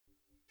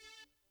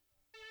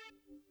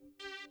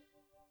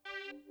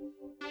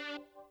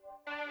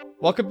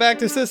Welcome back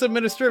to System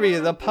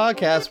Administrivia, the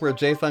podcast where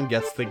Jathan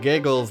gets the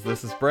giggles.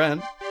 This is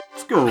Brent.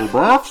 Let's go,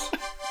 Buffs.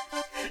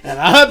 And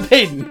I'm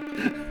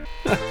Peyton.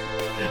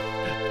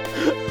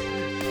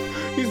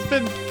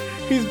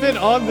 He's been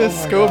on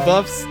this Sco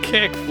Buffs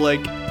kick,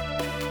 like,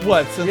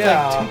 what, since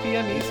like 2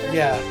 p.m. Eastern?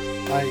 Yeah.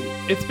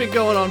 It's been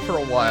going on for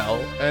a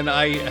while, and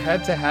I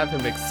had to have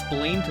him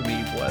explain to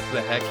me what the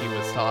heck he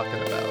was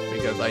talking about,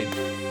 because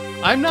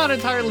I'm not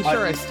entirely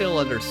sure I still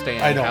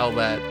understand how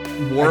that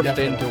morphed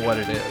into what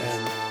it is.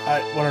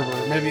 Whatever.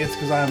 Maybe it's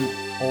because I'm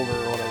older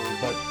or whatever,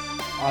 but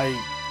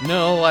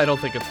No, I don't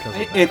think it's because of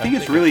that. I think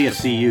it's really a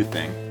CU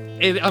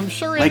thing. I'm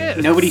sure like, it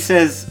is. nobody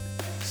says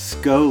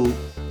Sco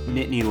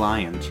Nittany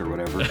Lions or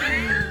whatever.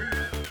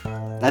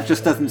 That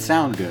just doesn't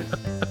sound good.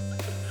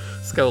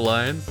 Sco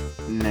Lions?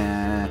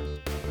 Nah.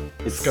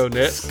 It's Sco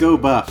Nits? Sco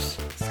Buffs.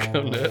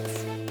 Sco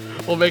Nits.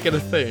 We'll make it a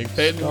thing.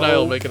 Peyton and I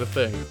will make it a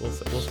thing. We'll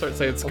start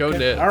saying Sco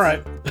Nits.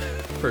 Alright.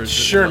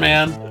 Sure,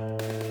 man.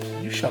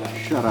 You shut up.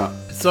 Shut up.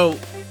 So,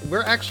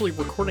 we're actually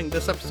recording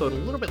this episode a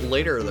little bit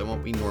later than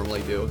what we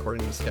normally do,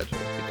 according to schedule,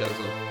 because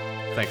of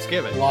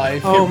Thanksgiving.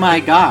 Live. Oh my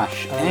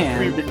gosh.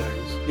 And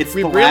it's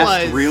the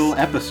last real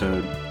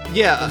episode.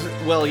 Yeah,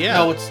 well, yeah.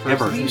 No, it's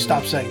ever. You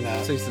stop saying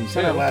that. Season 2. It's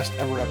our last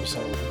ever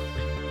episode.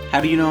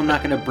 How do you know I'm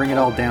not going to bring it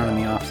all down in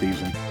the off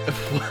season?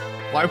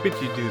 Why would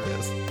you do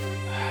this?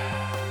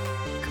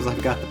 Because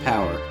I've got the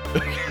power.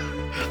 Okay.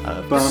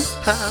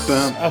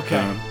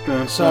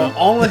 So,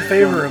 all in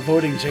favor of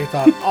voting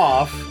Jathan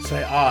off,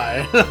 say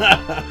aye.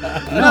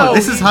 No,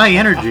 this is high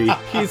energy.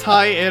 He's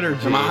high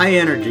energy. I'm high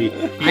energy.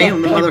 I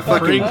am the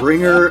motherfucking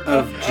bringer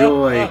of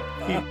joy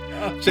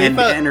and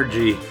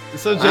energy.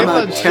 So I'm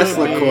a Jathan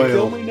Tesla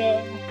coil.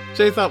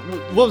 Jathan,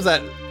 what was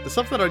that?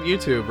 Something on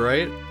YouTube,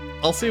 right?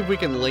 I'll see if we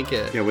can link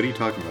it. Yeah, what are you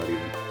talking about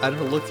even? I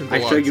don't look through the I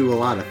logs. show you a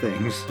lot of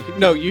things.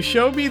 No, you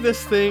showed me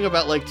this thing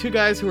about like two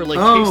guys who were like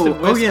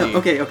tasting whiskey.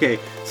 Oh yeah, okay.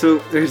 So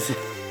there's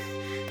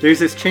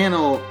this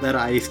channel that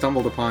I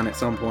stumbled upon at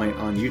some point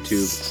on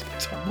YouTube.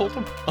 Stumbled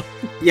upon?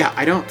 Yeah,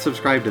 I don't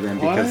subscribe to them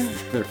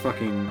because they're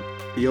fucking,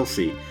 you'll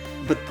see.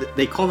 But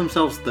they call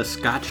themselves the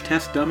Scotch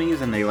Test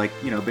Dummies, and they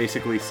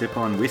basically sip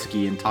on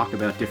whiskey and talk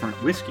about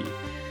different whiskey.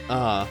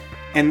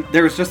 And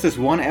there was just this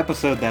one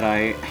episode that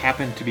I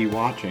happened to be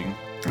watching,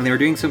 and they were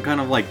doing some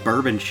kind of like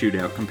bourbon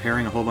shootout,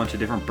 comparing a whole bunch of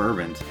different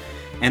bourbons.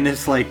 And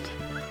this like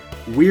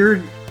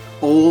weird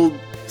old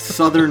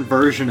southern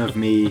version of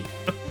me.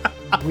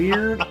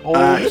 Weird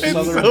old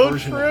southern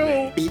version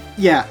of me.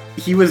 Yeah,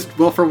 he was,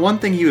 well, for one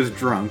thing, he was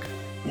drunk.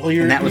 Well,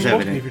 and that was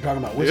evident. If you're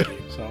talking about whiskey,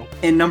 so.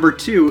 And number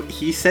two,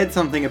 he said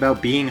something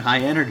about being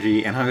high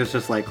energy, and I was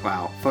just like,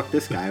 wow, fuck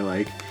this guy.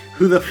 Like,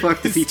 who the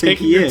fuck does he think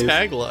he is?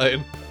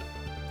 Tagline.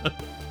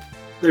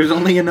 There's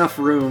only enough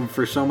room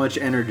for so much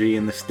energy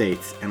in the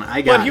States, and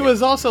I got But he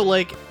was also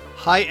like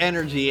high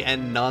energy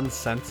and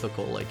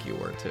nonsensical like you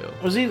were too.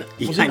 Was he?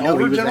 I know,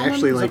 he was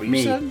actually like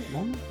me.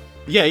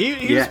 Yeah,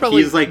 he was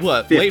probably he's like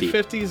what, 50. late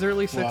 50s,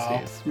 early 60s.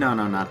 Wow.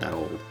 No, not that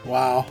old.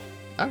 Wow.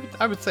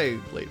 I would say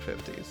late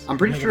 50s. I'm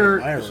pretty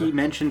sure he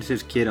mentioned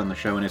his kid on the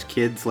show, and his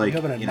kid's like,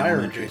 you have an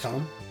admirer,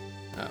 Jason.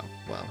 Oh,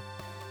 well.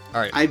 All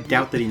right. I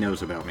doubt that he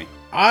knows about me.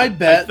 I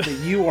bet that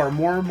you are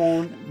more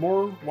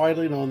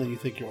widely known than you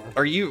think you are.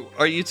 Are you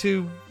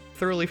two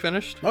thoroughly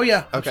finished? Oh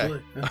yeah. Okay.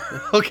 Absolutely. Yeah.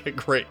 Okay,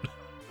 great.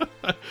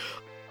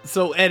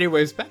 So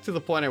anyways, back to the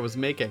point I was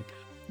making.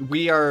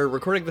 We are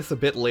recording this a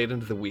bit late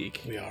into the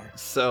week. We are.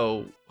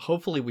 So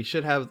hopefully we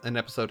should have an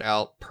episode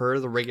out per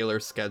the regular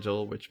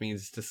schedule, which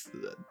means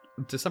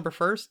December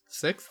 1st?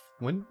 6th?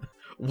 When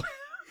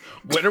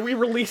are we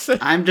releasing?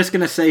 I'm just going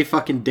to say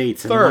fucking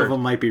dates, and one of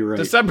them might be right.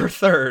 December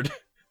 3rd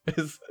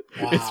is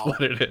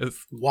what it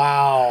is.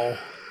 Wow.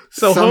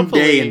 So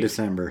someday in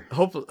December.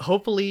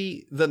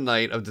 Hopefully the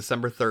night of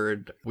December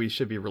 3rd, we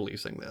should be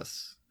releasing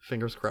this.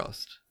 Fingers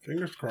crossed.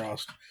 Fingers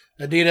crossed.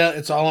 Adita,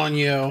 it's all on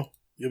you.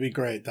 You'll be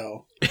great,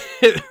 though.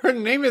 Her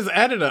name is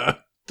Edita.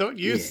 Don't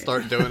you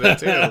start doing it,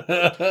 too.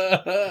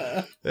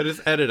 It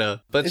is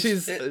Edita. But she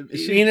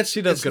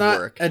does good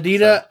work.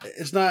 Adita, so.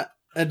 It's not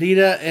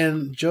Adita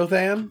and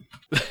Jothan?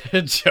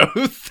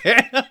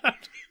 Jothan?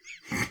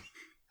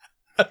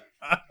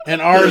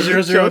 And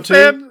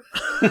R002?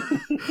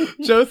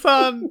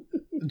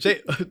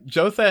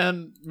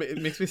 Jothan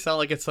makes me sound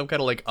like it's some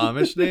kind of like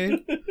Amish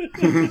name.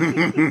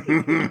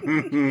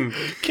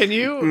 Can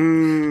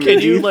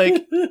you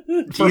like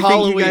for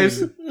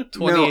Halloween?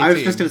 No, I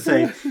was just gonna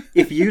say,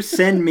 if you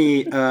send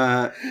me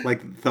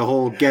like the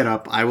whole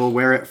getup, I will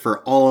wear it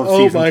for all of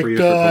season 3 of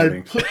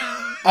recording.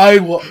 I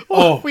will.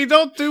 Oh, we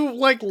don't do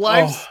like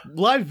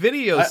live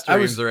video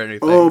streams or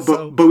anything.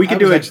 But we can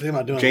do a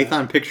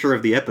Jathan picture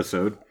of the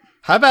episode.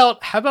 How about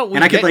we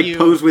and I could like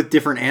pose with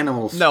different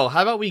animals. No,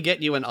 how about we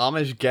get you an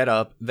Amish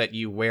getup that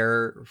you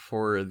wear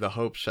for the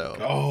Hope Show?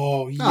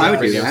 Oh, yeah, I would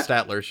do that.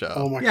 Statler show.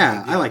 Oh my god,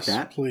 yeah, I like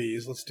that.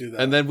 Please, let's do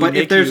that. And then we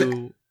make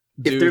you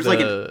do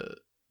the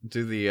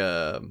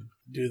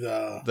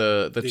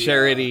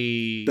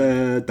charity.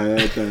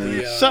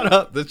 The Shut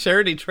up! The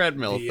charity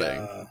treadmill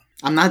thing.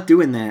 I'm not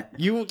doing that.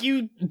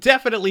 You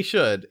definitely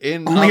should.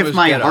 Only if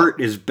my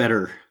heart is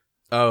better.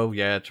 Oh,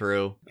 yeah,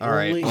 true. All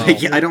right.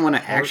 Well, I don't want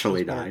to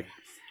actually die.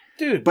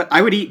 Dude. But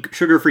I would eat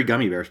sugar-free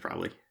gummy bears,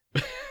 probably.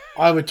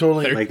 I would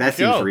totally... Like, that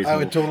seems reasonable.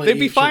 I would totally They'd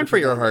be fine for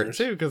your heart,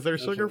 too, because they're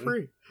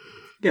sugar-free.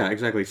 Yeah,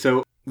 exactly.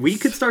 So we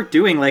could start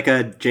doing, like,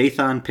 a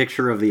Jathan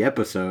picture of the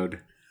episode.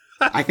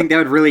 I think that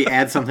would really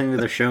add something to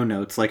the show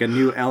notes, like a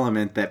new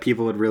element that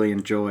people would really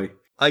enjoy.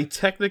 I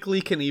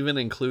technically can even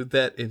include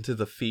that into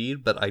the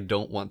feed, but I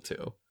don't want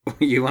to.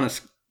 You want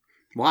to...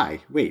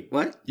 Why? Wait,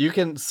 what? You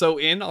can... So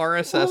in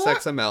RSS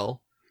XML...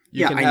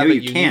 Yeah, I know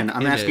you can.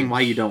 I'm asking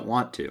why you don't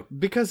want to.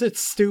 Because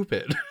it's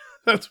stupid.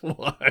 That's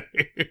why.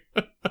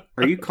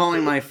 Are you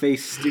calling my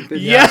face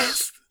stupid?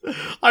 Yes!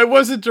 I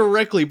wasn't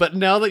directly, but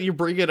now that you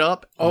bring it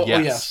up,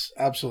 yes,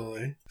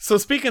 absolutely. So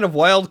speaking of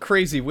wild,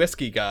 crazy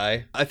whiskey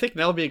guy, I think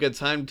now would be a good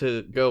time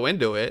to go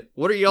into it.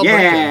 What are y'all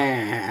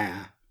drinking?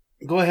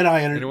 Go ahead,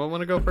 High Energy. Anyone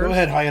want to go first? Go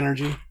ahead, High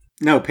Energy.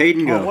 No,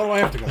 Peyton, go. Why do I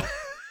have to go?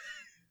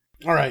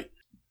 All right.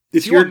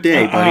 It's your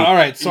day, buddy. All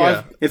right,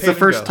 so it's the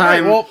first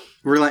time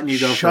we're letting you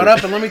go first. Shut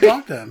up and let me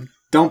talk then.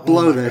 Don't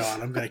blow this.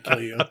 God, I'm going to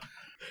kill you.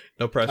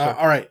 No pressure.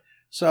 All right.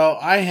 So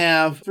I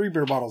have 3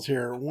 beer bottles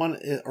here. 1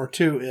 or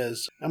 2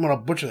 is, I'm going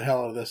to butcher the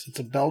hell out of this. It's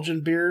a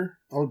Belgian beer,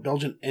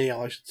 Belgian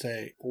ale, I should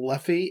say.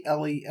 Leffe,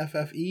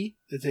 Leffe.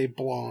 It's a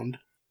blonde.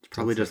 It's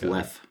probably just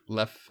Leff.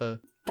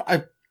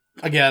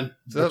 Again,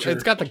 so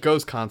it's got the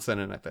ghost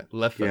consonant, I think.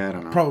 Leffe. Yeah, I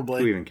don't know.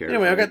 Probably. Who even cares?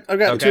 Anyway, I've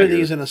got 2 of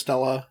these in a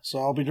Stella, so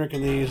I'll be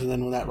drinking these, and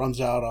then when that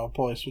runs out, I'll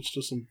probably switch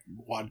to some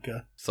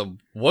vodka. Some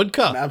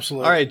vodka? Some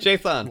Absolut. All right,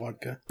 Jathan.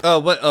 Vodka. Oh,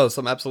 what? Oh,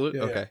 some Absolut?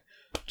 Yeah, okay.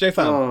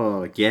 Jathan.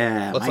 Oh,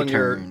 yeah, what's my on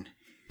turn. Your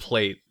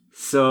plate?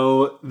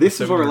 So, this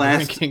is our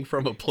last... drinking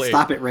from a plate.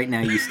 Stop it right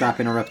now, you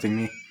stop interrupting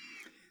me.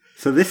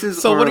 So this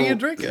is So what are you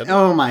drinking?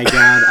 Oh my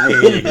god,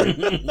 I hate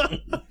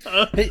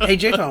it. Hey,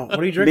 Jathan, what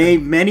are you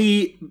drinking?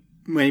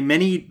 May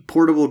many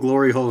portable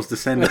glory holes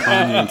descend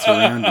upon you and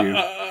surround you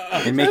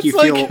and make you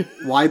feel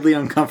widely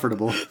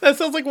uncomfortable. That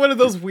sounds like one of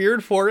those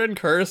weird foreign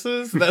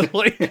curses that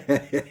like...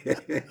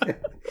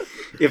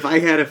 If I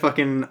had a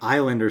fucking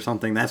island or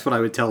something, that's what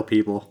I would tell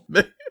people.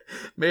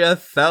 May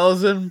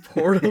 1,000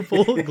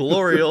 portable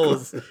glory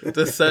holes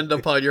descend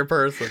upon your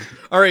person.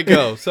 All right,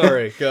 go.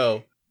 Sorry,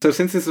 go. So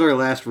since this is our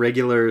last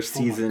regular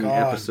season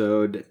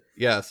episode...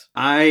 Yes.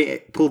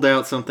 I pulled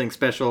out something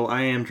special.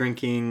 I am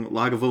drinking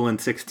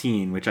Lagavulin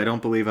 16, which I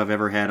don't believe I've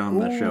ever had on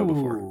the show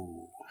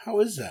before.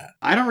 How is that?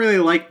 I don't really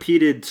like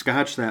peated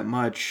scotch that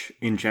much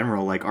in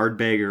general. Like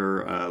Ardbeg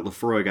or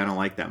Lafroig, I don't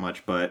like that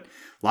much. But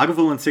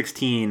Lagavulin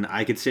 16,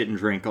 I could sit and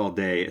drink all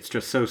day. It's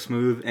just so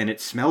smooth, and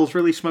it smells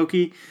really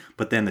smoky,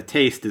 but then the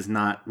taste is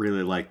not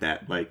really like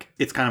that. Like,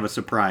 it's kind of a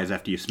surprise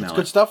after you smell it. It's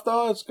good stuff,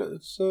 though? It's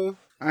good.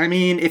 I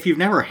mean, if you've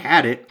never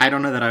had it, I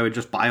don't know that I would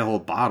just buy a whole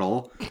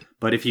bottle.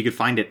 But if you could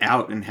find it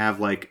out and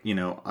have, like, you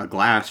know, a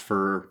glass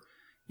for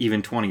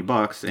even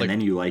 $20 and then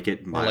you like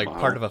it and buy a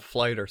bottle. Part of a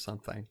flight or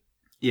something.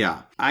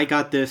 Yeah. I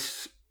got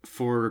this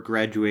for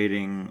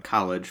graduating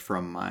college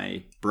from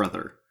my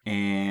brother.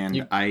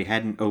 And I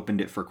hadn't opened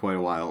it for quite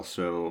a while,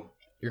 so...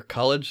 Your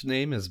college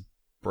name is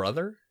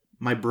Brother?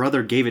 My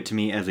brother gave it to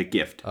me as a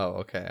gift. Oh,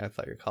 okay. I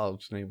thought your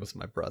college name was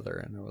my brother,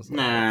 and I was like...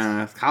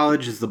 Nah,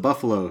 college is the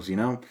Buffaloes, you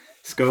know?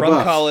 Go from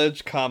Buffs.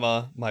 College,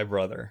 my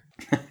brother.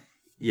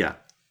 Yeah.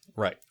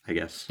 Right. I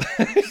guess.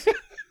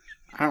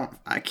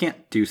 I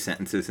can't do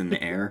sentences in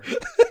the air.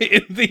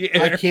 In the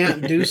air. I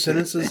can't do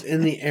sentences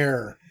in the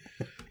air.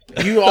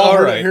 You all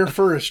heard it here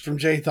first from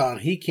Jathan.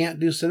 He can't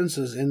do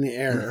sentences in the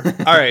air.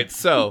 All right,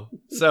 so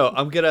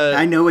I'm gonna...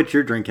 I know what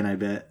you're drinking, I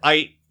bet.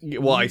 I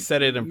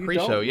said it in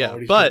pre-show, yeah.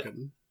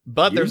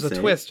 But there's a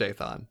twist,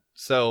 Jathan.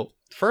 So,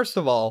 first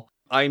of all,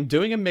 I'm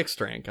doing a mixed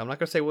drink. I'm not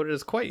gonna say what it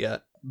is quite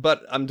yet,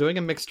 but I'm doing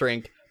a mixed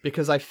drink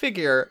because I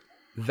figure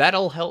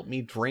that'll help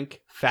me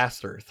drink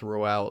faster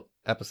throughout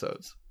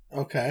episodes.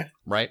 Okay.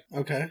 Right?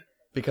 Okay.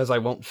 Because I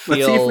won't feel...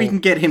 Let's see if we can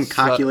get him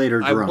calculator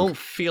drunk. I won't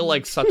feel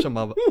like so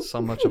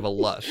much of a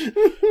lush.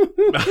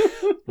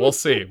 We'll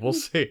see.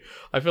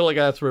 I feel like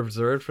that's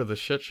reserved for the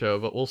shit show,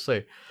 but we'll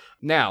see.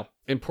 Now,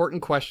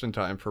 important question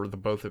time for the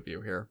both of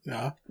you here.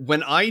 Yeah.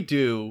 When I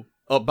do...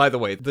 Oh, by the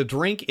way, the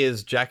drink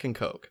is Jack and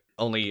Coke.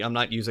 Only I'm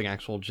not using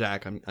actual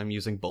Jack. I'm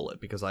using Bullet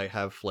because I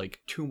have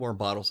like 2 more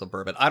bottles of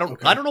bourbon. I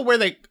don't know where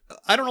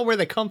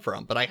they come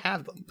from, but I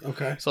have them.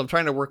 Okay. So I'm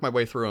trying to work my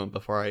way through them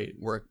before I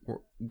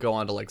go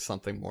on to like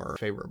something more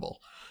favorable.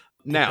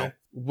 Now,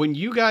 when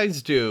you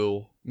guys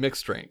do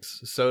mixed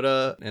drinks,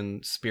 soda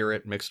and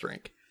spirit mixed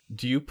drink,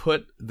 do you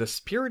put the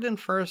spirit in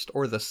first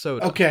or the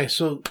soda? Okay,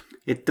 so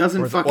it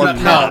doesn't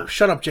No,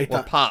 shut up, Jathan.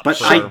 Or pop.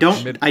 But I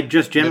don't. I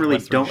just generally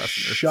don't.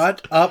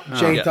 Shut up,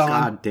 Jathan.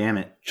 God damn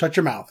it! Shut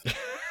your mouth.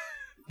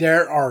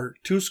 There are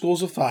 2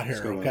 schools of thought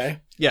here,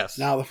 okay? Yes.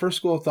 Now, the first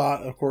school of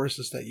thought, of course,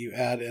 is that you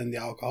add in the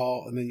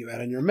alcohol, and then you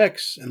add in your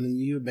mix, and then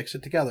you mix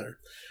it together.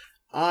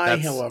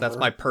 However... That's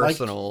my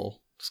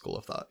personal school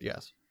of thought,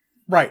 yes.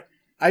 Right.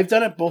 I've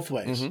done it both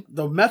ways. Mm-hmm.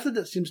 The method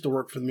that seems to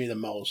work for me the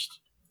most,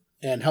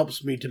 and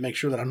helps me to make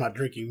sure that I'm not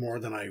drinking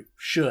more than I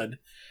should,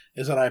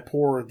 is that I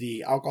pour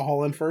the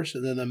alcohol in first,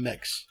 and then the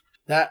mix.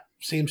 that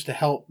seems to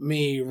help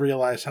me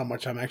realize how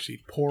much I'm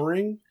actually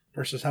pouring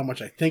versus how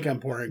much I think I'm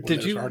pouring when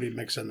there's already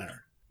mix in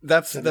there.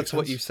 That's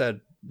what you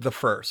said the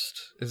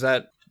first. Is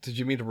that, did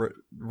you mean to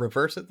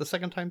reverse it the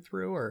second time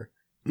through, or?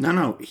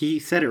 No, he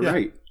said it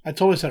right. I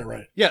totally said it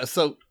right. Yeah,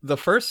 so the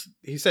first,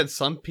 he said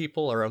some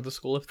people are of the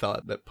school of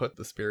thought that put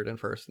the spirit in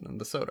first and then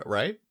the soda,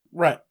 right?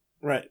 Right.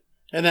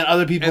 And then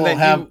other people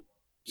have...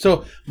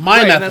 So my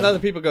method... And then other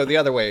people go the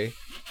other way.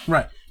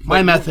 Right.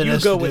 My method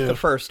is you go with the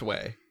first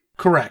way.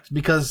 Correct,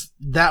 because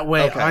that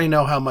way I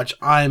know how much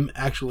I'm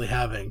actually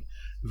having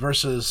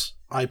versus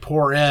I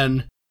pour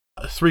in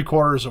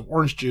 3/4 of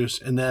orange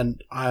juice and then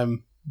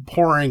I'm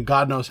pouring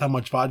God knows how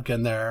much vodka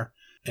in there.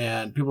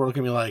 And people are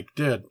looking at me like,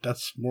 dude,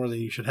 that's more than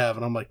you should have.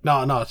 And I'm like,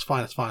 no, it's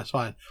fine.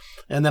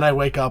 And then I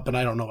wake up and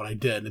I don't know what I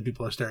did. And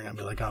people are staring at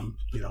me like I'm,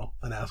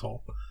 an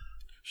asshole.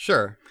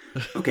 Sure.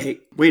 Okay,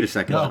 wait a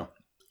second, though.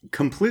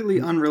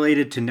 Completely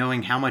unrelated to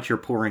knowing how much you're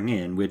pouring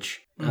in,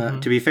 which, to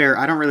be fair,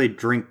 I don't really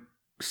drink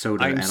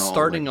soda at all. I'm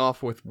starting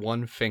off with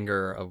 1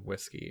 finger of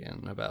whiskey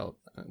and about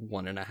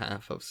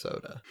 1.5 of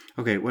soda.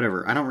 Okay,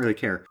 whatever. I don't really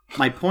care.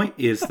 My point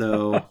is,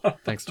 though...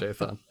 Thanks,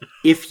 Jathan.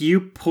 If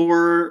you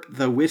pour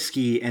the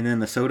whiskey and then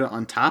the soda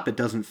on top, it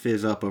doesn't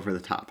fizz up over the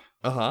top.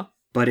 Uh-huh.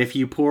 But if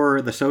you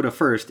pour the soda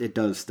first, it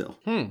does still.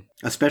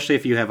 Especially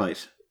if you have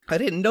ice. I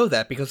didn't know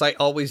that because I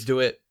always do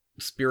it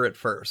spirit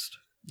first.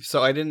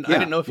 So I didn't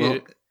know if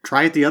you...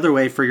 Try it the other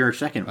way for your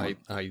second one.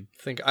 I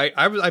think...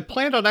 I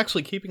planned on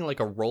actually keeping like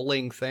a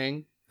rolling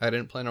thing. I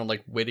didn't plan on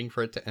waiting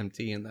for it to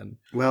empty and then...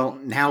 Well,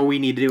 now we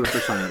need to do it for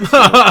science.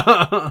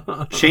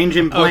 So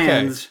changing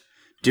plans,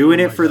 doing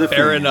it for the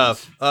Fair fans.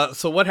 enough.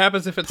 So what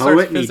happens if it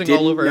starts fizzing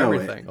all over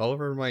everything? All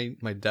over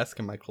my desk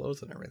and my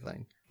clothes and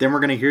everything. Then we're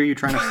going to hear you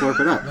trying to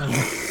slurp it up.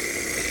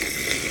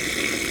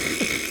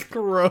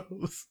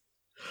 Gross.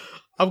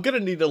 I'm going to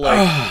need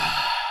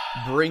to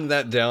bring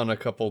that down a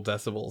couple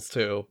decibels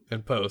too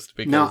in post.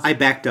 Because no, I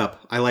backed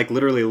up. I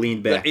literally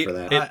leaned back for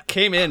that. It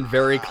came in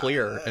very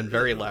clear and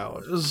very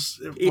loud.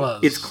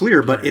 It's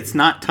clear, but it's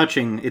not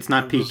touching. It's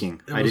not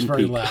peaking. I didn't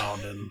peak.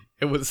 Loud and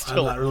it was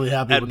still I'm not really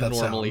happy with that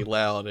abnormally sound.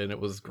 Loud, and it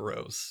was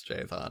gross,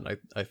 Jathan.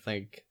 I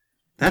think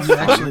that's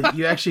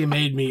you actually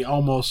made me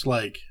almost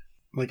like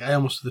I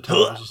almost did the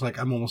tone. I was just like,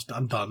 I'm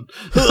done.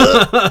 I'm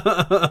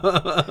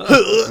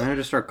gonna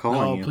just start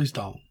calling you. No, please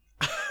don't.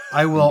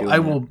 I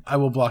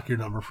will block your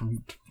number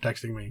from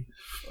texting me.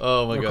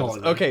 Oh my goodness.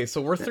 Okay, so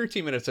we're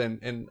 13 minutes in,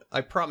 and I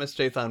promised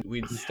Jathan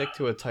we'd stick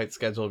to a tight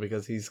schedule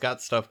because he's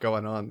got stuff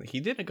going on. He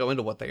didn't go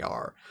into what they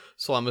are,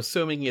 so I'm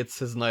assuming it's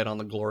his night on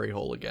the glory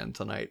hole again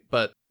tonight.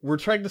 But we're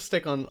trying to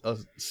stick on a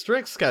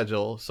strict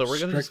schedule, so we're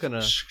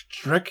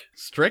strict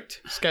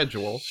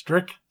schedule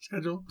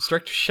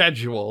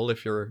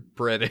if you're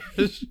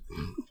British.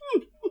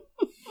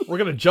 We're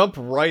gonna jump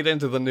right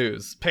into the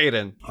news.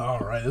 Peyton. All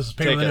right, this is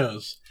Peyton the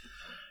news.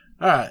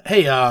 All right.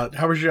 Hey, how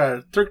was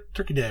your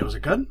Turkey Day? Was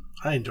it good?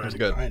 I enjoyed it.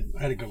 Good. I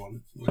had a good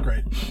one. It was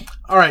great.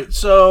 All right.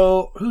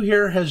 So, who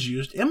here has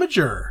used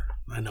Imager?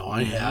 I know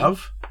I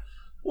have.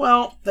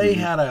 Well, they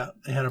had a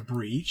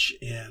breach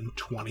in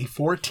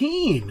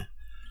 2014.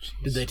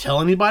 Jeez. Did they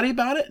tell anybody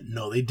about it?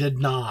 No, they did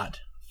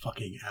not.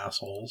 Fucking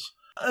assholes.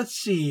 Let's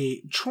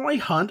see. Troy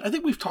Hunt. I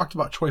think we've talked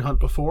about Troy Hunt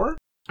before.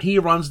 He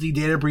runs the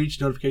data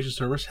breach notification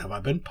service. Have I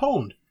been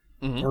pwned?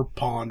 Or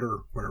pawned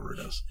or whatever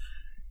it is.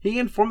 He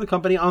informed the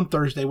company on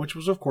Thursday, which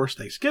was, of course,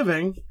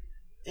 Thanksgiving,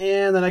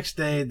 and the next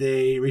day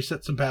they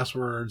reset some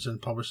passwords and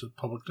published a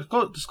public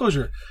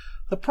disclosure.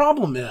 The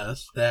problem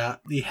is that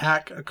the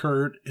hack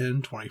occurred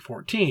in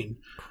 2014.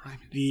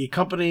 The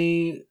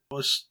company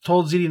was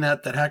told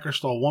ZDNet that hackers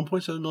stole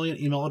 1.7 million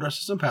email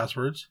addresses and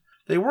passwords.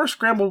 They were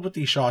scrambled with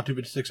the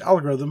SHA-256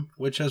 algorithm,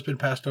 which has been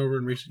passed over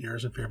in recent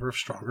years in favor of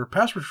stronger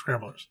password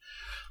scramblers.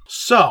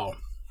 So...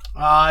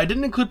 I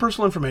didn't include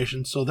personal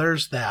information, so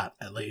there's that,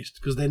 at least,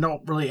 because they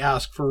don't really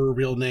ask for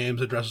real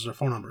names, addresses, or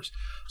phone numbers.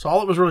 So all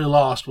that was really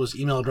lost was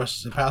email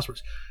addresses and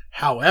passwords.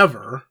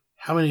 However,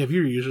 how many of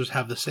your users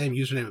have the same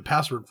username and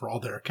password for all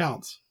their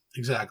accounts?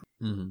 Exactly.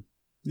 Mm-hmm.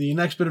 The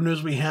next bit of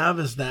news we have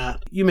is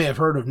that you may have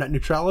heard of net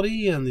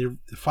neutrality and the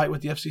fight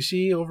with the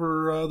FCC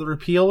over the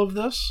repeal of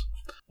this.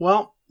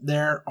 Well,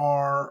 there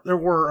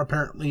were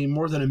apparently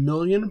more than 1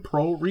 million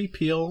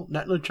pro-repeal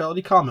net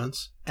neutrality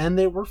comments, and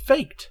they were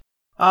faked.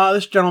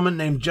 This gentleman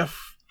named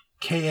Jeff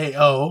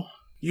Kao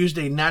used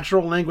a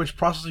natural language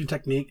processing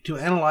technique to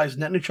analyze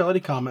net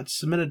neutrality comments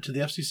submitted to the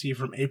FCC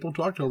from April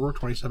to October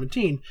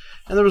 2017,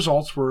 and the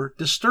results were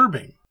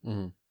disturbing.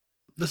 Mm-hmm.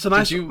 This is a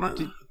nice.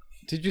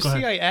 Did you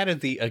see I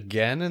added the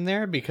again in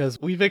there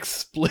because we've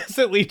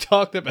explicitly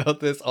talked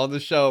about this on the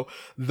show?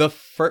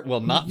 Probably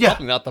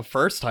not the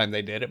first time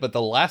they did it, but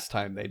the last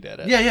time they did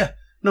it. Yeah.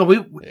 No,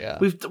 we've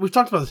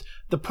talked about this.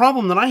 The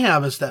problem that I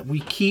have is that we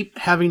keep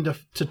having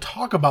to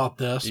talk about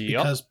this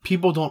because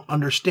people don't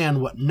understand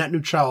what net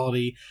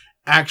neutrality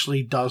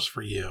actually does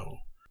for you.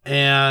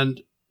 And,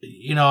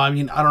 I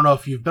don't know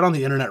if you've been on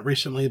the internet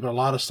recently, but a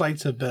lot of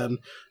sites have been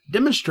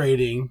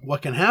demonstrating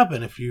what can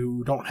happen if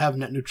you don't have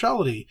net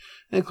neutrality,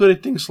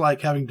 including things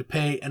like having to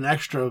pay an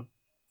extra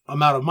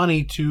amount of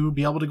money to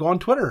be able to go on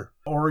Twitter,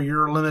 or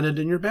you're limited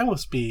in your bandwidth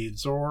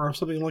speeds or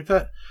something like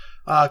that.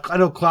 I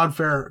know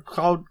Cloudflare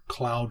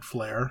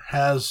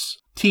has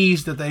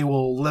teased that they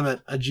will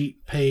limit Ajit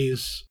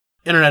Pay's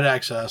internet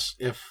access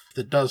if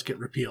it does get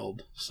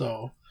repealed.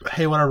 So,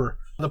 hey, whatever.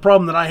 The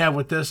problem that I have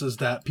with this is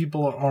that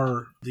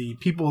the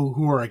people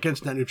who are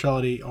against net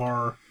neutrality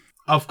are,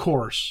 of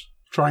course,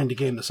 trying to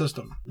game the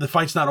system. The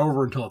fight's not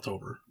over until it's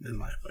over, in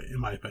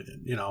my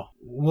opinion.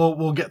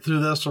 We'll get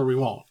through this or we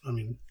won't. I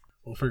mean,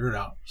 we'll figure it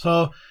out.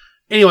 So,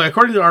 anyway,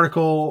 according to the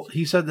article,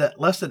 he said that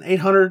less than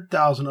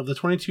 800,000 of the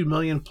 22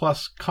 million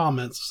plus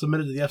comments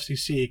submitted to the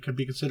FCC could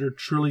be considered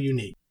truly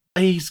unique.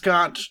 He's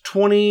got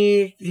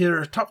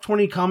top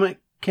 20 comment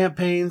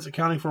campaigns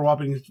accounting for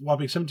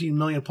whopping 17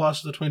 million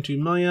plus the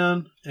 22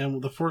 million.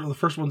 And the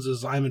first ones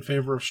is I'm in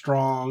favor of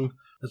strong,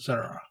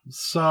 etc.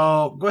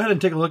 So go ahead and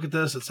take a look at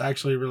this. It's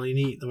actually really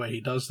neat the way he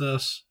does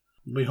this.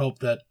 We hope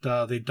that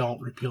they don't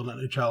repeal net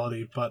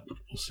neutrality, but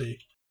we'll see.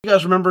 You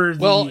guys remember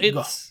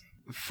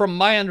from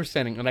my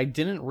understanding, and I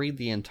didn't read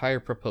the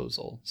entire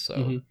proposal,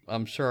 so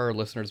I'm sure our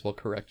listeners will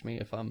correct me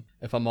if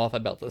I'm off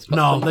about this. But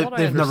no,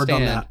 they've never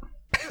done that.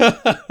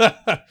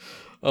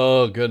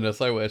 Oh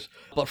goodness, I wish.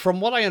 But from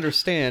what I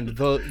understand,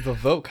 the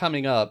vote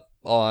coming up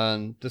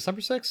on December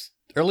 6th,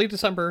 early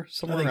December,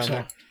 somewhere around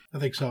there. I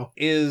think so.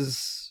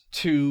 Is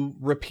to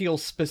repeal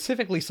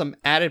specifically some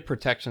added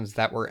protections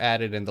that were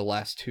added in the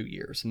last 2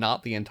 years,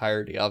 not the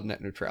entirety of net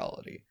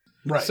neutrality.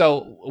 Right.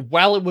 So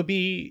while it would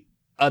be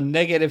a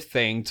negative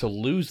thing to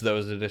lose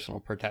those additional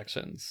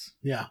protections,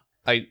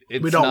 we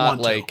don't not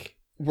want like to.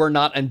 We're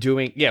not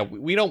undoing. Yeah,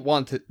 we don't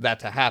want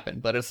that to happen,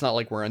 but it's not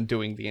like we're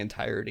undoing the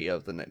entirety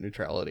of the net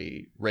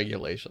neutrality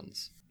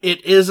regulations.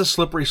 It is a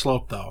slippery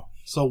slope, though.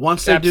 So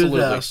once they do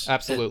this,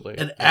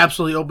 it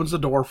absolutely opens the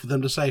door for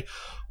them to say,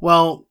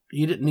 "Well,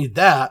 you didn't need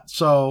that,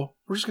 so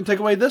we're just going to take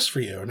away this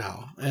for you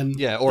now." And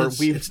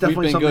it's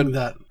definitely something good.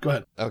 That. Go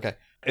ahead. Okay.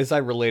 As I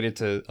related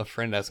to a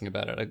friend asking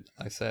about it,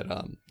 I said,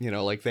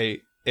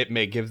 it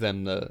may give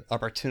them the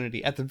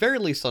opportunity, at the very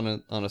least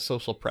on a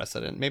social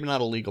precedent, maybe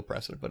not a legal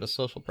precedent, but a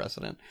social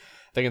precedent.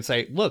 They can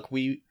say, look,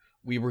 we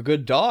were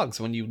good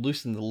dogs when you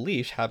loosened the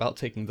leash. How about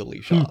taking the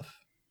leash off?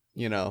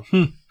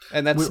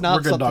 And that's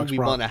not something we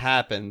want to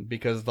happen,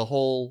 because the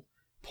whole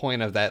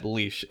point of that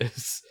leash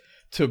is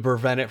to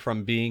prevent it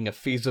from being a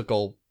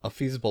feasible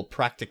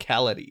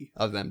practicality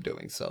of them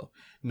doing so,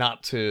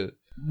 not to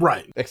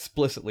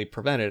explicitly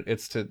prevent it.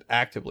 It's to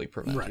actively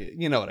prevent it.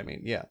 You know what I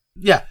mean? Yeah.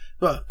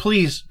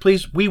 Please,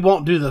 we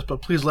won't do this,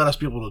 but please let us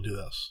be able to do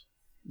this.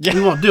 Yeah,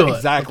 we won't do it.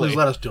 Exactly. Please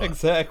let us do it.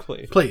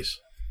 Exactly. Please.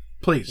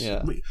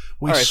 Yeah.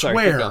 We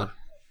swear.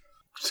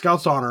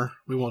 Scout's honor,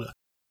 we won't do it.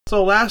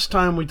 So last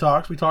time we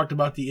talked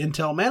about the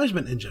Intel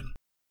Management Engine.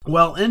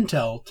 Well,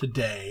 Intel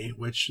today,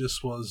 which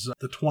this was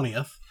the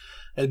 20th,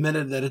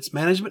 admitted that its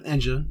management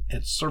engine,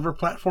 its server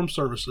platform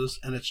services,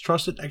 and its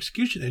trusted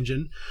execution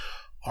engine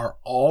are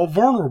all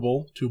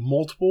vulnerable to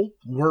multiple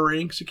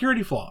worrying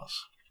security flaws.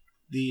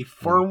 The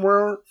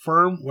firmware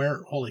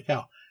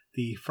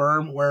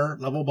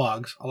level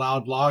bugs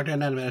allowed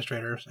logged-in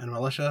administrators and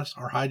malicious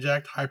or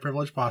hijacked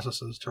high-privileged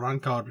processes to run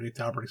code beneath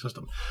the operating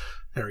system.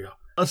 There we go.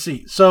 Let's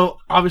see. So,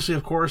 obviously,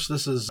 of course,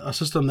 this is a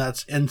system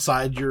that's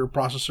inside your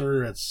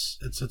processor. It's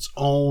its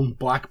own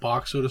black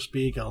box, so to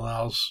speak. It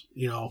allows,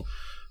 your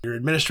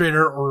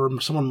administrator or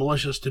someone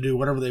malicious to do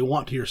whatever they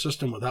want to your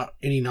system without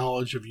any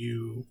knowledge of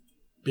you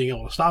being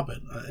able to stop it,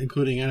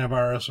 including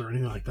antivirus or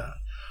anything like that.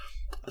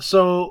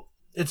 So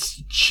they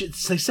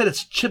said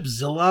it's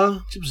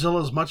Chipzilla.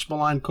 Chipzilla is much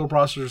maligned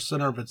coprocessor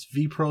center of its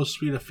vPro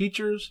suite of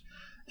features,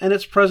 and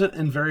it's present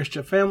in various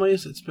chip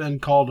families. It's been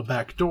called a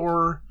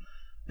backdoor.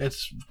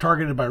 It's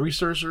targeted by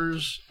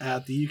researchers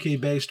at the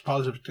UK-based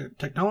Positive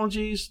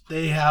Technologies.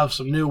 They have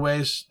some new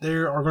ways. They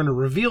are going to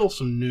reveal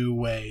some new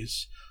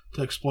ways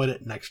to exploit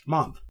it next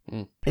month.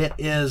 It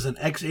is an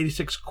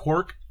x86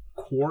 Quark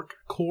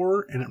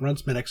core, and it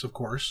runs Minix, of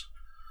course.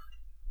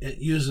 It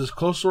uses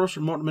closed source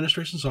remote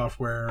administration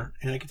software,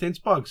 and it contains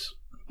bugs,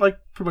 like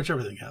pretty much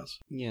everything has.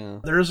 Yeah.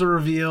 There is a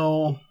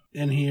reveal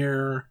in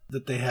here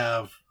that they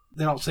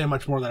don't say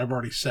much more than I've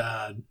already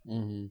said.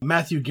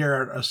 Matthew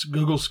Garrett, a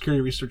Google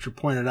security researcher,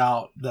 pointed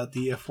out that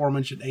the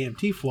aforementioned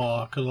AMT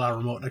flaw could allow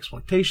remote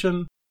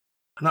exploitation.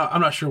 Now,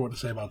 I'm not sure what to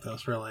say about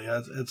this, really.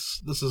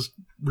 This is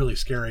really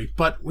scary.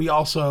 But we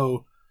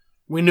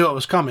knew it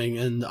was coming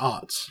in the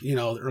aughts,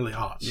 the early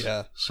aughts.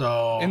 Yeah.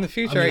 So in the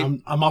future,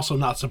 I'm also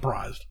not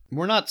surprised.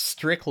 We're not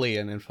strictly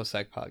an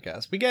InfoSec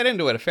podcast. We get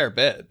into it a fair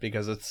bit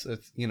because it's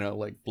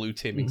like blue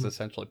teaming is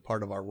essentially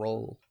part of our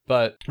role.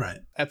 But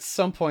at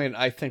some point,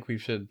 I think we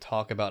should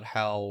talk about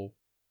how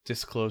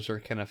disclosure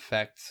can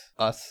affect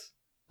us,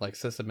 like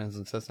sysadmins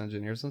and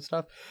sysengineers and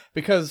stuff.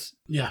 Because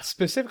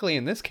specifically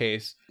in this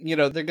case, they're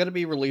going to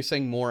be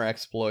releasing more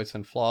exploits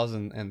and flaws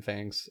and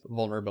things,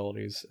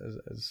 vulnerabilities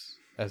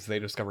as they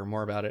discover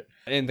more about it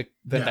in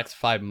the next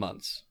 5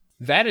 months.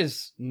 That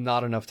is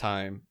not enough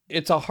time.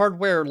 It's a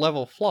hardware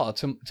level flaw.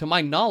 To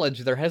my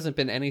knowledge, there hasn't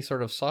been any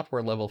sort of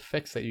software level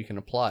fix that you can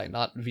apply,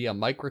 not via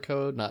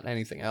microcode, not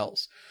anything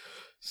else.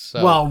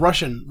 So, well,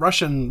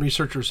 Russian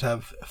researchers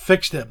have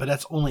fixed it, but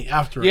that's only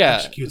after it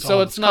executes. So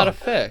all it's not a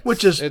fix,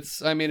 which is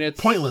it's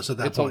pointless at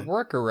that point. It's a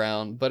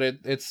workaround, but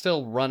it's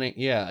still running.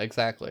 Yeah,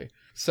 exactly.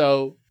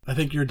 So I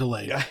think you're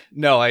delayed.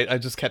 No, I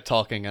just kept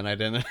talking and I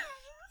didn't.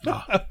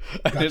 Gotcha.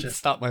 I didn't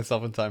stop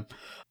myself in time.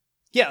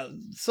 Yeah,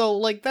 so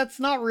like that's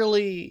not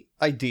really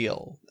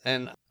ideal,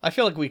 and I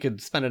feel like we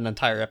could spend an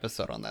entire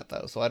episode on that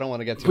though. So I don't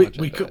want to get too much.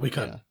 We could maybe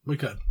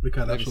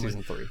absolutely.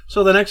 Season 3.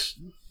 So the next,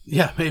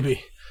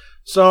 maybe.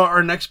 So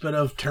our next bit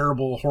of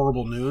terrible,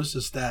 horrible news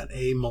is that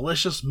a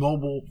malicious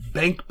mobile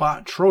bank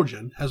bot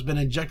Trojan has been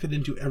injected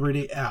into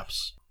everyday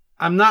apps.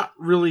 I'm not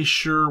really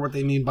sure what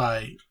they mean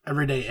by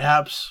everyday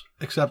apps,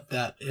 except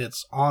that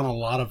it's on a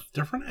lot of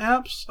different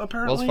apps,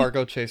 apparently. Wells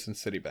Fargo, Chase, and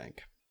Citibank.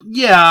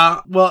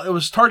 Yeah, well, it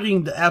was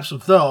targeting the apps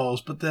of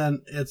those, but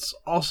then it's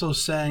also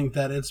saying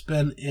that it's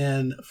been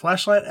in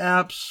flashlight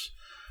apps,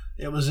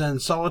 it was in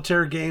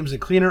solitaire games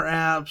and cleaner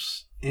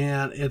apps,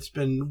 and it's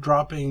been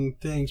dropping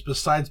things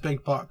besides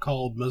BankBot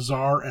called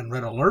Mazar and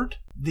Red Alert.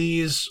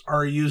 These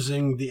are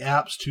using the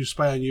apps to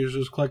spy on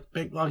users, collect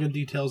bank login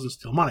details, and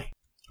steal money.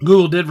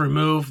 Google did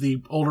remove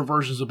the older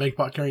versions of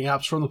BankBot carrying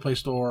apps from the Play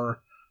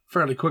Store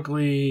fairly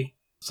quickly.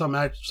 Some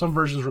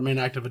versions remain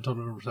active until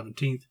November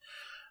 17th.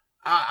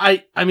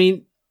 I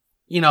mean,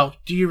 do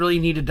you really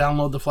need to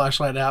download the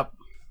flashlight app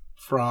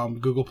from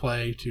Google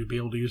Play to be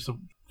able to use the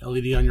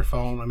LED on your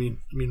phone? I mean,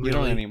 really? You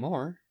don't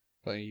anymore,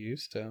 but you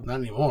used to. Not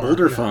anymore.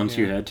 Older phones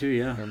you had to,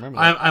 yeah. I remember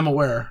that. I'm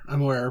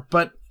aware.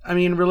 But, I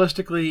mean,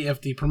 realistically,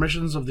 if the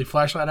permissions of the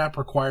flashlight app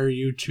require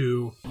you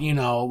to,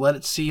 let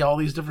it see all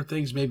these different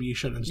things, maybe you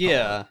should install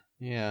it.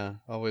 Yeah.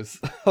 Always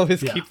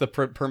keep the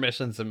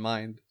permissions in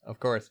mind, of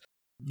course.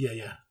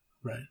 Yeah.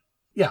 Right.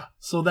 Yeah,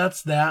 so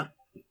that's that.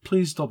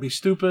 Please don't be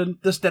stupid.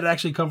 This did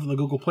actually come from the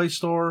Google Play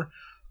Store,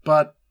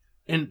 but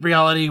in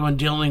reality, when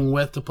dealing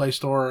with the Play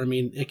Store, I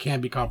mean, it can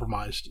be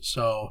compromised.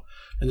 So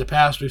in the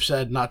past, we've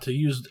said not to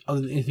use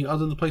anything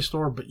other than the Play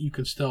Store, but you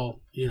can still,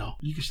 use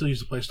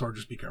the Play Store.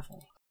 Just be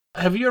careful.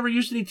 Have you ever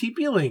used any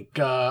TP-Link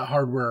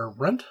hardware,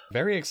 Brent?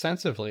 Very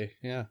extensively,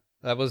 yeah.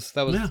 That was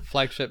the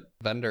flagship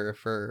vendor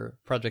for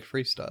Project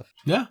Free stuff.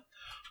 Yeah.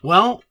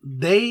 Well,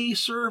 they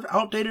serve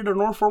outdated or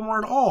no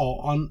firmware at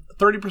all on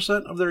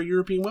 30% of their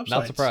European websites.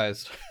 Not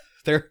surprised.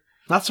 They're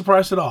not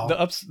surprised at all.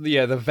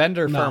 The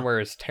vendor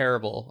firmware is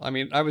terrible. I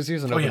mean, I was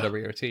using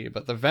OpenWRT,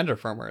 but the vendor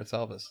firmware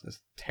itself is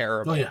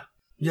terrible. Oh,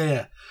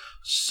 yeah.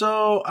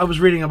 So I was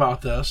reading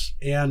about this,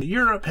 and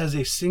Europe has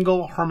a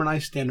single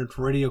harmonized standard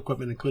for radio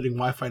equipment, including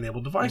Wi-Fi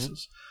enabled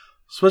devices.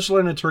 Mm-hmm.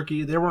 Switzerland and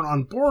Turkey, they weren't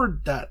on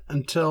board that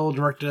until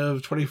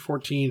Directive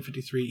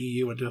 2014-53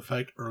 EU went into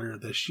effect earlier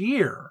this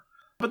year.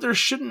 But there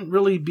shouldn't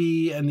really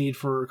be a need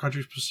for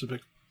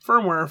country-specific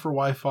firmware for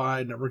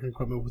Wi-Fi networking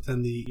equipment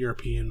within the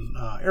European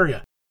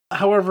area.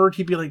 However,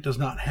 TP-Link does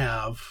not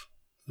have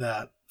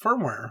that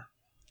firmware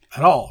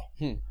at all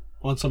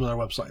on some of their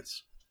websites.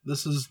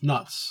 This is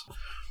nuts.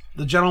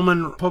 The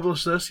gentleman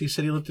published this. He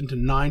said he looked into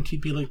 9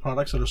 TP-Link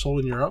products that are sold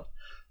in Europe,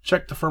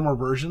 checked the firmware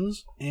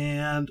versions,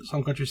 and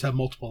some countries have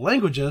multiple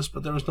languages,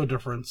 but there was no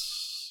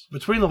difference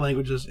between the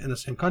languages in the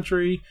same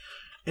country.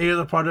 8 of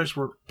the products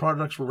were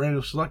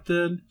randomly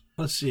selected.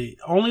 Let's see.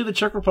 Only the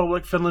Czech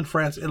Republic, Finland,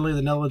 France, Italy,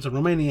 the Netherlands, and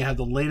Romania have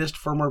the latest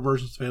firmware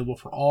versions available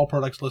for all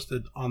products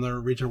listed on their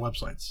regional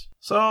websites.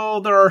 So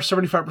there are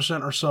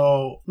 75% or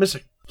so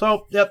missing.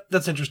 So, yep,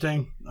 that's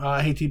interesting.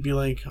 I hate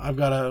TP-Link. I've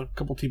got a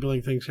couple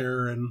TP-Link things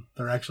here, and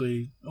they're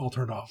actually all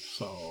turned off.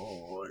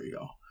 So there you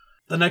go.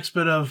 The next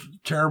bit of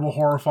terrible,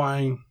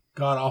 horrifying,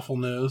 god-awful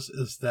news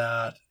is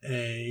that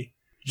a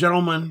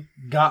gentleman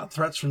got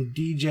threats from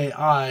DJI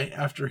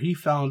after he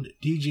found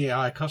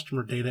DJI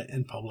customer data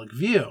in public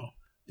view.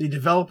 The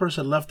developers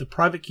had left the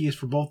private keys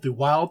for both the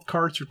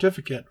wildcard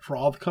certificate for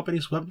all the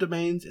company's web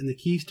domains and the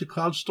keys to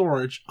cloud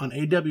storage on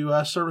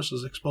AWS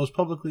services exposed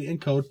publicly in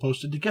code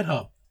posted to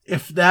GitHub.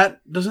 If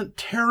that doesn't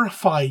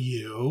terrify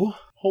you,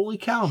 holy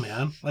cow,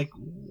 man. Like,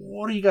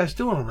 what are you guys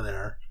doing over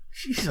there?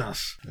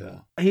 Jesus. Yeah.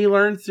 He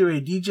learned through a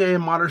DJI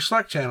Modder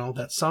Slack channel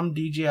that some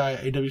DJI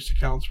AWS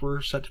accounts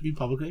were set to be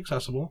publicly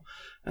accessible,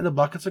 and the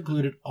buckets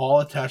included all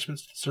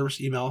attachments to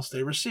service emails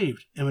they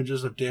received,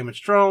 images of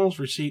damaged drones,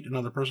 receipt and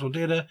other personal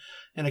data,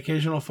 and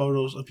occasional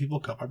photos of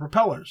people cut by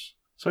propellers.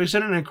 So he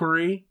sent an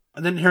inquiry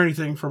and didn't hear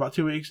anything for about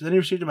 2 weeks. Then he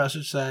received a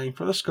message saying,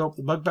 for the scope,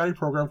 the bug bounty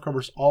program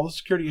covers all the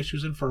security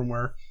issues in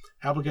firmware,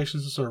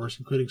 applications and servers,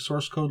 including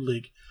source code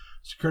leak,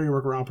 security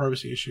workaround,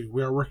 privacy issue.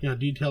 We are working on a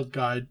detailed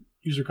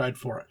user guide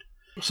for it.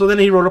 So then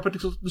he wrote up a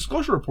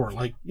disclosure report,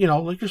 like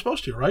you're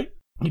supposed to, right?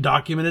 He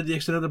documented the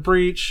extent of the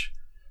breach.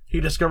 He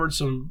discovered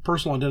some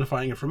personal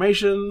identifying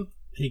information.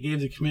 He gave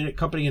the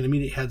company an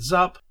immediate heads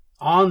up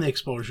on the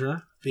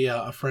exposure via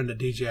a friend at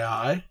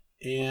DJI,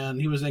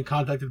 and he was then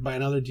contacted by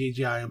another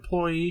DJI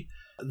employee.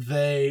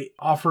 They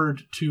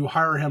offered to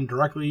hire him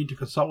directly to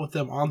consult with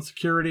them on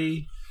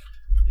security.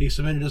 He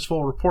submitted his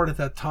full report at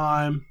that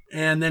time,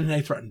 and then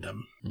they threatened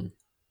him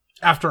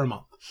after a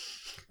month.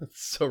 That's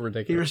so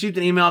ridiculous. He received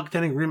an email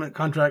containing agreement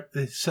contract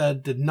they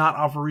said did not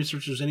offer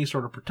researchers any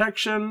sort of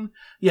protection.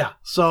 Yeah,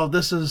 so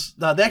this is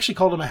they actually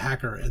called him a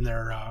hacker in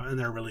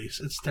their release.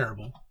 It's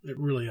terrible. It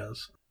really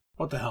is.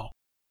 What the hell?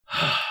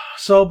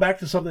 So back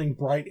to something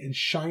bright and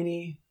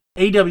shiny.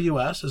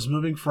 AWS is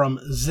moving from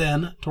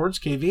Xen towards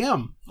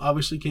KVM.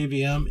 Obviously,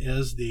 KVM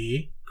is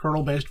the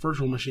kernel-based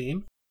virtual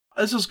machine.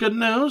 This is good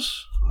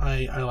news.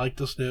 I like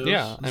this news.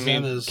 Yeah, I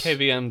mean,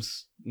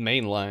 KVM's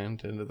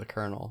mainlined into the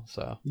kernel,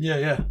 so...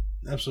 Yeah,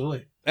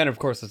 absolutely. And of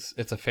course,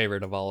 it's a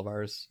favorite of all of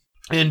ours.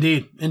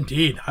 Indeed.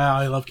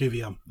 I love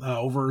KVM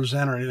over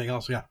Xen or anything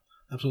else. Yeah,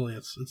 absolutely.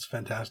 It's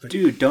fantastic.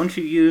 Dude, don't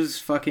you use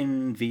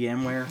fucking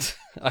VMware?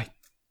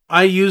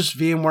 I use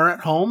VMware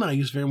at home and I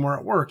use VMware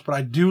at work, but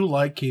I do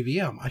like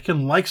KVM. I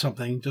can like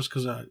something just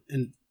because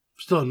and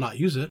still not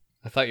use it.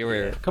 I thought you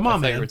were. Come on,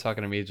 man. You were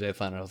talking to me,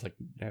 Jathan, and I was like,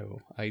 no,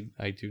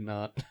 I do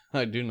not.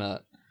 I do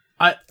not.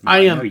 I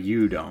am. No,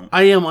 you don't.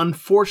 I am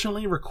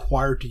unfortunately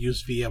required to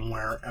use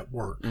VMware at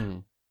work.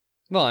 Mm.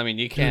 Well, I mean,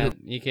 you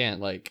can't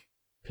like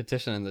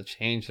petition them to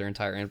change their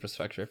entire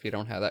infrastructure if you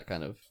don't have that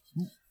kind of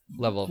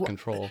level of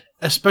control.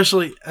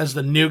 Especially as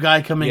the new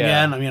guy coming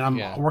in. I mean,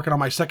 I'm working on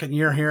my second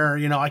year here.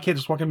 You know, I can't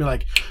just walk in and be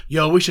like,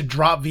 yo, we should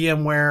drop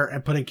VMware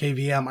and put in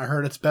KVM. I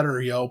heard it's better,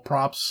 yo.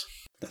 Props.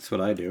 That's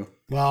what I do.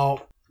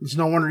 Well, it's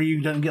no wonder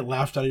you didn't get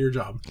laughed out of your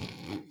job.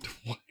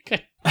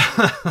 Okay.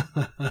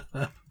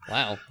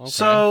 Wow. Okay.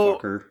 So,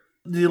 Fucker.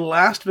 The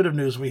last bit of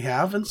news we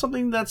have, and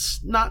something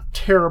that's not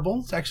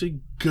terrible, it's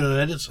actually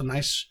good, it's a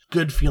nice,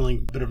 good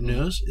feeling bit of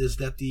news, is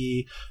that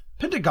the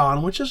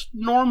Pentagon, which is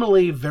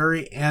normally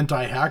very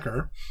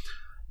anti-hacker,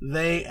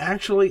 they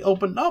actually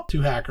opened up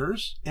to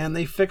hackers, and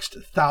they fixed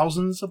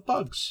thousands of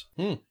bugs.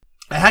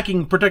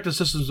 Hacking protected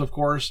systems, of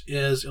course,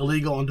 is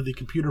illegal under the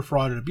Computer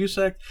Fraud and Abuse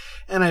Act,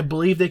 and I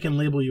believe they can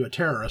label you a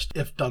terrorist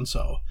if done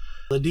so.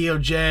 The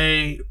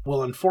DOJ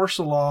will enforce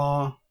the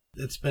law.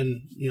 It's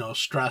been,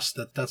 stressed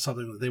that that's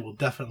something that they will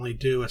definitely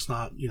do. It's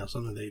not,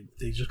 something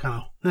they just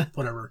kind of,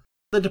 whatever.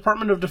 The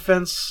Department of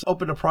Defense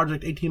opened a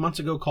project 18 months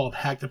ago called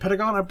Hack the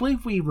Pentagon. I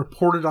believe we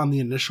reported on the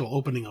initial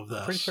opening of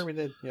this. Pretty sure we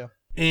did, yeah.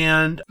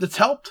 And it's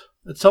helped.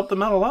 It's helped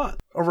them out a lot.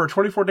 Over a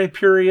 24-day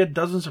period,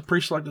 dozens of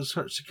pre-selected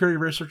security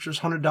researchers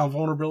hunted down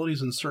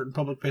vulnerabilities in certain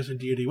public-facing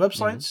DoD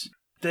websites.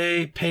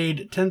 They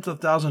paid tens of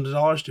thousands of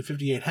dollars to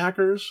 58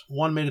 hackers.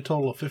 One made a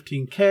total of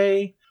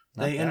 $15,000.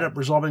 They ended up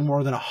resolving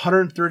more than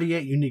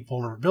 138 unique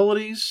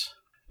vulnerabilities.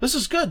 This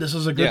is good. This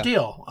is a good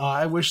deal.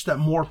 I wish that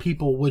more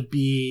people would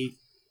be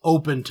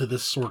open to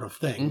this sort of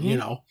thing.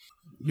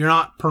 You're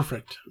not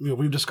perfect.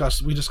 We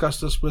discussed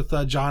this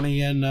with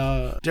Johnny and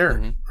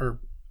Derek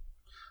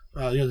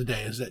the other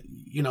day. Is that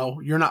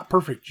you're not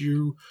perfect.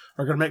 You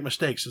are going to make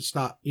mistakes. It's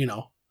not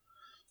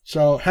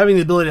So having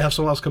the ability to have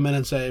someone else come in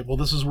and say, "Well,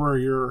 this is where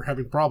you're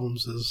having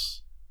problems,"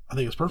 I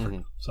think it's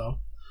perfect. So.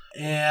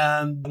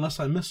 And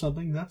unless I missed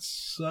something,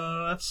 that's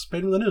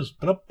Spade with the news.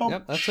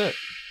 Yep, that's it.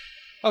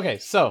 Okay,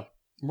 so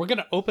we're going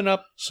to open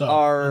up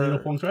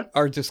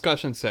our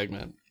discussion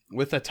segment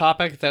with a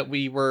topic that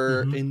we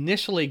were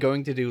initially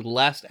going to do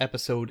last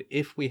episode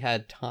if we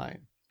had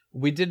time.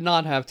 We did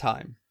not have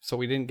time, so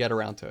we didn't get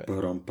around to it.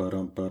 But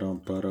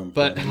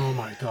oh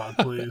my God,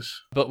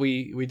 please! But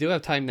we do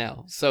have time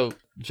now. So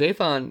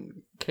Jathan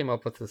came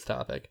up with this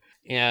topic,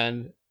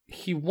 and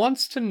he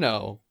wants to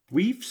know.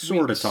 We've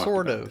sort of talked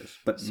about this,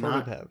 but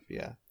not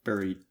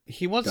very.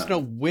 He wants to know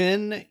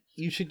when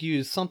you should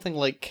use something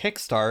like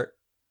Kickstart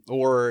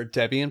or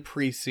Debian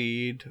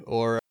Pre-Seed,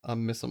 or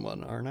I'm missing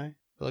one, aren't I?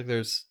 Like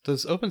does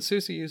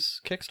OpenSUSE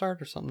use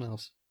Kickstart or something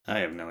else? I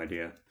have no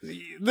idea.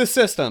 The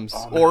systems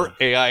or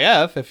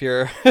AIF if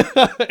you're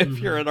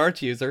you're an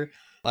Arch user.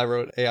 I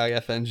wrote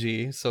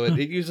AIFNG, so it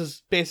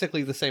uses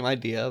basically the same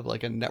idea of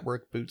like a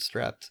network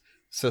bootstrapped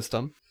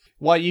system.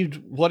 Why you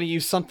want to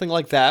use something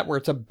like that, where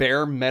it's a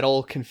bare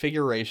metal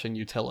configuration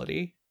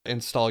utility,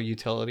 install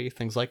utility,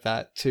 things like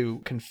that,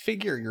 to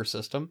configure your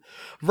system,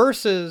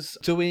 versus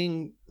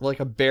doing like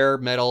a bare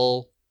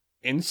metal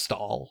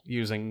install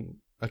using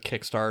a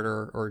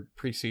Kickstarter or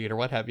Pre-Seed or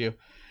what have you,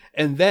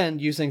 and then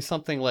using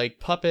something like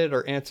Puppet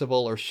or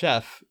Ansible or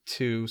Chef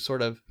to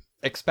sort of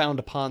expound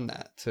upon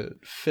that, to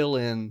fill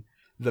in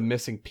the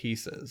missing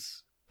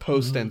pieces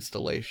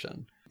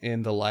post-installation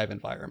in the live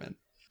environment.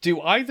 Do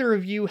either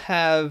of you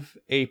have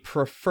a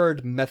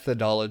preferred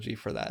methodology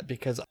for that?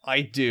 Because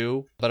I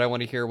do, but I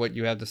want to hear what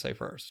you have to say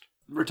first.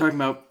 We're talking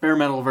about bare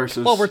metal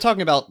versus... Well, we're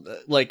talking about,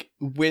 like,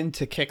 when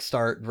to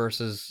kickstart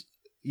versus,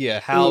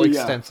 how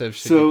extensive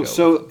should you go?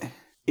 So,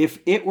 if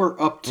it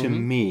were up to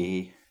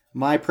me,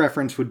 my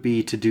preference would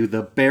be to do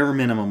the bare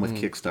minimum with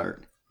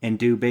Kickstart and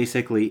do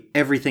basically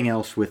everything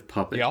else with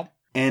Puppet. Yeah.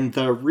 And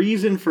the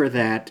reason for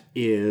that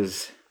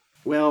is...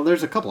 Well,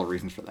 there's a couple of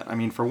reasons for that. I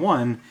mean, for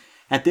one...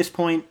 At this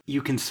point,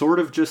 you can sort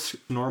of just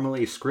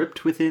normally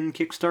script within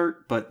Kickstart,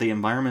 but the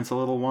environment's a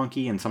little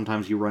wonky, and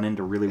sometimes you run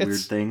into really weird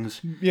things.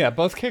 Yeah,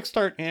 both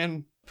Kickstart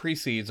and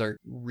Pre-Seeds are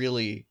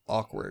really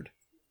awkward.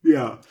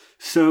 Yeah.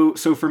 So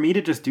for me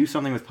to just do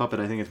something with Puppet,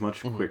 I think is much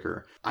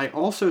quicker. I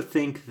also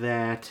think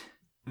that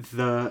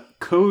the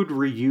code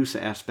reuse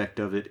aspect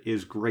of it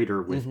is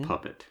greater with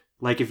Puppet.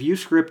 Like, if you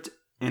script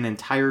an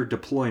entire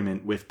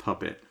deployment with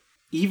Puppet,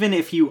 even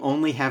if you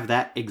only have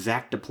that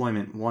exact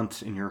deployment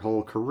once in your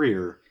whole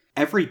career,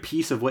 every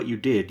piece of what you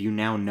did, you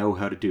now know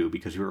how to do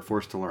because you were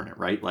forced to learn it,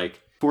 right?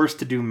 Like, forced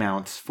to do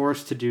mounts,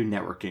 forced to do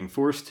networking,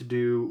 forced to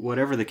do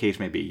whatever the case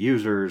may be,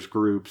 users,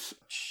 groups,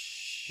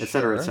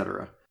 etc.,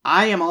 etc.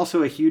 I am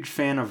also a huge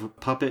fan of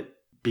Puppet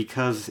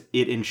because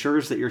it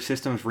ensures that your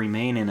systems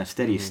remain in a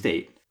steady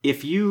state.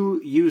 If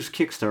you use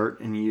Kickstart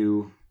and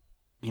you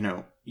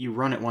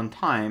run it one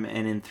time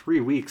and in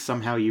 3 weeks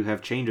somehow you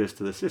have changes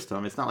to the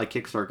system, it's not like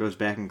Kickstart goes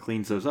back and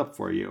cleans those up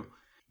for you.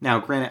 Now,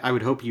 granted, I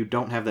would hope you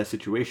don't have that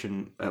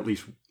situation, at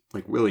least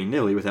like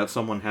willy-nilly, without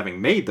someone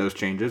having made those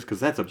changes, because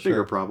that's a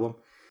bigger problem.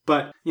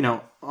 But,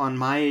 on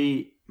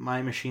my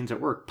machines at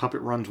work,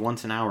 Puppet runs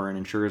once an hour and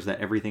ensures that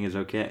everything is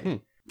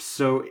okay.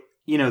 So,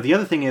 the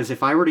other thing is,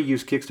 if I were to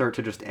use Kickstart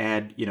to just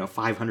add,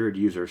 500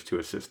 users to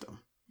a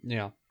system.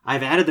 Yeah.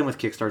 I've added them with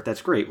Kickstart,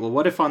 that's great. Well,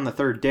 what if on the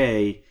third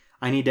day,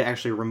 I need to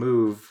actually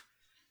remove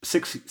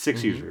six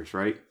users,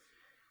 right?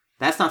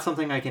 That's not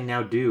something I can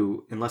now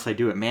do unless I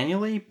do it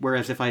manually,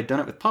 whereas if I had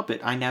done it with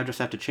Puppet, I now just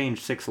have to change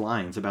 6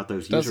 lines about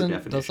those user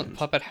definitions. Doesn't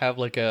Puppet have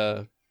like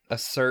a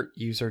assert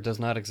user does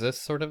not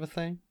exist sort of a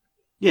thing?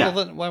 Yeah.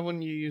 Well, then why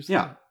wouldn't you use that?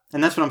 Yeah,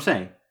 and that's what I'm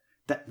saying.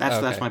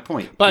 That's my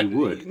point. But you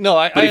would. No,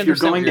 I if understand you're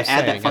going what you're to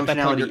add saying. that At that point,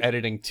 functionality, you're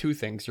editing 2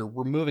 things. You're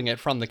removing it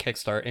from the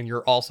Kickstart, and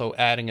you're also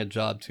adding a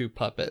job to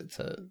Puppet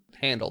to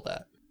handle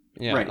that.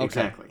 Yeah, right, okay.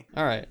 Exactly.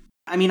 All right.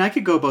 I mean, I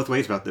could go both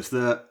ways about this.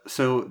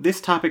 So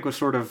this topic was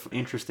sort of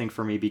interesting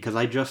for me because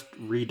I just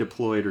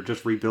redeployed or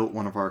just rebuilt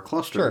one of our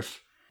clusters.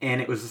 Sure.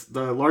 And it was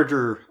the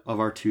larger of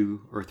our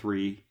 2 or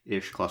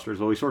 3-ish clusters.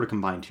 Well, we sort of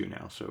combined 2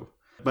 now, so...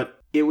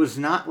 But it was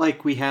not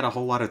like we had a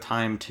whole lot of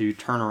time to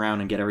turn around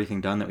and get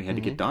everything done that we had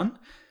to get done.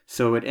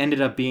 So it ended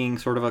up being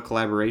sort of a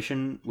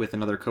collaboration with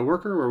another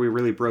coworker where we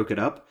really broke it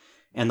up.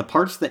 And the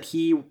parts that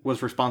he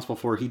was responsible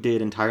for, he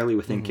did entirely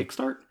within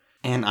Kickstart.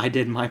 And I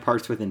did my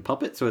parts within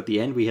Puppet. So at the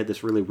end, we had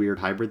this really weird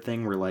hybrid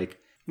thing where, like,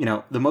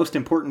 the most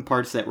important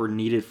parts that were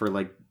needed for,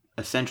 like,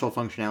 essential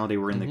functionality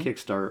were in the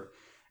Kickstart.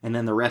 And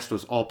then the rest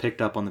was all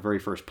picked up on the very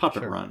first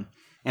Puppet run.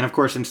 And of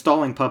course,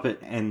 installing Puppet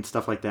and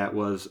stuff like that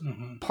was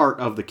part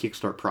of the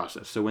Kickstart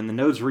process. So when the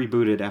nodes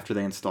rebooted after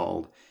they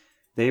installed,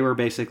 they were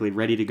basically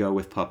ready to go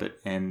with Puppet.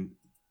 And,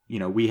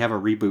 we have a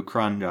reboot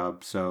cron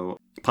job, so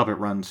Puppet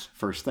runs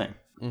first thing.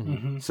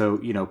 So,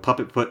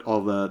 Puppet put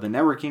all the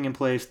networking in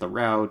place, the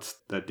routes,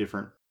 the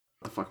different,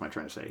 what the fuck am I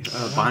trying to say?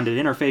 Bonded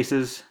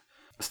interfaces,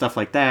 stuff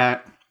like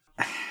that.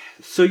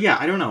 So yeah,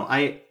 I don't know.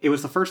 It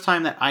was the first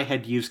time that I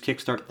had used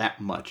Kickstart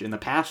that much. In the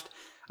past,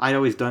 I'd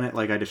always done it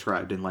like I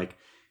described, in like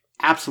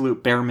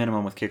absolute bare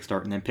minimum with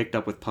Kickstart and then picked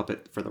up with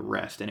Puppet for the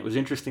rest. And it was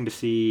interesting to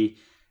see,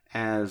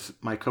 as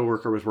my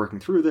coworker was working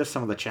through this,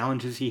 some of the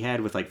challenges he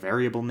had with like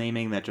variable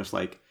naming that just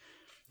like,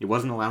 it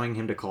wasn't allowing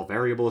him to call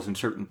variables in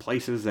certain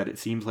places that it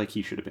seems like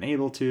he should have been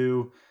able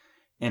to.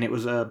 And it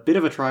was a bit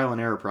of a trial and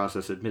error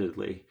process,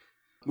 admittedly.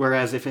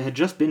 Whereas if it had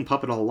just been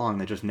Puppet all along,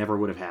 that just never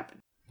would have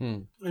happened.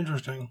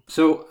 Interesting.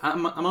 So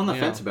I'm on the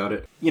fence about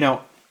it.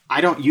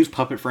 I don't use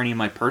Puppet for any of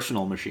my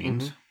personal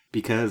machines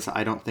because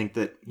I don't think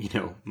that,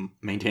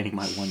 maintaining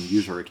my one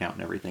user account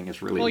and everything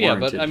is really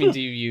warranted. But I mean,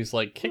 do you use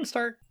like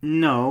Kickstart?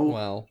 No.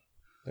 Well,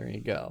 there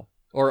you go.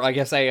 Or I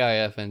guess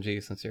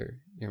AIFNG since your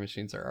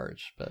machines are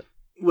Arch, but...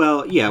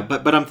 Well, yeah,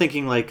 but I'm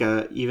thinking like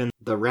even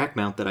the rack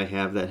mount that I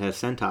have that has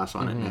CentOS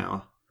on it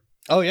now.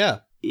 Oh,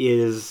 yeah.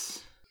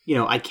 Is,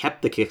 I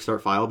kept the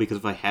Kickstart file because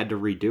if I had to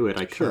redo it,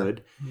 I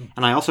could.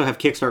 And I also have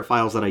Kickstart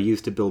files that I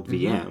use to build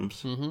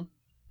VMs.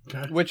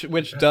 Okay.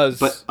 Which does...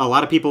 But a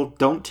lot of people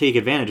don't take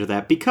advantage of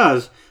that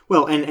because,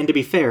 well, and to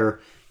be fair,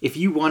 if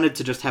you wanted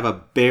to just have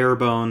a bare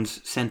bones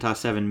CentOS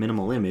 7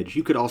 minimal image,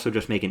 you could also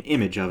just make an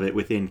image of it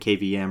within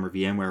KVM or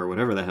VMware or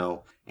whatever the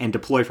hell, and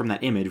deploy from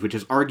that image, which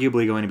is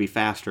arguably going to be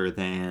faster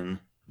than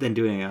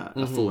doing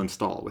a full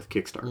install with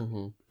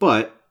Kickstart.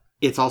 But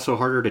it's also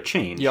harder to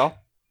change. Yeah.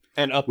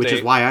 And update. Which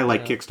is why I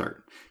like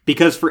Kickstart.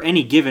 Because for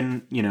any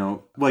given,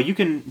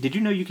 did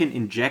you know you can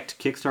inject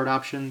Kickstart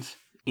options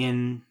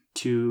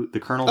into the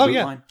kernel boot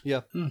line?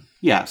 Yeah.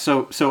 Yeah,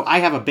 so I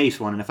have a base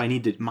one, and if I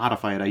need to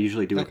modify it, I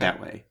usually do it that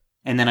way.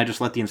 And then I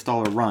just let the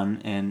installer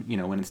run, and,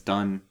 when it's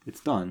done,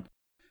 it's done.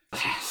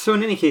 So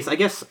in any case, I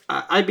guess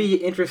I'd be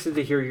interested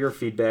to hear your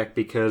feedback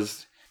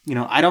because,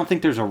 I don't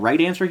think there's a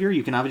right answer here.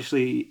 You can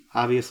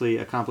obviously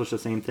accomplish the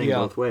same thing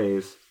both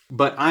ways.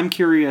 But I'm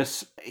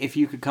curious if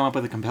you could come up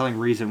with a compelling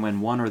reason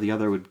when one or the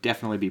other would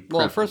definitely be preferable.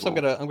 Well, first I'm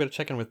gonna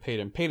check in with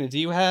Peyton. Peyton, do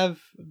you have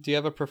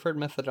a preferred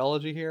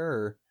methodology here,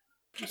 or?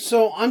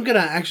 So I'm going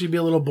to actually be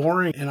a little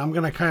boring, and I'm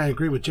going to kind of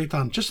agree with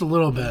Jathan just a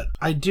little bit.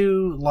 I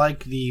do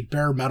like the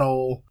bare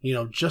metal,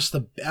 just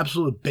the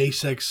absolute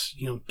basics,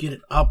 get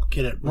it up,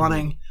 get it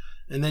running,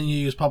 and then you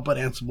use Puppet,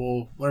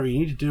 Ansible, whatever you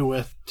need to do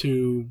with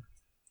to,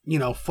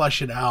 flesh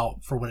it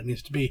out for what it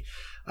needs to be.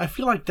 I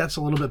feel like that's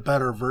a little bit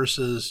better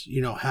versus,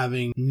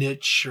 having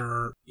niche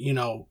or,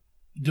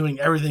 doing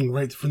everything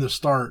right from the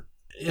start.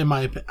 In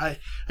my opinion,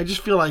 I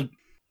just feel like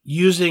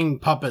using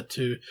Puppet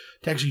to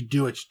actually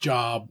do its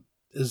job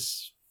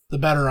is the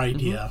better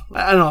idea. Mm-hmm.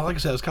 I don't know. Like I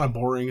said, it's kind of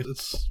boring.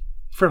 It's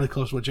fairly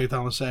close to what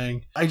Jathan was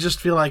saying. I just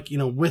feel like,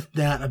 with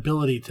the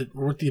ability to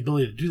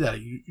do that,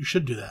 you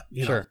should do that.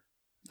 Sure.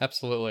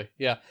 Absolutely.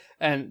 Yeah.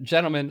 And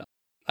gentlemen,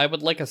 I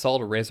would like us all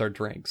to raise our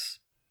drinks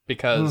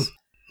because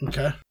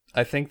okay.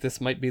 I think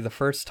this might be the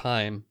first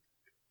time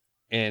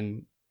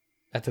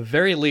at the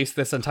very least,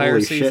 this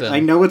entire season. Shit, I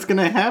know what's going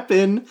to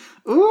happen.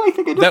 Ooh, I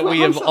think I just that we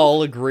have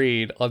all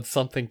agreed on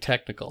something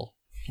technical.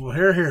 Well,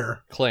 here.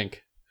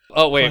 Clink.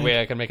 Oh, wait,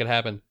 I can make it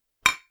happen.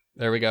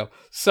 There we go.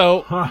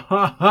 So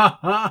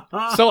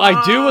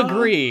I do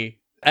agree,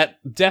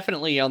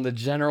 definitely on the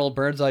general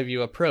bird's eye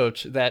view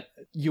approach, that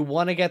you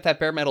want to get that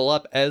bare metal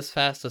up as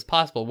fast as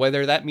possible,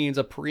 whether that means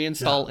a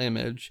pre-install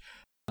image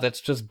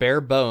that's just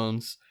bare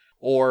bones,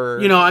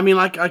 or...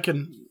 I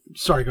can...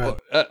 Sorry, go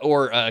ahead.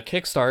 Or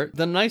Kickstart.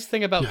 The nice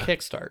thing about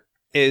Kickstart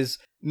is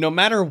no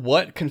matter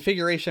what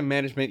configuration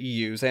management you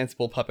use,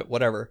 Ansible, Puppet,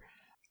 whatever,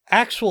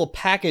 actual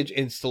package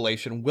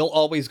installation will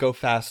always go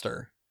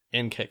faster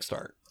in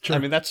Kickstart. Sure. I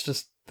mean, that's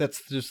just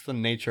the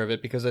nature of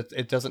it, because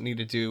it doesn't need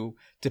to do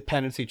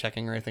dependency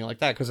checking or anything like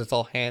that, because it's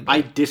all handled.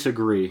 I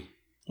disagree.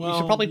 Well, you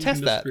should probably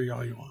test that.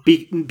 All you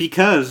want.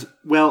 Because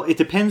it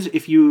depends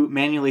if you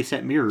manually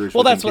set mirrors.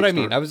 Well, that's what I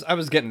mean. I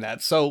was getting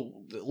that. So,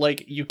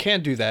 you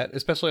can do that,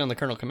 especially on the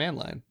kernel command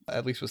line,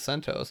 at least with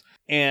CentOS.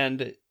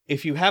 And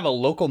if you have a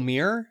local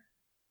mirror,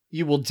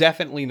 you will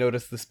definitely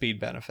notice the speed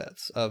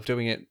benefits of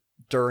doing it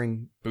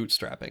during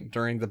bootstrapping,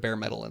 during the bare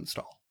metal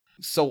install.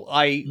 So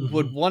I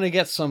would want to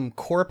get some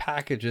core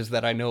packages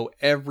that I know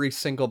every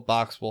single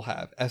box will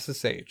have.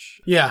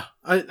 SSH. Yeah,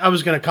 I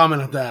was going to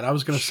comment on that. I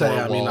was going to say,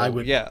 I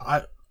would.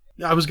 Yeah.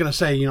 I was going to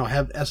say,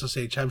 have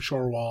SSH, have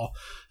Shorewall,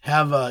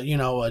 have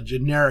a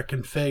generic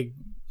config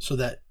so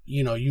that,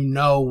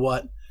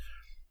 what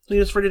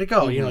it's ready to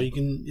go.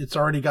 Mm-hmm. It's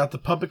already got the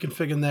Puppet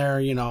config in there.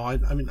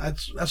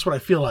 That's what I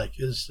feel like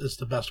is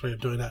the best way of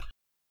doing that.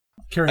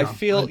 Carry on.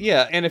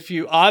 And if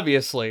you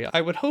obviously,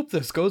 I would hope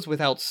this goes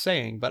without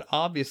saying, but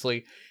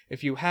obviously,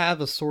 if you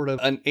have a sort of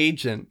an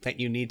agent that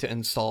you need to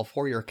install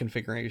for your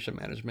configuration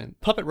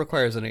management, Puppet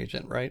requires an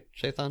agent, right,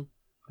 Jathan?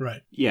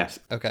 Right. Yes.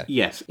 Okay.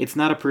 Yes. It's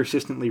not a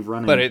persistently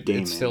running but it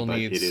daemon, still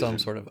needs some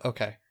sort of...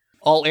 Okay.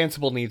 All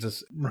Ansible needs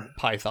is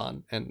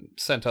Python, and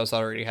CentOS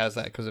already has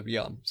that because of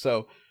Yum.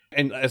 So,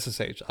 and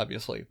SSH,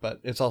 obviously, but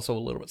it's also a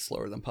little bit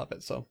slower than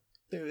Puppet. So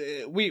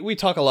we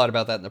talk a lot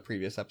about that in the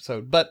previous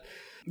episode. But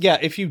yeah,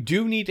 if you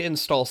do need to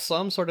install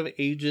some sort of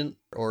agent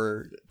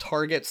or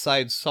target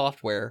side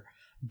software,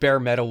 bare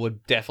metal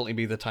would definitely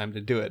be the time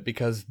to do it,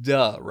 because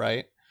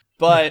right?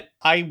 But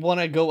I want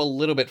to go a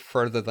little bit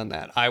further than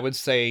that. I would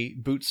say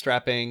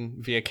bootstrapping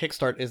via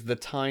Kickstart is the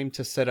time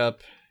to set up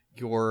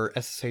your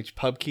SSH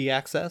pub key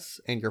access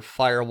and your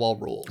firewall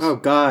rules. Oh,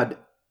 God.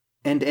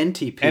 And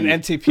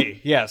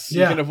NTP. Yes.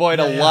 You can avoid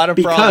a lot of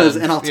problems.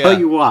 And I'll tell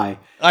you why.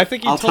 I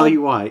think I'll tell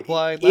you why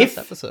last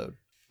episode.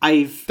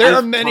 There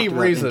are many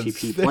reasons.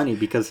 NTP plenty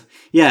because,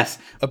 yes.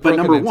 But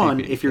number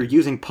one, if you're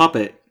using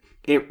Puppet,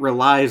 it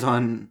relies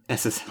on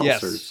SSL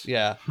certs.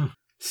 Yeah.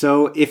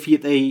 So if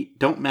they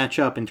don't match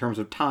up in terms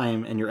of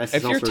time and your SSL certs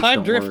if your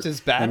time drift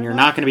is bad then you're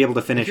not going to be able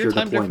to finish your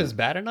deployment. If your time drift is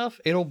bad enough,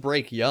 it'll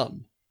break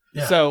Yum.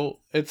 Yeah. So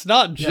it's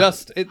not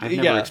just... I've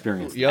never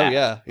experienced that.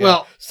 Yeah.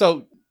 Well,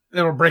 so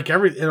it'll break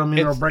everything.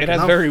 It'll break it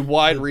has very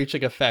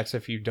wide-reaching effects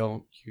if you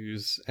don't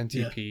use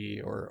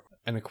NTP or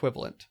an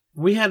equivalent.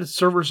 We had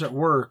servers at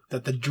work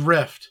that the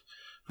drift,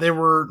 they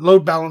were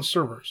load-balanced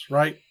servers,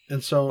 right?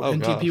 And so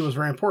NTP was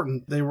very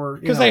important. They were...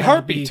 Because they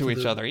heartbeat to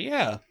each other,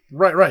 yeah.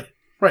 Right.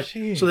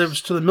 Jeez. So there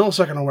was to the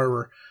millisecond or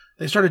whatever,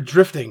 they started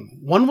drifting.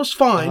 One was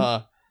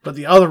fine, but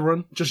the other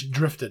one just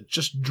drifted.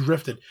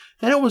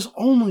 And it was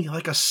only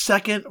like a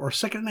second or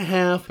second and a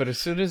half. But as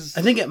soon as...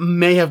 I think it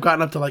may have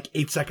gotten up to like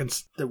 8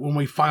 seconds when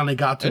we finally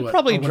got to it. It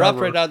probably dropped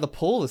right out of the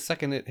pool the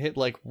second it hit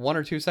like 1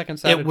 or 2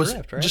 seconds out of drift,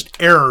 right? It was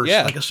just errors.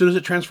 Yeah. Like as soon as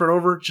it transferred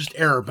over, just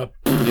error, but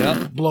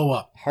blow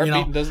up.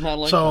 Heartbeat does not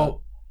like that.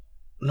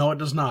 No, it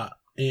does not.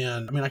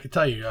 And I mean, I can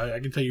tell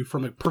you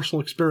from a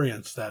personal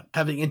experience that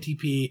having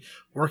NTP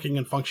working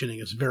and functioning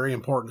is very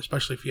important,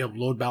 especially if you have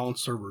load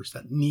balanced servers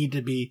that need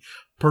to be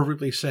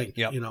perfectly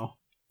synced.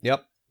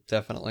 Yep,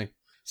 definitely.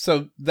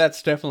 So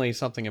that's definitely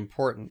something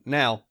important.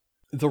 Now,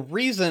 the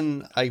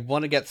reason I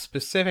want to get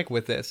specific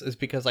with this is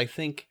because I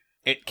think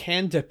it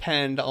can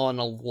depend on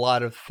a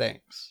lot of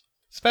things,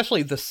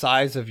 especially the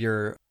size of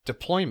your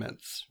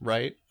deployments,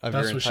 right? Of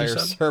your entire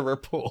server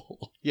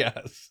pool.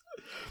 Yes.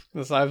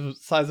 The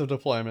size of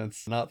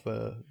deployments,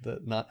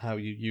 not how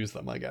you use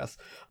them, I guess.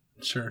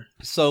 Sure.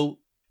 So,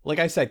 like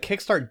I said,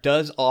 Kickstart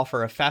does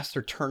offer a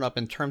faster turn up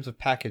in terms of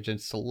package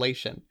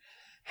installation.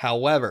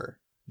 However,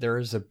 there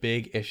is a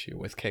big issue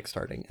with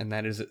Kickstarting, and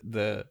that is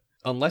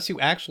unless you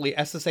actually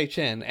SSH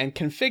in and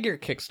configure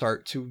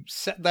Kickstart to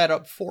set that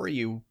up for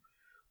you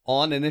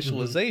on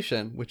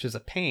initialization, which is a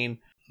pain,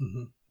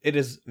 it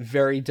is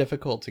very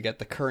difficult to get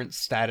the current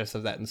status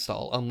of that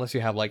install unless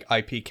you have like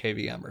IP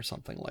KVM or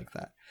something like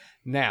that.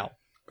 Now,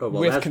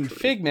 with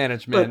config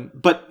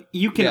management... But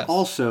you can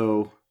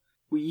also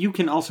You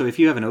can also, if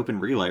you have an open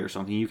relay or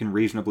something, you can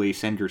reasonably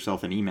send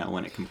yourself an email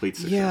when it completes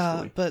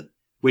successfully. Yeah, but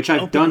which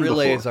I've done before.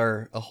 Relays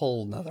are a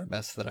whole nother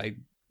mess that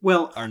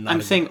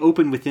I'm saying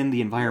open within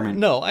the environment.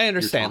 No, I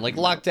understand. Like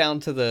locked down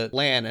to the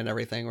LAN and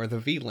everything, or the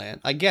VLAN.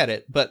 I get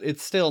it, but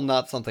it's still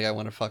not something I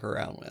want to fuck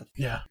around with.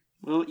 Yeah.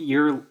 Well,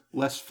 you're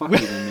less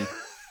fucky than me.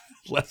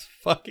 Less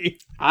fucky.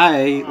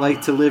 I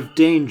like to live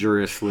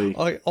dangerously.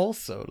 I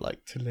also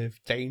like to live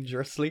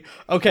dangerously.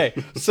 Okay,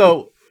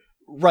 so,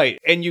 right,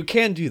 and you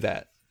can do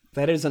that.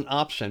 That is an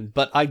option,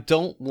 but I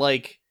don't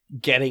like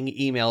getting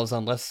emails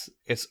unless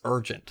it's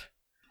urgent.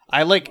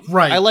 I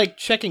like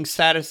checking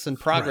status and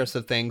progress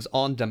of things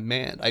on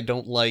demand. I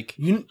don't like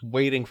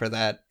waiting for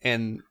that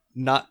and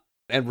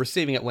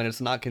receiving it when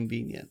it's not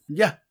convenient.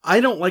 Yeah, I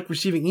don't like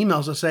receiving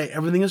emails that say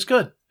everything is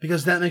good,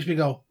 because that makes me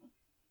go,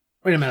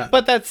 wait a minute.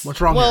 But that's what's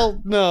wrong. Well,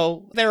 here?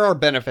 No, there are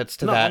benefits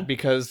to that,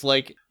 because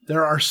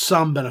there are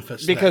some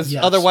benefits. Because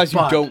otherwise you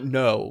don't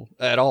know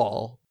at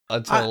all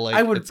until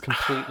it's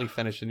completely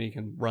finished and you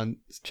can run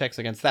checks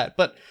against that.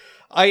 But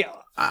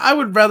I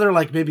would rather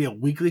maybe a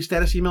weekly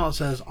status email that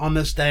says on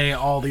this day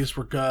all these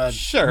were good.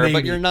 Sure, maybe.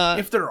 But you're not,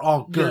 if they're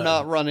all good. You're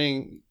not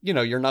running,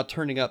 you're not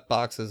turning up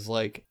boxes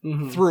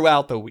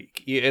throughout the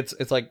week.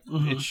 It's like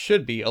it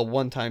should be a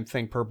one-time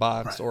thing per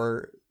box, right.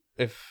 Or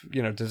if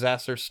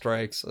disaster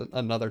strikes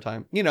another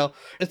time,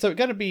 it's going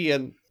to be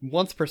a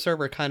once per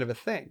server kind of a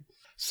thing.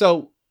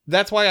 So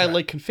that's why I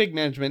like config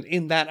management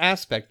in that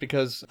aspect,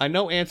 because I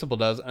know Ansible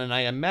does, and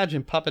I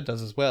imagine Puppet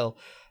does as well,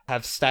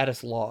 have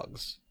status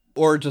logs.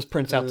 Or just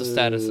prints out the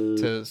status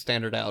to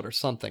standard out or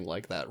something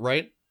like that,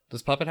 right?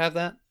 Does Puppet have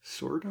that?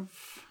 Sort of.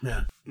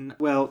 Yeah.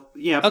 Well,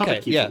 yeah,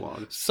 Puppet keeps a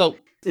log. So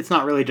it's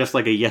not really just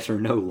like a yes or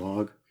no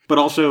log. But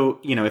also,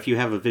 if you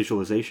have a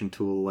visualization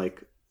tool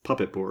like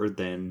Puppet Board,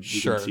 then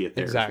you can see it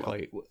there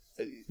exactly. as well.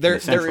 There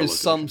is location.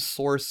 Some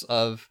source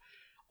of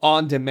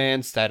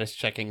on-demand status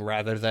checking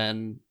rather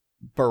than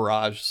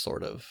barrage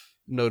sort of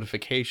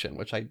notification,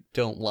 which I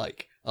don't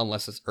like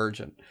unless it's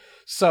urgent.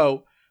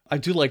 So I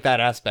do like that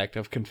aspect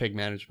of config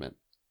management.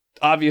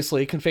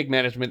 Obviously, config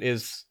management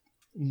is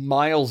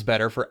miles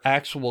better for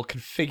actual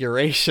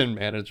configuration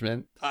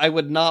management. I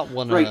would not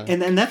want to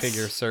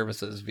configure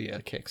services via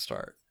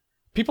Kickstart.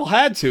 People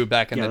had to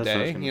back in the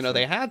day.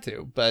 They had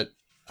to, but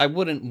I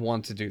wouldn't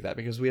want to do that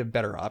because we have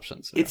better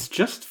options. It's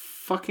just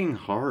fucking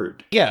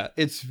hard. Yeah,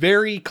 it's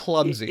very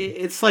clumsy.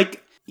 It's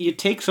like you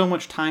take so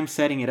much time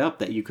setting it up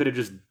that you could have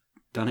just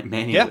done it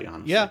manually,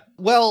 honestly. Yeah.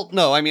 Well,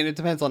 no, I mean, it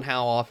depends on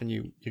how often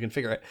you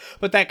configure it.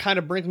 But that kind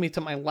of brings me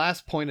to my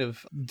last point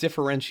of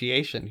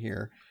differentiation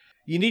here.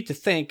 You need to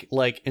think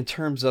in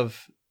terms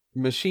of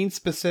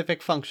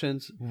machine-specific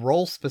functions,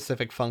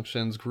 role-specific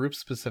functions,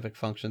 group-specific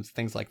functions,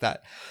 things like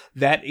that.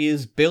 That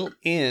is built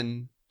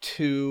in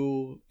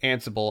to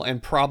Ansible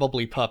and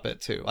probably Puppet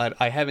too.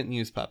 I haven't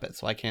used Puppet,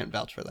 so I can't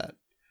vouch for that.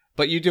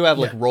 But you do have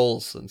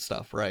roles and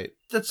stuff, right?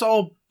 That's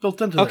all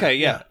built into Okay,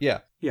 that.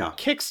 Yeah.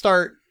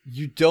 Kickstart,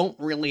 you don't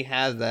really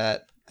have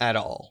that at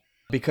all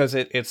because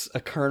it's a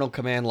kernel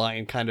command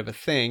line kind of a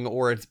thing,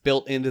 or it's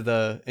built into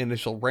the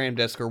initial RAM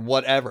disk or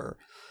whatever.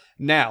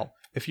 Now,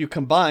 if you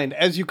combine,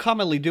 as you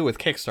commonly do with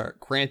Kickstart,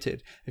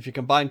 granted, if you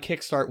combine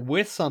Kickstart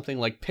with something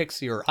like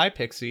Pixie or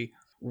iPixie,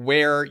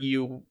 where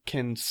you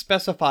can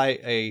specify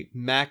a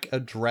MAC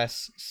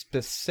address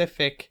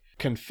specific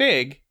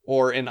config,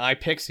 or in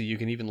iPixie, you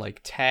can even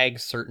tag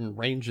certain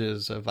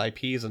ranges of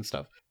IPs and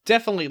stuff.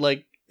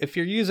 Definitely if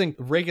you're using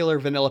regular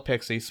vanilla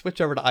Pixie, switch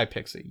over to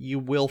iPixie. You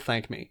will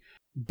thank me.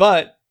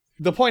 But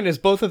the point is,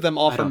 both of them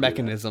offer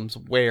mechanisms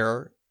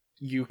where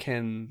you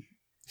can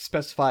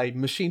specify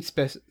machine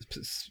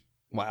specific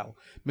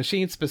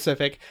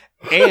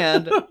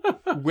and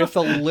with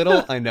a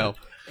little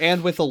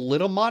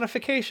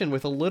modification,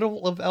 with a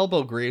little of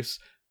elbow grease,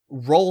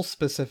 role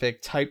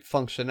specific type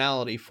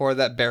functionality for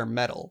that bare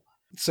metal.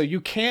 So you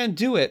can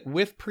do it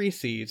with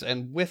pre-seeds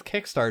and with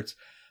Kickstarts,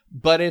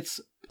 but it's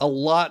a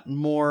lot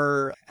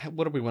more,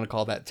 what do we want to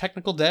call that?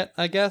 Technical debt,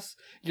 I guess?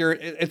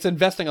 It's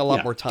investing a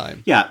lot more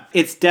time. Yeah,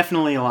 it's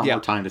definitely a lot more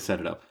time to set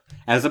it up.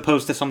 As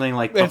opposed to something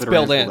like Puppet or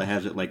Ansible that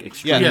has it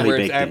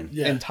extremely baked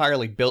in.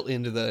 Entirely built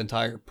into the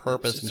entire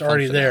purpose. It's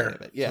already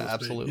there. Yeah,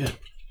 absolutely. Yeah.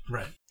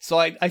 Right. So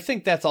I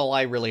think that's all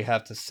I really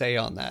have to say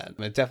on that.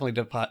 It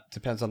definitely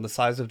depends on the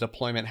size of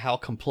deployment, how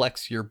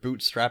complex your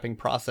bootstrapping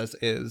process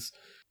is,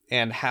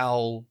 and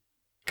how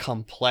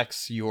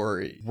complex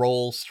your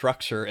role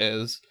structure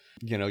is.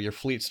 Your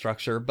fleet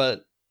structure.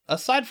 But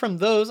aside from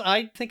those,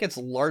 I think it's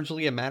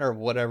largely a matter of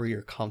whatever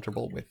you're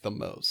comfortable with the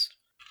most.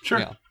 Sure.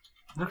 Yeah.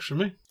 Works for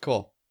me.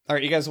 Cool. All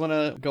right, you guys want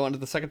to go on to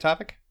the second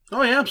topic?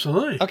 Oh, yeah,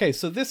 absolutely. Okay,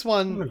 so this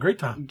one... What a great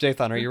time.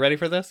 Jathan, are you ready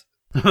for this?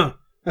 Are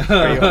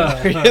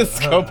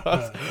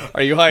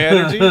you high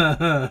energy?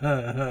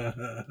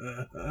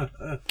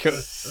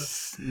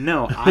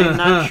 No, I'm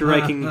not sure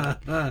I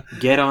can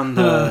get on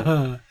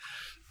the...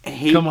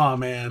 Come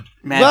on, man.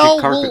 Magic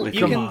carpet with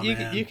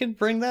you can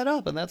bring that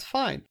up, and that's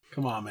fine.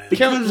 Come on, man.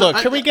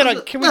 Can we get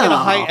a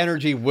high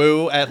energy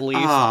woo at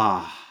least?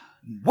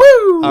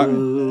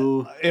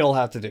 Woo! It'll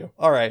have to do.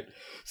 All right.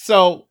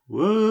 So,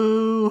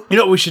 woo! You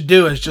know what we should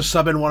do is just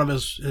sub in one of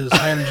his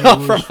high energy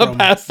woos from a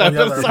past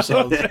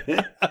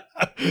episode.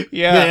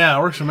 Yeah,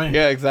 works for me.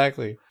 Yeah,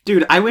 exactly.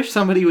 Dude, I wish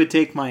somebody would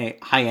take my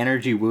high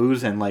energy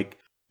woos and like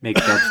make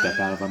dubstep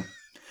out of them.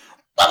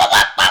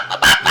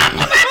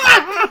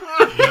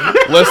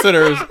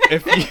 Listeners,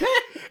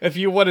 if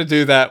you want to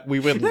do that, we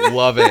would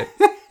love it.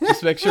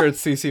 Just make sure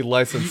it's CC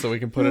licensed so we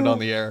can put it on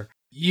the air.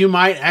 You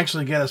might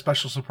actually get a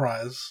special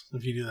surprise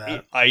if you do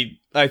that.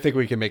 I think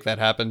we can make that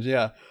happen,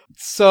 yeah.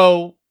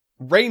 So,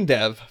 Rain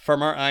Dev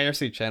from our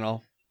IRC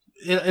channel.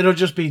 It'll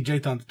just be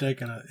Jathan's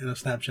dick in a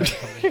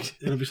Snapchat.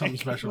 It'll be something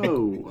special.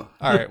 Whoa.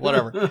 All right,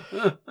 whatever.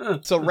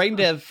 So, Rain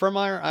Dev from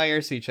our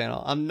IRC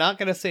channel. I'm not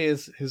going to say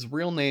his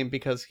real name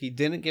because he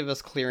didn't give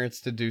us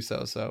clearance to do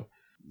so. So,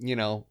 you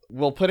know,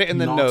 we'll put it in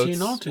the notes.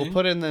 Naughty. We'll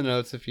put it in the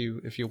notes if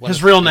you want.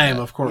 His real name,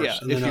 of course. Yeah,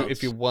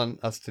 if you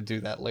want us to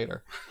do that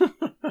later.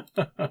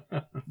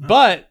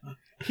 But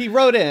he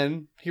wrote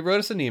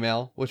us an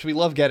email, which we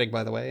love getting,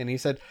 by the way, and he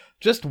said,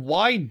 just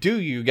why do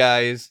you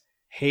guys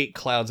hate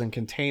clouds and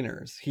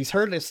containers? He's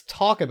heard us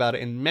talk about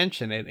it and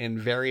mention it in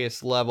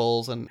various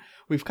levels, and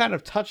we've kind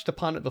of touched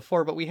upon it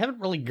before, but we haven't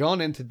really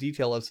gone into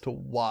detail as to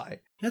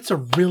why. That's a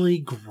really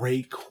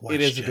great question.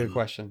 It is a good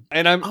question.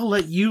 And I'll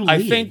let you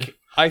lead.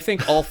 I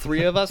think all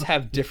three of us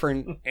have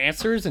different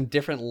answers and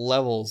different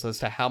levels as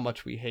to how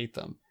much we hate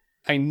them.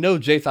 I know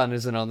Jathan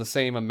isn't on the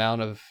same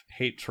amount of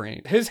hate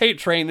train. His hate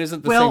train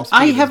isn't the same speed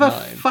I have as a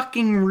mine.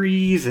 fucking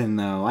reason,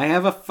 though. I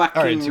have a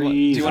fucking reason.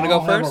 Do you want to go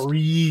first? Have a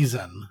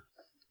reason.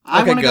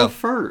 I want to go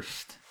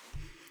first.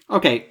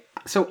 Okay,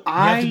 so You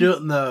have to do it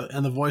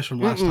in the voice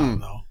from last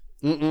time,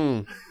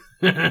 though.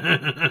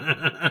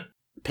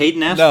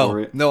 Peyton asked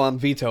for it. No, I'm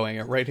vetoing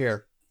it right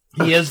here.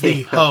 He is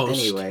the host.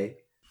 Anyway.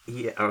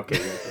 Yeah,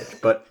 okay.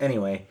 But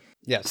anyway.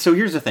 Yes. So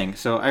here's the thing.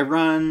 So I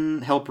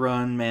help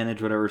run,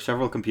 manage, whatever,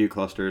 several compute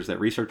clusters that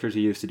researchers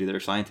use to do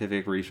their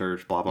scientific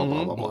research, blah, blah,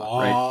 blah, blah, blah,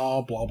 right?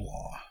 Blah, blah,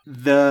 blah.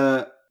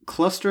 The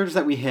clusters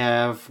that we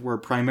have were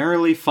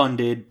primarily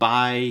funded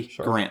by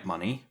grant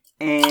money.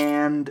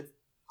 And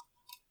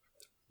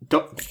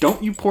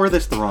don't you pour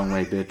this the wrong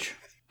way, bitch.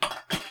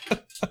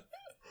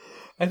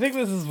 I think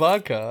this is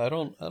vodka. I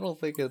don't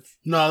think it's.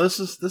 No, this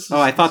is. Oh,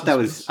 I thought that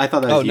was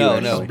you.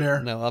 No,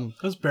 beer. No,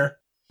 That's beer.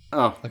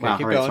 Oh, okay, wow.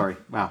 All right, sorry.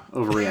 Wow,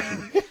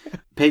 overreaction.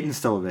 Peyton's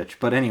still a bitch.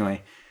 But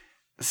anyway,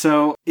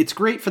 so it's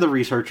great for the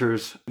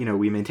researchers. You know,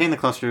 we maintain the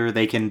cluster.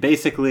 They can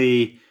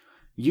basically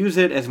use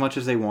it as much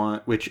as they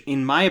want, which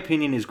in my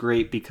opinion is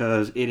great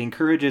because it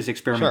encourages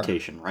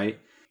experimentation, right?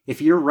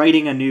 If you're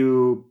writing a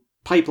new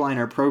pipeline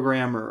or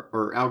program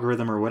or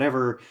algorithm or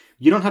whatever,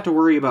 you don't have to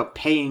worry about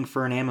paying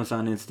for an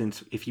Amazon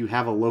instance if you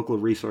have a local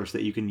resource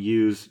that you can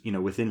use, you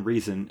know, within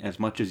reason as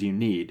much as you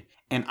need.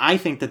 And I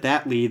think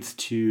that leads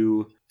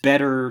to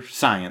better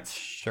science.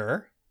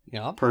 Sure.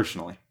 Yeah.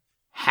 Personally.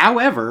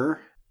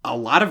 However, a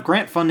lot of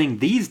grant funding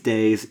these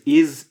days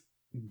is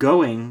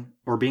going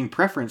or being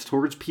preferenced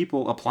towards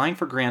people applying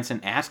for grants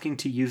and asking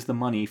to use the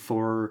money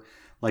for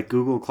like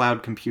Google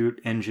Cloud Compute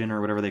Engine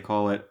or whatever they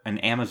call it,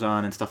 and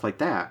Amazon and stuff like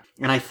that.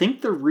 And I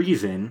think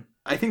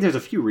there's a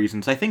few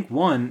reasons. I think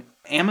one,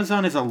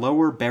 Amazon is a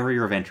lower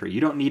barrier of entry.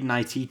 You don't need an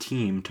IT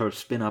team to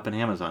spin up an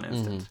Amazon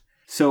instance. Mm-hmm.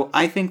 So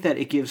I think that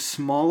it gives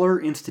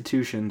smaller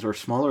institutions or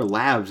smaller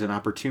labs an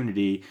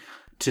opportunity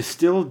to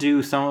still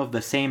do some of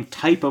the same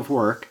type of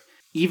work,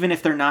 even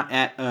if they're not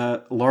at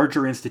a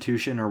larger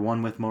institution or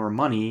one with more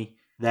money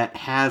that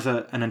has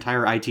an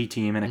entire IT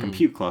team and a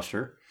compute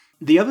cluster.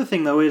 The other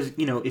thing, though, is,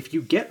 you know, if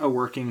you get a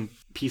working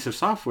piece of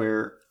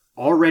software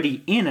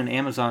already in an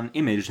Amazon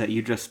image that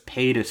you just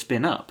pay to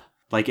spin up,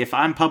 like if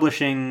I'm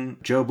publishing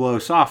Joe Blow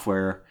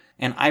software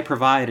and I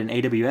provide an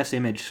AWS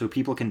image so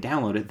people can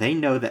download it, they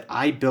know that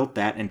I built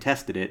that and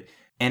tested it,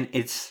 and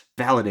it's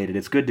validated,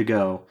 it's good to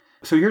go.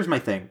 So here's my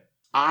thing.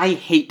 I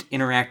hate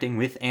interacting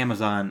with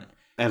Amazon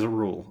as a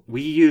rule.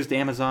 We used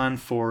Amazon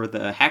for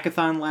the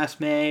hackathon last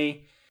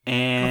May,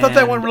 and I thought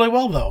that went really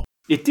well, though.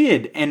 It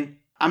did, and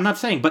I'm not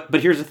saying, but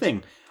here's the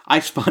thing. I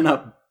spun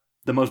up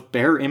the most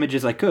bare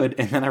images I could,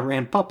 and then I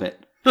ran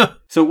Puppet.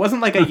 So it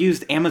wasn't like I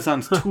used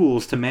Amazon's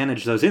tools to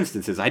manage those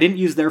instances. I didn't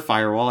use their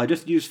firewall. I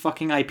just used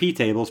fucking IP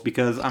tables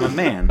because I'm a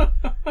man.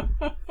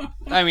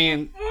 I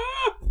mean,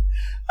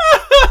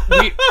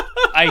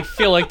 I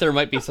feel like there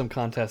might be some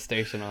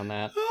contestation on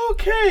that.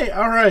 Okay,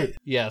 all right.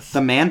 Yes.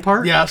 The man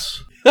part?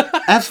 Yes.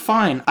 That's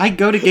fine. I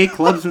go to gay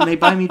clubs and they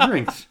buy me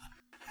drinks.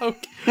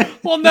 Okay.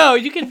 Well, no,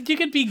 you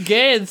could be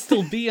gay and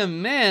still be a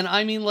man.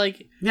 I mean,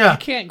 like, you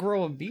can't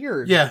grow a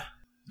beard. Yeah,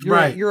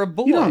 You're a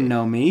boy. You don't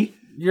know me.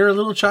 You're a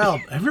little child.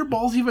 Have your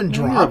balls even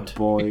dropped? You're a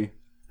boy.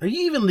 Are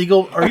you even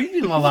legal? Are you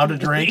even allowed to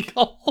drink?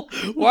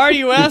 Why are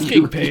you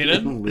asking,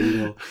 Peyton?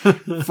 Legal.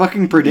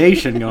 Fucking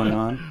predation going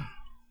on.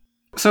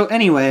 So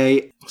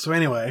anyway,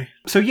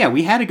 yeah,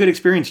 we had a good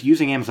experience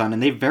using Amazon,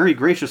 and they very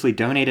graciously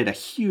donated a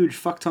huge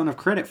fuck ton of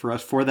credit for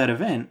us for that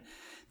event.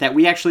 That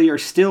we actually are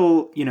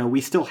still, you know, we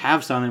still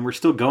have some, and we're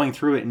still going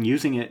through it and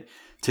using it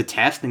to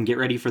test and get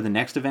ready for the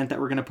next event that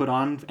we're going to put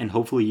on, and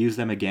hopefully use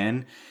them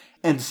again.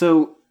 And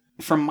so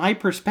from my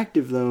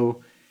perspective,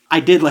 though, I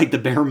did like the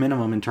bare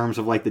minimum in terms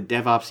of like the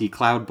DevOps-y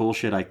cloud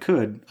bullshit I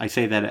could. I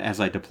say that as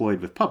I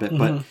deployed with Puppet,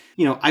 but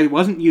I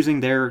wasn't using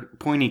their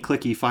pointy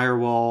clicky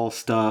firewall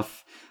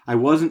stuff. I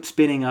wasn't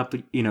spinning up,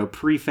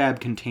 prefab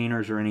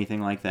containers or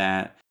anything like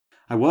that.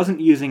 I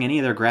wasn't using any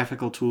of their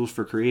graphical tools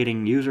for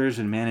creating users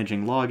and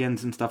managing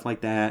logins and stuff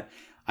like that.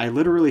 I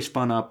literally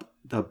spun up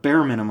the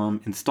bare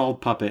minimum,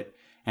 installed Puppet,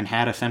 and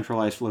had a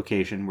centralized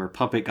location where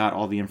Puppet got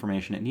all the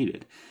information it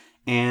needed.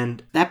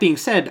 And that being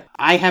said,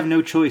 I have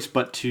no choice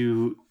but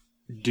to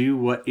do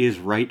what is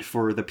right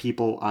for the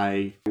people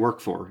I work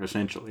for,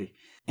 essentially.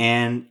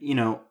 And,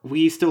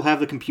 we still have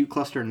the compute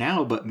cluster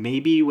now, but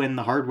maybe when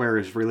the hardware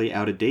is really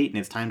out of date and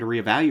it's time to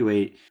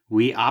reevaluate,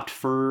 we opt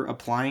for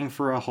applying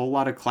for a whole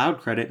lot of cloud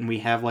credit and we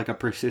have like a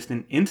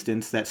persistent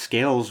instance that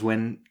scales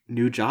when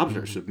new jobs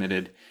are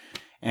submitted.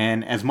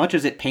 And as much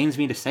as it pains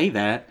me to say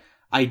that,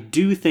 I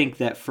do think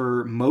that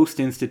for most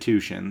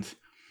institutions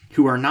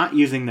who are not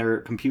using their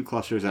compute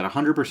clusters at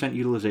 100%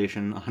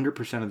 utilization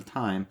 100% of the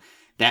time,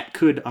 that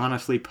could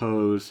honestly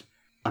pose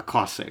a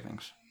cost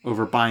savings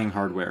over buying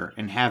hardware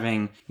and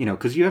having,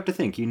 because you have to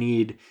think, you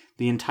need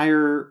the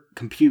entire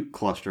compute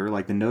cluster,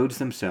 like the nodes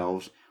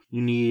themselves.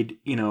 You need,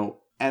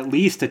 at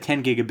least a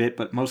 10 gigabit,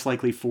 but most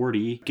likely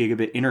 40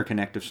 gigabit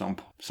interconnect of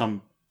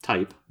some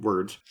type,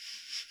 words.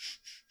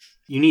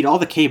 You need all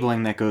the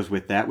cabling that goes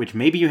with that, which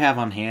maybe you have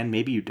on hand,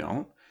 maybe you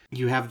don't.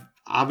 You have,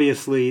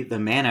 obviously, the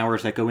man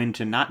hours that go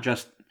into not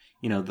just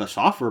the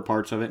software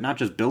parts of it, not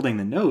just building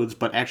the nodes,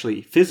 but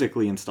actually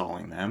physically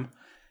installing them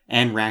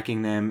and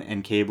racking them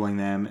and cabling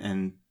them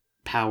and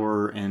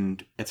power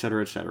and et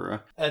cetera, et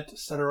cetera. Et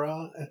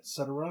cetera, et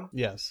cetera.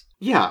 Yes.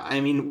 Yeah,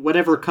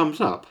 whatever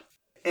comes up.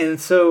 And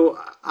so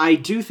I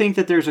do think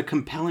that there's a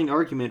compelling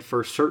argument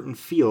for certain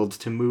fields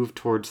to move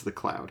towards the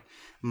cloud.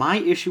 My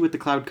issue with the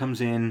cloud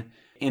comes in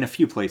a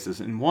few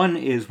places. And one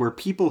is where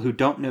people who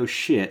don't know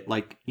shit,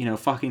 like,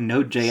 fucking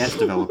Node.js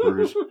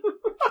developers,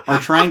 are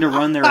trying to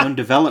run their own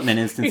development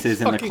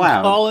instances in the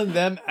cloud. Calling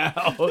them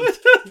out.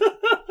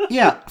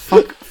 Yeah,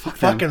 fuck them.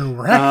 Fucking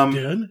wreck,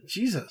 dude.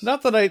 Jesus.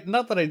 Not that I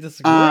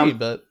disagree,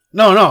 but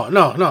no.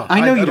 I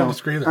know you don't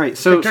disagree either. All right,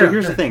 so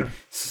here's the thing.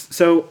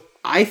 So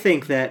I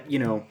think that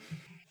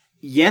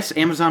yes,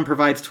 Amazon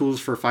provides tools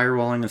for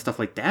firewalling and stuff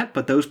like that,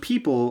 but those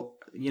people,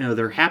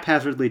 they're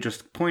haphazardly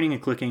just pointing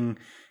and clicking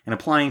and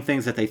applying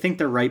things that they think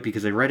they're right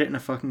because they read it in a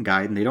fucking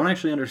guide and they don't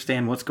actually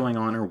understand what's going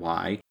on or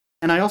why.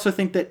 And I also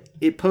think that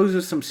it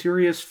poses some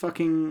serious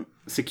fucking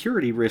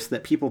security risks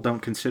that people don't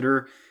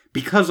consider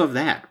because of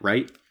that,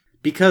 right?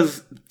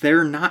 Because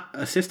they're not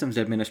a systems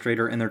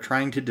administrator and they're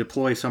trying to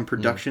deploy some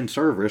production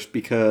service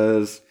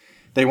because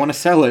they want to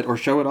sell it or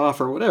show it off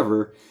or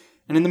whatever.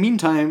 And in the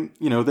meantime,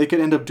 they could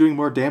end up doing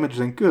more damage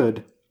than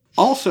good.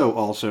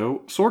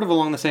 Also, sort of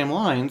along the same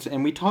lines,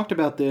 and we talked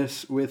about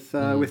this with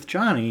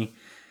Johnny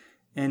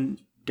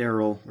and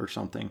Daryl or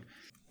something.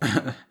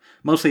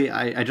 Mostly,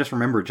 I just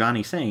remember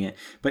Johnny saying it.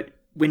 But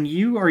when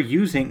you are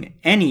using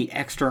any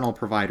external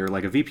provider,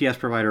 like a VPS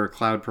provider, a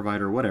cloud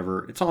provider,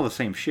 whatever, it's all the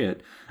same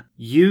shit.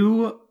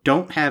 You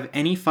don't have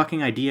any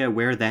fucking idea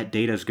where that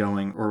data's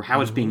going or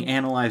how it's being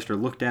analyzed or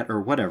looked at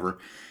or whatever.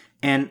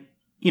 And,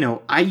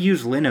 I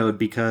use Linode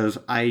because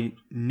I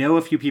know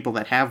a few people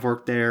that have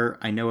worked there.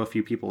 I know a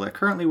few people that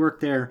currently work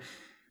there.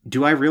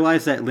 Do I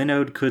realize that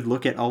Linode could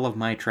look at all of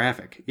my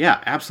traffic? Yeah,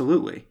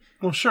 absolutely.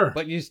 Well, sure.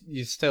 But you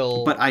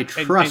still... But I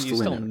trust and you Linode.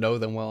 still know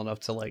them well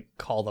enough to,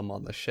 call them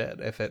on the shit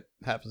if it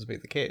happens to be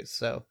the case.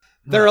 So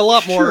they're a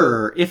lot more...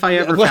 Sure, if I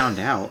ever found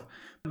out.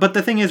 But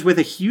the thing is, with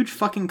a huge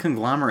fucking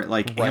conglomerate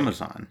like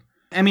Amazon,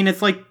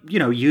 it's like,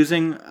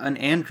 using an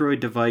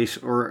Android device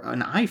or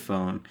an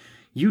iPhone.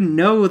 You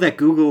know that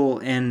Google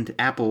and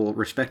Apple,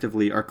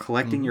 respectively, are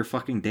collecting your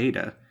fucking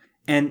data.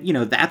 And,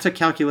 that's a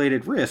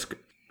calculated risk.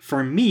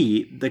 For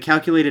me, the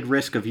calculated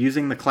risk of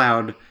using the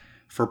cloud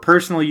for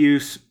personal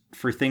use,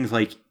 for things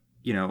like,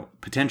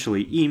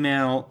 potentially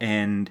email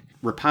and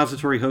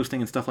repository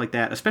hosting and stuff like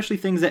that, especially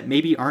things that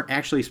maybe aren't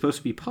actually supposed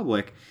to be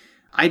public,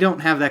 I don't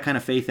have that kind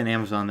of faith in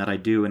Amazon that I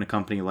do in a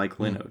company like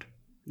Linode.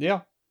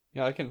 Yeah,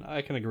 I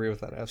can agree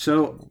with that.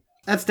 So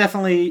that's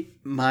definitely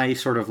my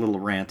sort of little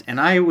rant, and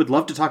I would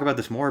love to talk about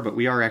this more, but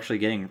we are actually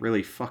getting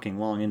really fucking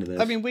long into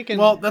this. We can...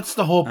 Well, that's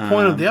the whole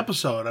point of the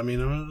episode.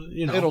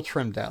 It'll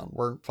trim down.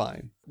 We're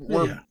fine.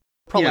 We're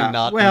probably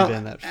not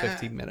even at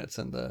 15 minutes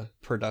in the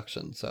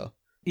production, so...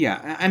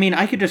 Yeah,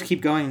 I could just keep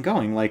going and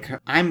going.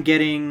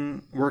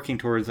 I'm working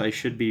towards, I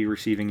should be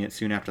receiving it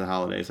soon after the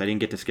holidays. I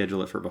didn't get to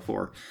schedule it for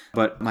before.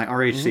 But my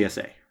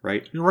RHCSA,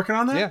 right? You're working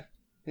on that?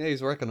 Yeah,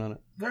 he's working on it.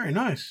 Very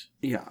nice.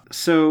 Yeah,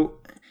 so,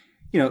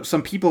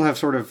 some people have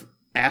sort of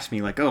asked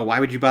me, why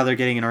would you bother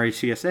getting an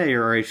RHCSA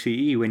or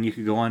RHCE when you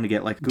could go on to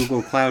get,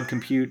 Google Cloud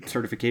Compute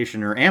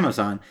certification or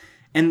Amazon?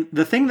 And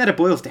the thing that it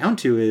boils down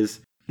to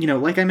is,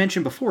 like I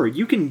mentioned before,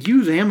 you can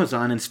use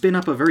Amazon and spin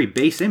up a very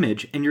base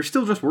image, and you're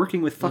still just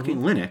working with fucking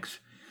Linux.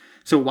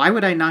 So why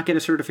would I not get a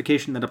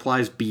certification that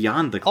applies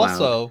beyond the cloud?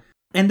 Also...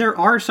 And there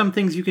are some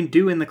things you can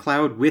do in the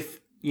cloud with,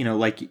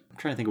 like, I'm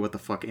trying to think of what the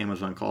fuck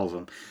Amazon calls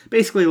them.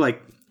 Basically,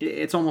 like,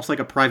 it's almost like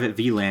a private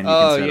VLAN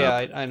you can set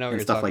up. I know what and you're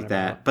stuff talking like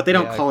that. about. But they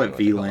don't call it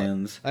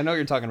VLANs. I know what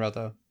you're talking about,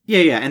 though.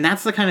 Yeah, and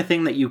that's the kind of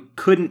thing that you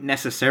couldn't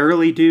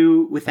necessarily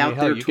do without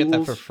their you tools. Get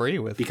that for free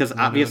with because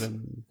obviously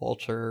and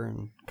Vultr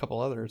and a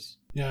couple others.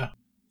 Yeah.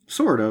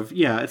 Sort of,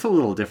 yeah. It's a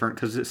little different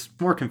because it's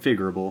more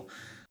configurable.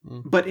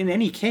 But in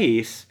any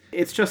case,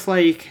 it's just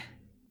like,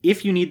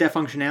 if you need that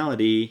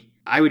functionality,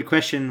 I would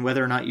question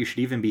whether or not you should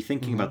even be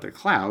thinking about the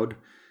cloud.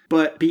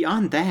 But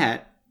beyond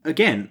that,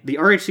 again, the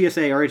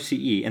RHCSA,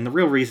 RHCE, and the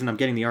real reason I'm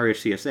getting the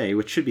RHCSA,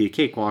 which should be a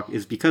cakewalk,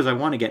 is because I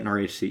want to get an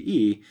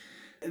RHCE.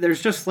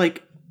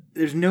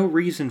 There's no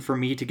reason for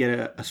me to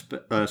get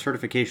a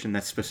certification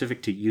that's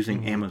specific to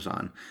using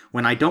Amazon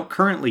when I don't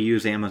currently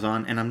use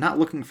Amazon and I'm not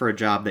looking for a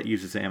job that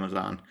uses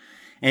Amazon.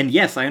 And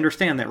yes, I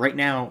understand that right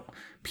now,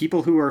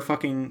 people who are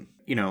fucking,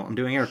 I'm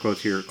doing air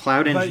quotes here,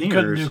 cloud engineers. You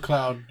couldn't do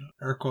cloud,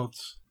 air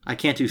quotes. I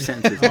can't do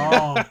sentences.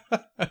 Oh.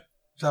 Is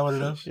that what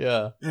it is?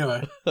 Yeah.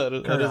 Anyway. that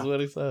is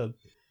what he said.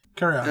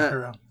 Carry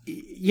on.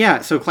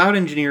 Yeah, so cloud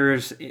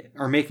engineers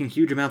are making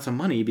huge amounts of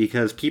money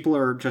because people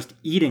are just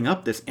eating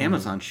up this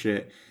Amazon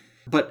shit.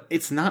 But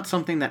it's not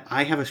something that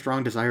I have a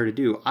strong desire to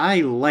do.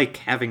 I like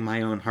having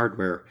my own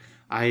hardware.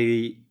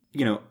 I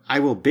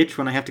will bitch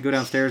when I have to go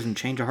downstairs and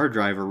change a hard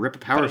drive or rip a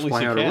power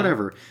supply out or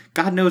whatever.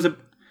 God knows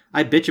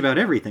I bitch about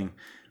everything.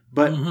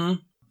 But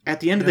at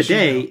the end of the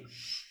day,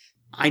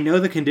 I know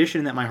the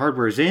condition that my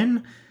hardware is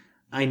in.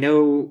 I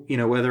know,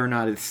 whether or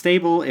not it's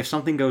stable. If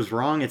something goes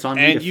wrong, it's on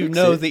me to fix it. And you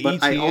know the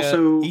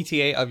ETA,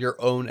 ETA of your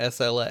own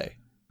SLA.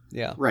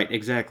 Yeah. Right,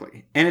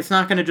 exactly. And it's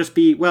not going to just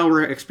be,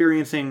 we're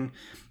experiencing...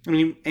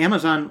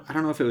 Amazon, I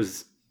don't know if it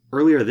was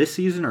earlier this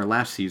season or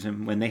last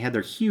season when they had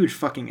their huge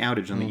fucking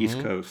outage on the East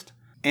Coast.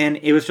 And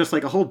it was just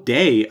like a whole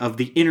day of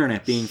the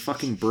internet being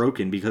fucking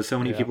broken because so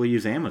many people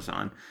use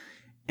Amazon.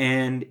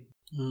 And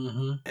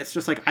it's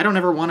just like, I don't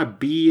ever want to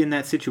be in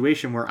that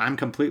situation where I'm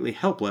completely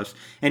helpless.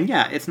 And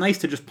yeah, it's nice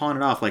to just pawn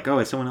it off like, oh,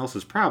 it's someone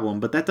else's problem.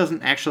 But that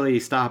doesn't actually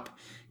stop,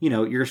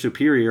 your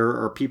superior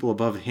or people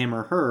above him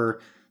or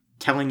her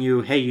telling you,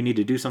 hey, you need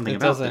to do something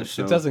about this.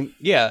 So. It doesn't,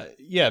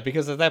 yeah,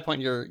 because at that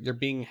point you're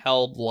being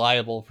held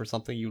liable for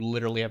something you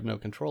literally have no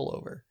control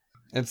over.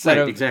 Instead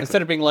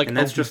of being like,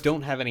 just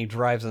don't have any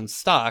drives in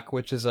stock,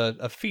 which is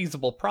a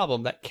feasible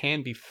problem that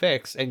can be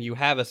fixed, and you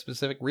have a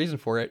specific reason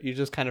for it, you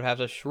just kind of have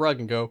to shrug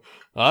and go,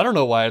 I don't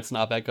know why it's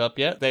not back up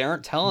yet. They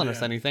aren't telling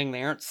us anything.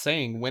 They aren't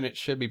saying when it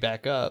should be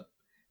back up,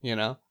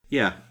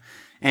 Yeah.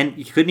 And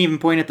you couldn't even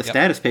point at the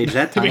status page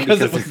that time because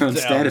their own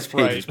status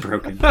page is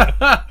broken.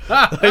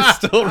 I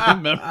still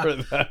remember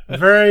that.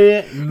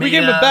 We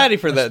gave him a baddie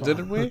for that,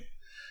 didn't we?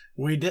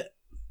 We did.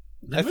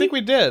 I think we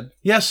did.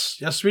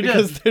 Yes, we did.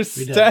 Because their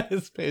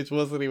status page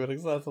wasn't even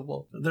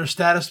accessible. Their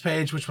status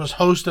page, which was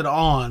hosted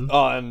on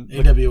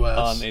AWS.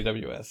 On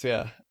AWS,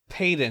 yeah.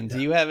 Payton,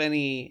 do you have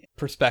any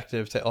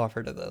perspective to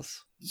offer to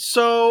this?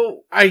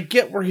 So, I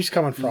get where he's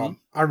coming from.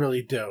 I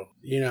really do.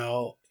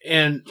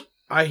 And...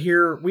 I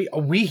hear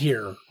we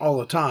hear all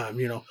the time,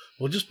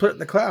 well, just put it in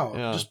the cloud.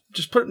 Yeah.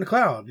 Just put it in the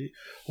cloud.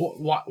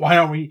 Why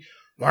aren't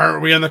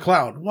we in the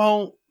cloud?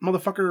 Well,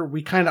 motherfucker,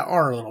 we kind of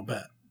are a little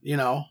bit.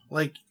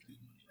 Like,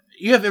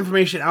 you have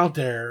information out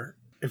there.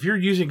 If you're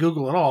using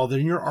Google at all,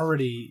 then you're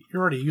already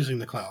using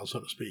the cloud, so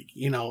to speak.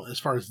 As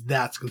far as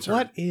that's concerned.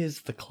 What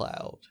is the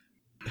cloud?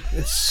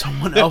 It's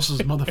someone else's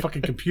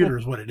motherfucking computer,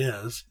 is what it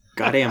is.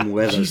 Goddamn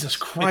weather. Jesus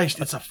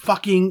Christ! It's a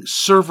fucking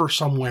server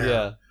somewhere.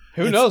 Yeah.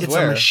 Who knows it's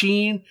where? It's a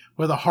machine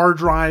with a hard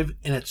drive,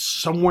 and it's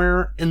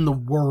somewhere in the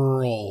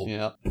world.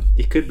 Yeah.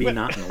 It could be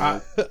not in the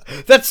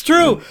world. That's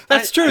true.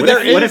 That's true.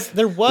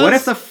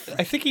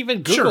 I think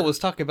even Google was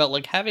talking about,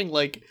 like, having,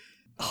 like,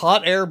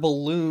 hot air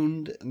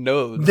ballooned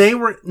nodes. They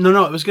were...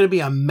 No, it was going to be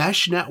a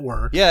mesh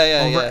network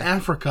over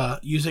Africa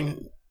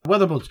using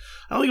weather balloons.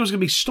 I don't think it was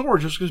going to be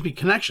storage. It was going to be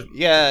connection.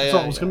 That's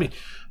all it was going to be.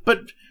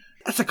 But...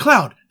 that's a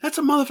cloud. That's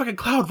a motherfucking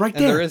cloud right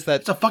there. It's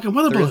a fucking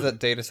weather balloon. There is that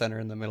data center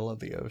in the middle of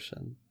the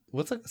ocean.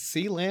 What's it?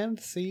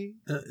 Sealand?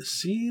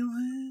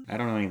 Sealand? I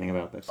don't know anything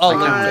about this. Oh,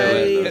 look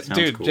into it.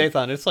 Dude, cool.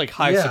 Jathan, it's like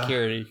high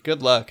security.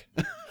 Good luck.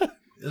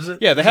 Is it?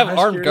 Yeah, they have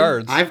armed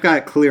guards. I've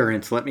got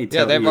clearance, let me tell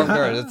you. Yeah, they have armed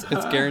guards.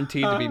 It's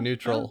guaranteed to be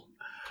neutral.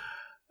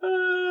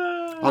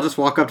 I'll just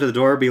walk up to the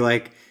door and be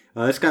like,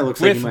 this guy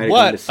looks like he might have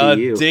come to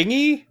see you. A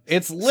dinghy?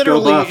 It's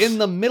literally in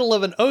the middle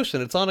of an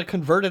ocean. It's on a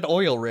converted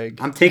oil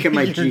rig. I'm taking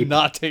my Jeep. You're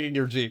not taking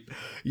your Jeep.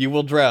 You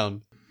will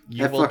drown.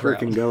 That fucker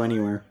can go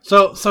anywhere.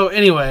 So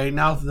anyway,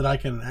 now that I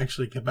can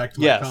actually get back to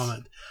my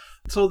comment.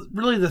 So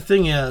really the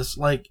thing is,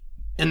 like,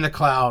 in the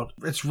cloud,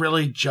 it's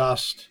really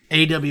just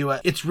AWS.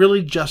 It's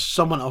really just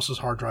someone else's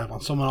hard drive on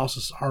someone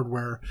else's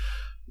hardware.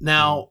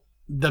 Now,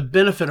 the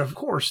benefit, of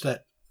course,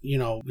 that,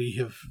 we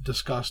have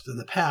discussed in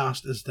the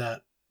past is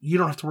that you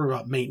don't have to worry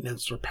about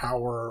maintenance or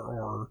power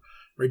or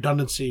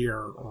redundancy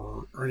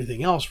or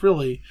anything else,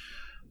 really.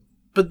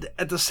 But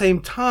at the same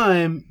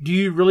time, do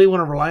you really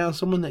want to rely on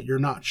someone that you're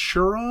not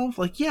sure of?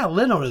 Like, yeah,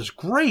 Linode is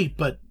great,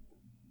 but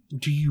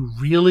do you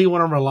really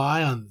want to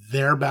rely on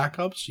their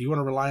backups? Do you want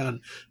to rely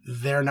on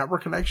their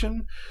network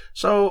connection?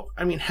 So,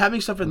 I mean,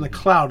 having stuff in the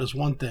cloud is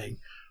one thing.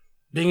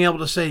 Being able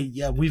to say,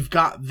 yeah, we've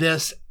got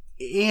this,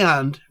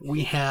 and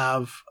we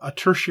have a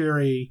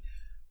tertiary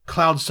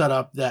cloud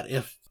setup that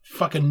if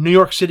fucking New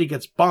York City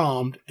gets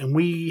bombed and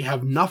we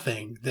have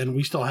nothing, then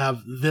we still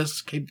have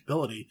this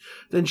capability.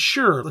 Then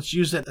sure, let's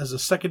use it as a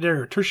secondary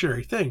or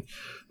tertiary thing.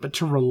 But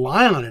to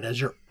rely on it as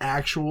your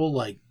actual,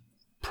 like,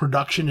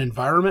 production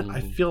environment, I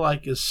feel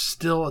like is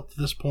still at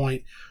this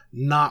point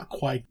not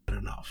quite good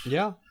enough.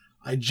 Yeah.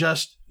 I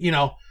just,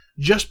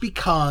 just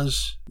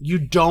because you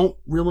don't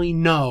really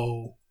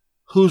know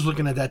who's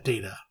looking at that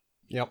data.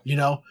 Yep.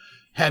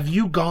 Have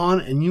you gone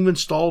and you've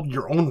installed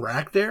your own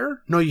rack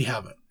there? No, you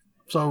haven't.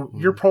 So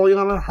you're probably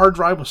on a hard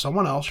drive with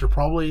someone else. You're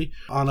probably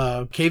on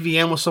a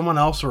KVM with someone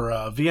else or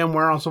a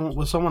VMware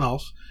with someone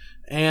else.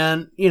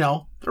 And,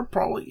 they're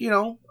probably,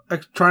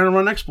 trying to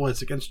run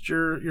exploits against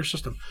your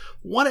system.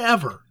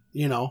 Whatever,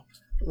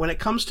 when it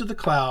comes to the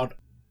cloud,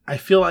 I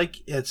feel like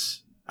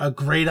it's a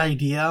great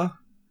idea,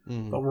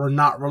 but we're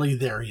not really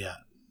there yet,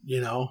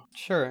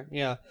 Sure,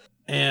 yeah.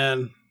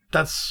 And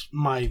that's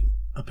my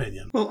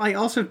opinion. Well, I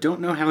also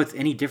don't know how it's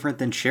any different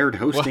than shared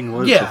hosting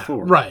was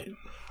before. Right.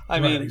 I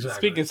mean, exactly.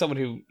 Speaking of someone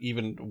who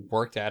even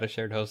worked at a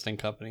shared hosting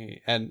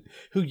company and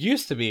who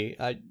used to be,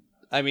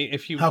 I mean,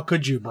 if you... How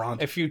could you,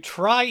 Bron? If you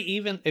try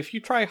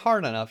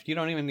hard enough, you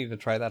don't even need to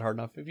try that hard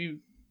enough. If you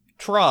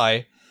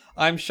try,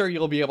 I'm sure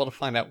you'll be able to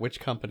find out which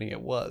company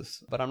it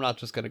was. But I'm not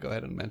just going to go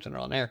ahead and mention it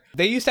on air.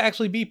 They used to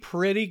actually be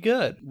pretty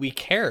good. We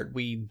cared.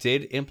 We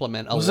did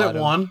implement a lot of... Was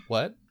it one?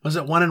 What? Was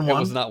it 1-in-1? It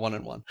was not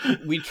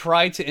 1-in-1. We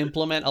tried to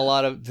implement a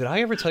lot of... Did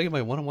I ever tell you my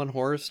 1-in-1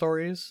 horror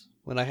stories?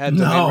 When I had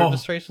domain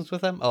registrations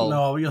with them? Oh,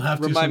 no, you'll have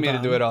to remind me to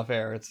do it off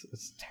air. It's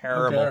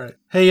terrible. Okay, right.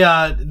 Hey,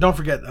 don't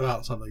forget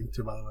about something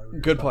too, by the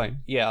way. Good point.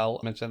 Yeah, I'll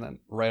mention that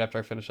right after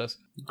I finish this.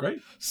 Great.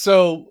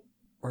 So,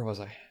 where was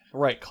I?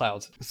 Right,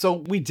 clouds. So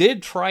we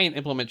did try and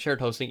implement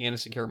shared hosting in a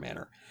secure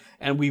manner.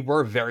 And we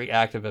were very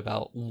active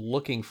about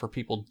looking for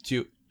people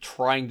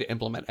trying to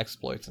implement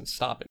exploits and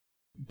stop it.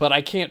 But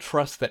I can't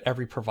trust that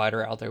every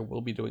provider out there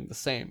will be doing the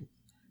same.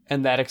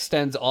 And that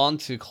extends on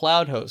to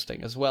cloud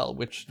hosting as well,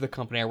 which the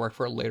company I work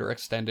for later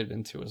extended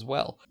into as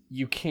well.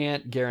 You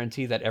can't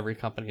guarantee that every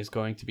company is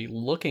going to be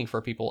looking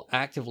for people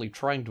actively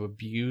trying to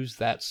abuse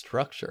that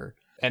structure.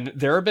 And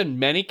there have been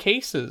many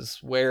cases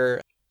where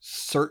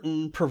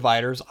certain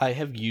providers I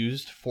have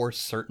used for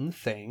certain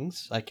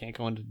things, I can't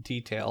go into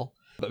detail,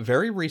 but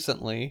very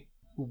recently,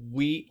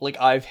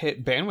 I've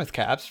hit bandwidth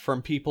caps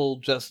from people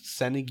just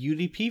sending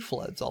UDP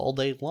floods all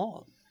day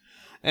long.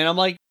 And I'm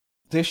like,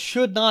 this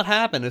should not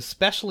happen,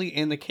 especially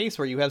in the case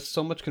where you have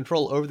so much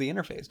control over the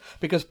interface.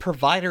 Because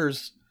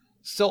providers,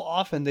 so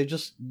often, they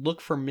just look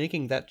for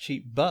making that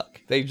cheap buck.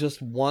 They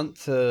just want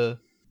to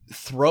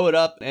throw it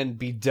up and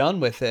be done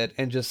with it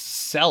and just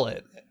sell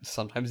it.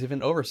 Sometimes even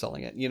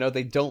overselling it.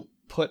 They don't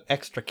put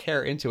extra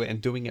care into it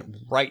and doing it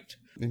right.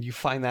 And you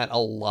find that a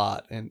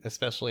lot, and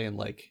especially in,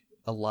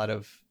 a lot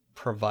of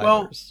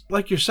providers. Well,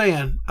 like you're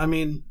saying, I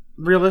mean,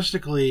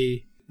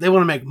 realistically, they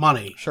want to make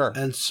money. Sure.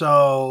 And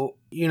so...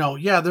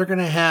 they're going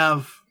to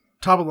have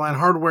top of the line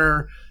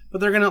hardware, but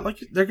they're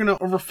going to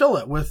overfill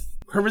it with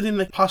everything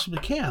they possibly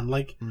can.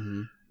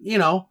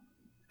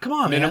 Come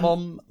on,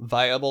 minimum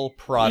viable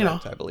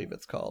product, I believe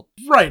it's called.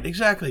 Right,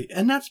 exactly.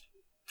 And that's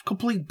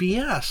complete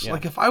BS. Yeah.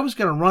 If I was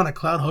going to run a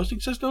cloud hosting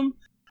system,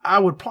 I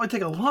would probably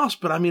take a loss,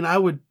 but I mean, I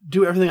would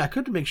do everything I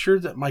could to make sure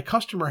that my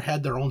customer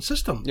had their own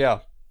system. Yeah.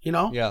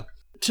 Yeah.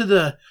 To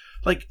the,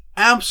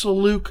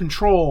 absolute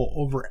control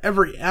over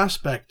every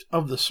aspect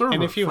of the server.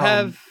 And if you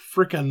have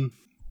freaking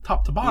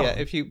top to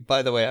bottom. Yeah,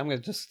 by the way, I'm going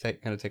to just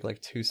take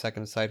 2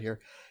 seconds aside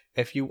here.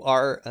 If you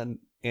are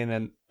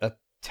in a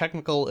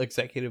technical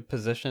executive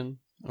position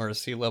or a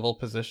C-level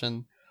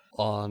position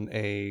on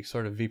a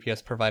sort of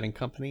VPS providing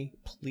company,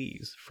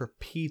 please, for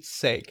Pete's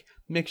sake,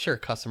 make sure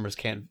customers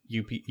can't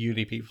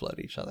UDP flood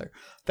each other.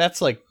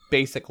 That's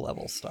basic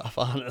level stuff,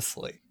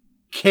 honestly.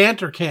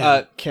 Can't or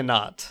can?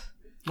 Cannot.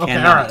 Okay,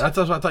 all right. That's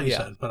what I thought you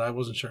said, but I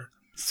wasn't sure.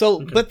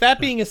 So, okay. But that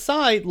being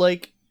aside,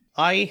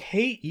 I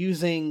hate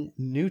using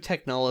new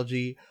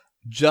technology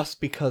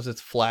just because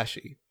it's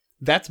flashy.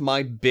 That's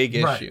my big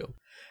issue.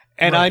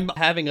 And I'm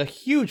having a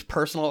huge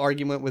personal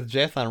argument with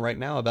Jathan right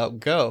now about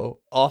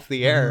Go off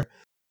the air.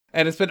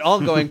 And it's been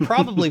ongoing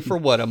probably for,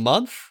 a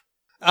month?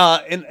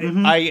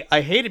 I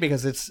hate it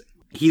because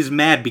He's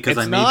mad because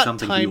I made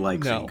something he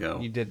likes in Go.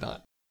 No, you did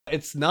not.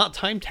 It's not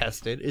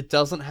time-tested. It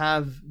doesn't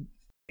have...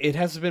 It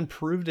has been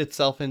proved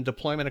itself in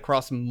deployment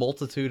across a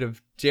multitude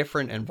of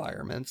different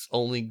environments,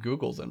 only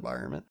Google's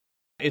environment.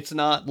 It's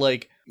not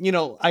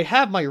I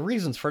have my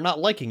reasons for not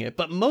liking it,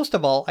 but most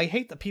of all, I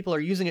hate that people are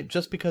using it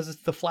just because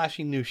it's the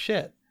flashy new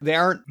shit. They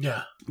aren't...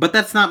 Yeah. But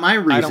that's not my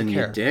reason, I don't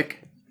care. You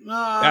dick.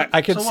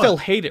 I can still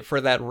hate it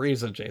for that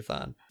reason,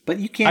 Jathan. But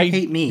you can't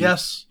hate me.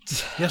 Yes.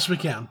 Yes, we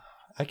can.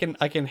 I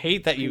can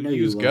hate that you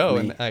use Go,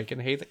 and I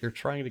can hate that you're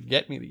trying to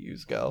get me to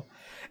use Go.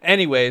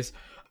 Anyways...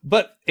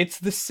 But it's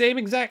the same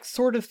exact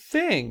sort of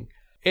thing.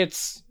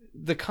 It's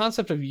the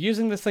concept of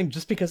using this thing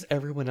just because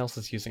everyone else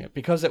is using it,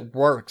 because it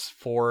works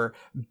for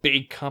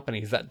big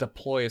companies that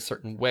deploy a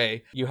certain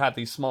way. You have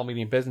these small,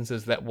 medium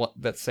businesses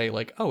that say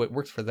like, oh, it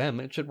works for them,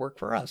 it should work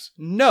for us.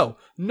 No.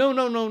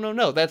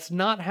 That's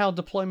not how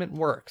deployment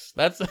works.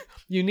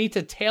 You need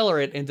to tailor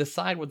it and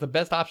decide what the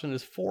best option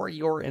is for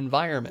your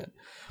environment.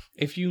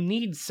 If you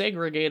need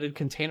segregated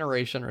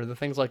containerization or the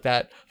things like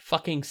that,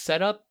 fucking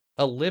set up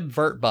a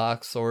libvirt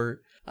box, or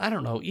I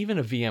don't know, even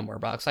a VMware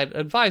box. I'd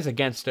advise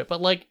against it,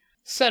 but like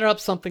set up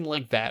something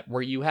like that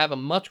where you have a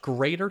much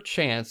greater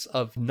chance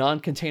of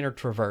non-container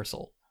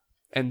traversal.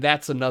 And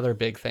that's another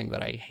big thing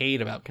that I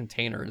hate about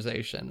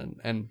containerization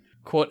and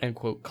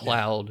quote-unquote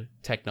cloud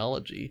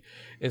technology,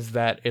 is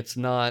that it's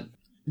not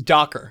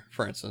Docker,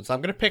 for instance.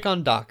 I'm going to pick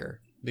on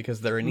Docker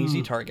because they're an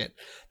easy target.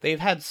 They've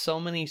had so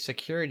many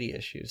security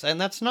issues. And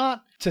that's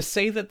not to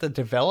say that the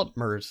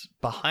developers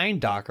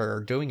behind Docker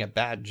are doing a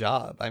bad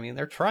job. I mean,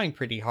 they're trying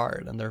pretty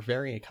hard and they're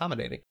very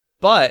accommodating.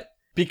 But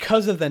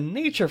because of the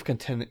nature of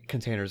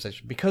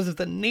containerization, because of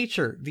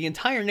the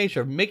entire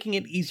nature of making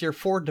it easier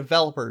for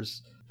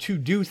developers to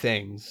do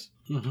things,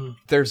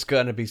 there's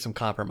going to be some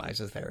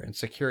compromises there. And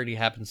security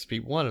happens to be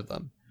one of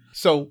them.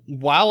 So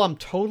while I'm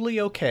totally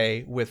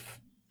okay with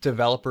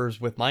developers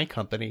with my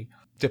company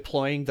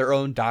deploying their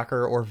own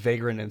Docker or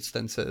Vagrant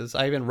instances,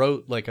 I even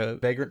wrote like a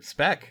Vagrant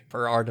spec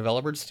for our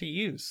developers to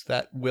use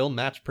that will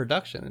match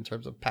production in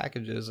terms of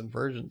packages and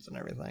versions and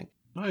everything.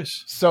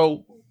 Nice.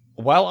 So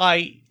while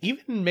I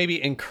even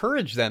maybe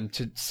encourage them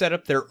to set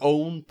up their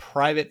own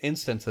private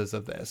instances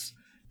of this,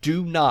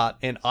 do not,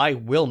 and I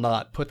will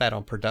not put that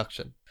on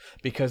production,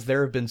 because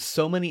there have been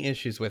so many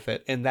issues with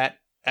it, and that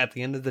at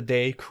the end of the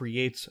day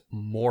creates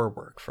more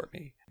work for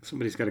me.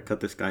 Somebody's got to cut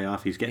this guy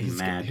off. He's getting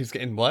mad. He's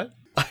getting what?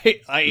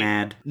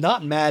 Mad.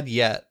 Not mad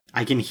yet.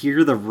 I can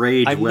hear the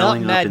rage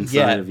welling up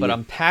inside of you. But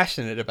I'm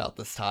passionate about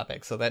this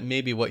topic, so that may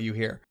be what you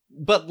hear.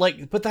 But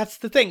that's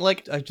the thing.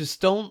 Like, I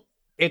just don't.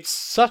 It's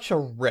such a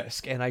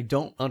risk, and I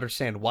don't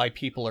understand why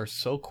people are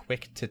so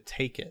quick to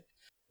take it.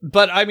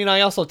 But I mean,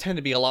 I also tend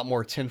to be a lot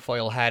more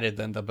tinfoil hatted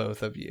than the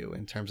both of you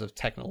in terms of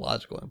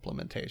technological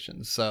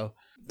implementations. So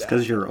it's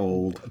because you're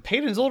old.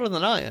 Peyton's older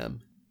than I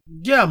am.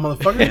 Yeah,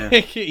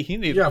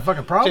 motherfucker. You got a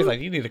fucking problem. Like,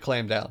 you need to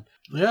clam down.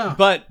 Yeah,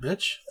 but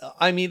bitch.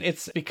 I mean,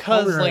 it's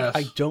because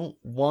I don't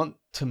want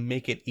to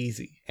make it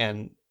easy.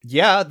 And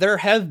yeah, there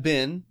have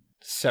been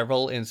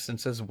several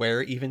instances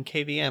where even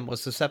KVM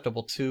was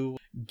susceptible to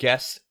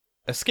guest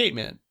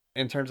escapement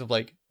in terms of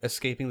like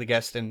escaping the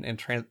guest and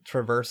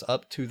traverse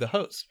up to the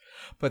host.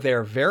 But they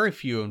are very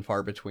few and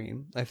far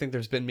between. I think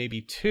there's been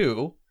maybe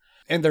 2,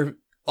 and they're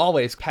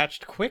always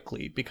patched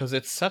quickly because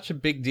it's such a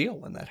big deal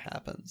when that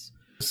happens.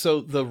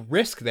 So the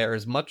risk there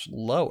is much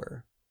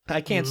lower.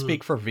 I can't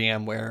speak for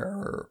VMware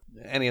or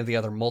any of the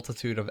other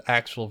multitude of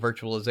actual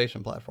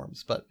virtualization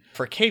platforms, but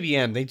for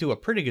KVM, they do a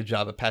pretty good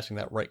job of patching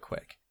that right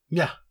quick.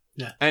 Yeah.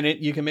 And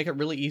you can make it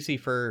really easy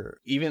for,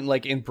 even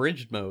like in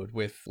bridged mode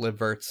with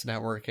libvirt's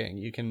networking,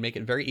 you can make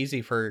it very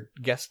easy for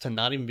guests to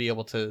not even be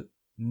able to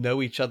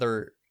know each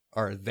other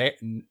are there.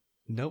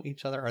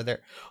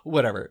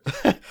 Whatever.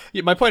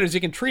 My point is,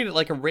 you can treat it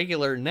like a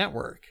regular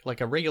network,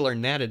 like a regular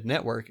NATed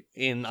network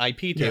in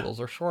IP tables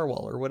or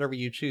Shorewall or whatever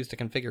you choose to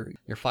configure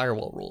your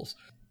firewall rules.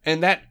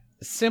 And that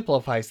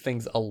simplifies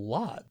things a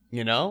lot,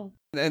 you know?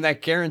 And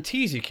that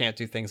guarantees you can't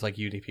do things like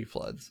UDP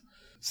floods.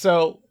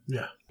 So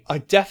I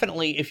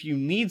definitely, if you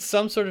need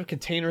some sort of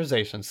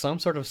containerization, some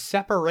sort of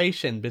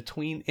separation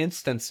between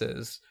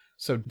instances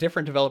so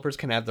different developers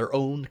can have their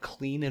own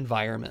clean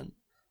environment,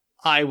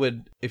 I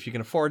would, if you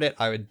can afford it,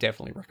 I would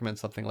definitely recommend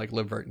something like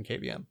libvirt and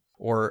KVM,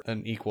 or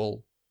an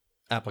equal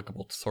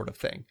applicable sort of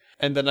thing.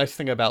 And the nice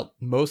thing about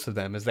most of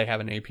them is they have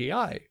an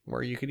API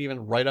where you could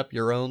even write up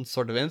your own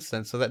sort of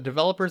instance so that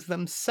developers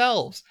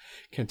themselves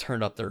can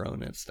turn up their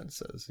own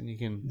instances, and you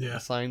can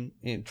assign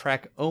and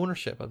track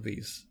ownership of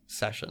these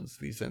sessions,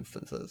 these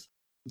instances.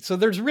 So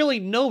there's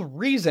really no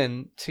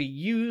reason to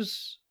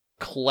use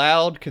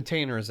cloud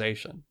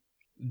containerization.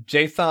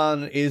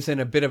 Jathan is in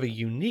a bit of a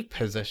unique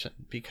position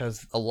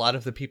because a lot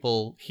of the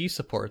people he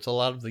supports, a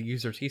lot of the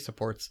users he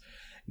supports,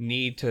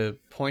 need to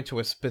point to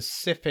a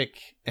specific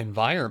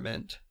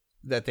environment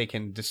that they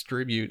can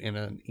distribute in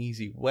an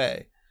easy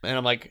way. And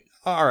I'm like,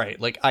 all right,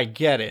 like, I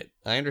get it.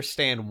 I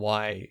understand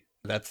why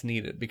that's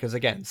needed because,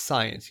 again,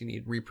 science, you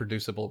need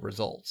reproducible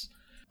results.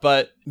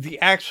 But the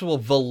actual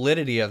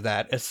validity of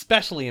that,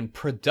 especially in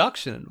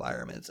production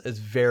environments, is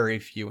very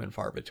few and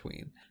far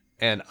between.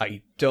 And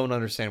I don't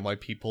understand why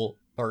people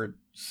are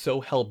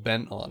so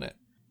hell-bent on it,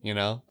 you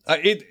know?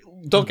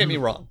 Don't get me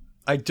wrong.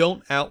 I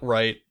don't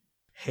outright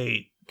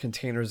hate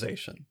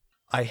containerization.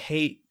 I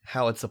hate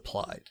how it's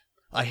applied.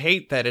 I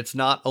hate that it's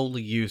not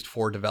only used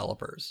for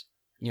developers.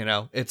 You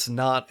know, it's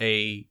not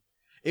it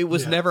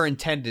was never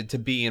intended to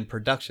be in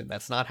production.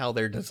 That's not how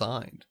they're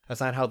designed.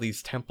 That's not how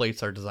these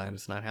templates are designed.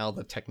 It's not how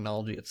the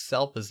technology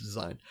itself is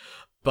designed.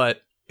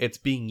 But it's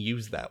being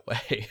used that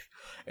way.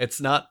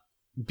 It's not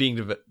being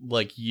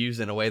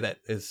used in a way that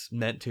is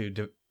meant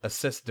to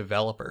assist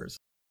developers.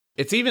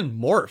 It's even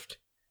morphed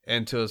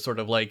into a sort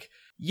of like,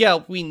 yeah,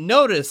 we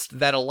noticed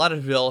that a lot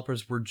of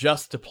developers were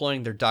just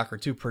deploying their Docker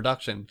to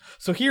production.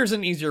 So here's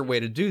an easier way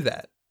to do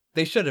that.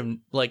 They should have,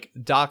 like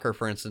Docker,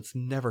 for instance,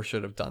 never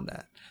should have done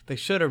that. They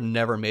should have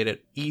never made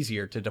it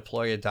easier to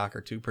deploy a Docker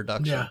to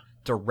production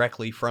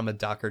directly from a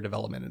Docker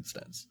development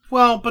instance.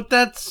 Well, but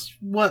that's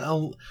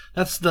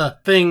the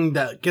thing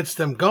that gets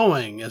them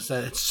going, is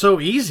that it's so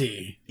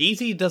easy.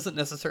 Easy doesn't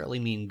necessarily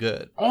mean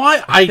good.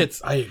 Oh, I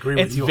agree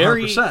with you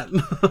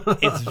 100%.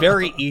 It's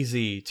very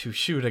easy to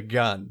shoot a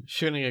gun.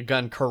 Shooting a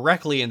gun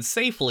correctly and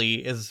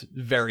safely is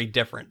very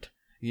different,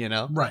 you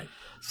know? Right.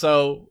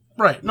 So...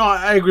 Right. No,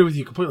 I agree with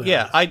you completely.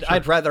 Yeah,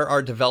 I'd rather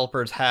our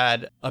developers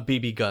had a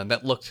BB gun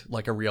that looked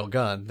like a real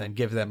gun than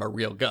give them a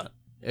real gun,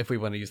 if we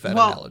want to use that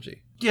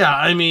analogy. Yeah,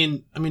 I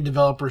mean,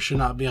 developers should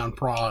not be on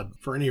prod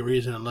for any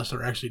reason unless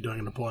they're actually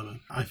doing a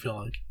deployment, I feel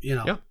like, you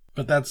know. Yeah.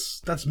 But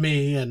that's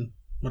me and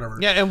whatever.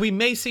 Yeah, and we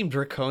may seem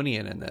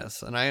draconian in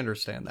this, and I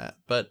understand that,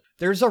 but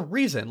there's a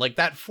reason. Like,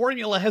 that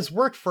formula has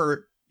worked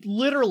for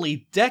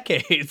literally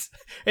decades.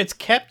 It's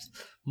kept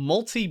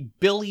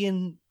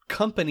multi-billion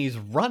companies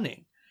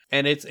running.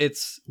 And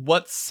it's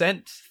what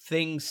sent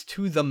things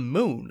to the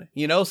moon,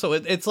 you know? So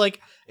it's like,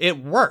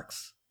 it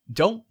works.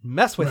 Don't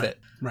mess with it.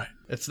 Right.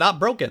 It's not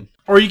broken.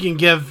 Or you can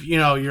give,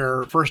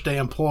 your first day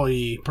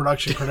employee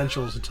production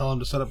credentials and tell them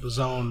to set up a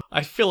zone.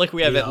 I feel like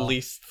we have at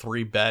least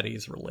 3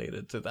 baddies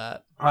related to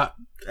that.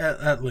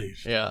 At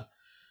least. Yeah.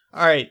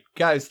 All right,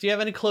 guys, do you have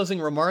any closing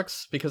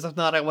remarks? Because if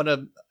not, I want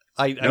to...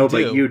 No,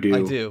 but you do.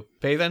 I do.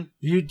 Payton?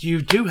 You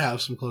do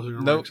have some closing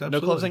remarks. No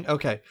closing?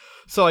 Okay.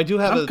 So I do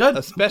have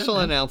a special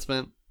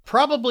announcement.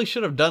 Probably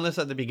should have done this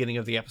at the beginning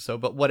of the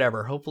episode, but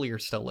whatever. Hopefully you're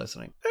still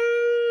listening.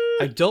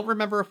 I don't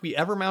remember if we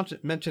ever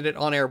mentioned it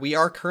on air. We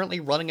are currently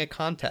running a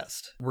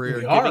contest.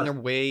 We're giving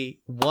away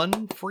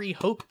 1 free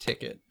Hope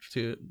ticket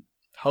to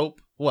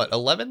Hope,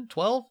 11?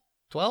 12?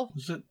 12?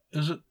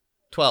 Is it?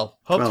 12.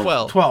 Hope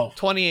 12.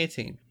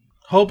 2018.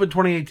 Hope in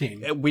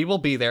 2018. We will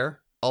be there.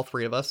 All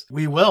 3 of us.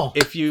 We will.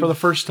 For the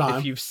first time.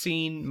 If you've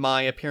seen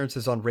my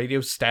appearances on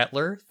Radio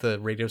Statler, the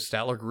Radio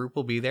Statler group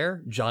will be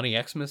there.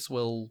 Johnny Xmas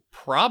will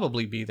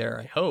probably be there,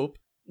 I hope.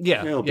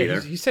 Yeah, he'll be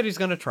there. He said he's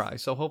going to try,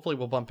 so hopefully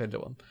we'll bump into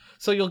him.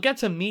 So you'll get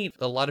to meet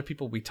a lot of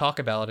people we talk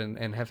about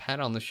and have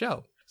had on the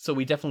show. So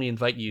we definitely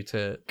invite you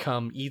to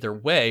come either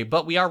way,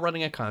 but we are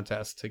running a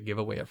contest to give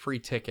away a free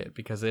ticket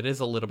because it is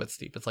a little bit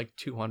steep. It's like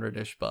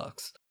 $200-ish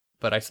bucks.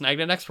 But I snagged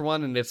an extra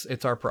one, and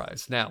it's our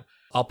prize. Now,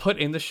 I'll put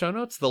in the show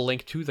notes the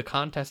link to the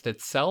contest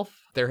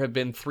itself. There have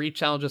been 3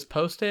 challenges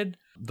posted.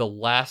 The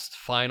last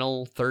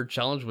final 3rd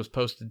challenge was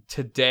posted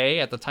today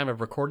at the time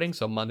of recording,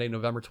 so Monday,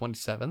 November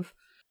 27th.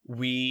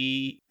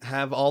 We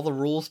have all the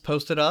rules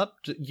posted up.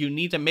 You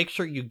need to make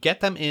sure you get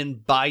them in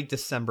by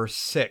December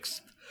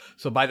 6th.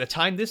 So by the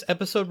time this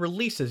episode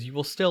releases, you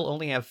will still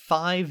only have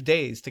 5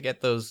 days to get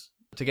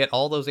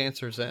all those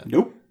answers in.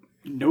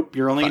 Nope,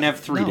 you're only going to have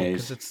 3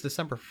 days. Because it's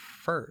December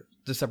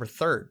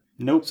 3rd.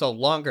 Nope. So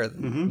longer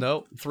than,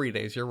 Nope, 3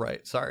 days, you're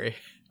right. Sorry,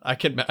 I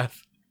can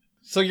math.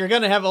 So you're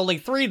going to have only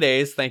 3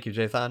 days, thank you,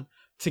 Jathan,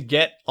 to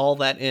get all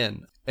that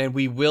in. And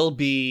we will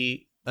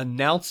be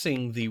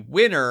announcing the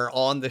winner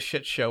on the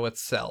shit show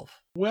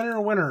itself.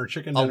 Winner,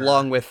 chicken dinner.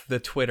 Along with the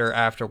Twitter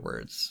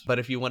afterwards. But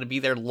if you want to be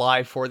there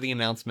live for the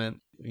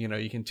announcement,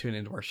 you can tune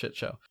into our shit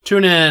show.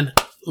 Tune in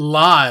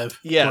live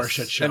for our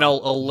shit show. And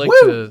I'll link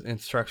to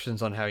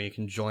instructions on how you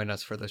can join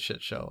us for the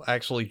shit show.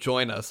 Actually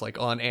join us like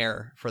on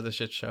air for the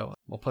shit show.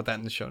 We'll put that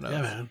in the show notes.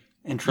 Yeah, man.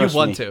 And trust you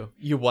want to.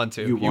 You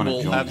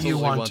will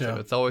absolutely want to.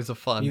 It's always a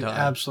fun time. You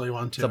absolutely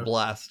want to. It's a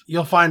blast.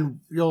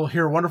 You'll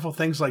hear wonderful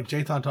things like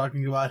Jathan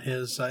talking about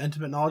his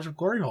intimate knowledge of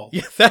Glory Hole.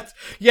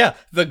 Yeah,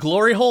 the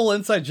Glory Hole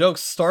inside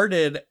jokes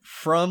started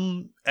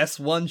from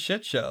S1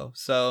 shit show.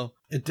 So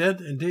it did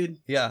indeed.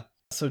 Yeah.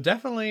 So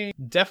definitely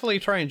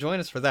try and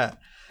join us for that.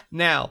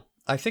 Now,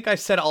 I think I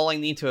said all I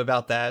need to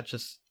about that.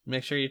 Just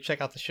make sure you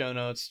check out the show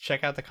notes,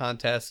 check out the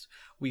contest.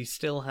 We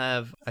still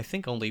have, I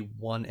think, only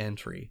 1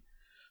 entry.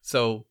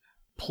 So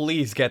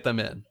please get them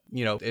in.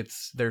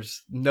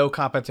 There's no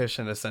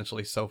competition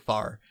essentially so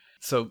far.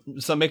 So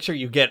make sure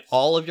you get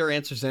all of your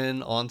answers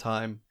in on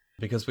time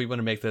because we want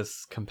to make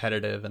this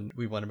competitive and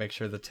we want to make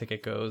sure the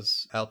ticket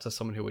goes out to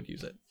someone who would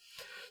use it.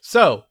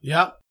 So,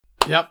 Yep.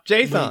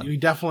 Jathan. We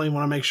definitely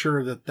want to make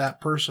sure that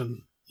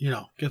person,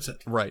 gets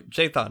it. Right.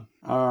 Jathan.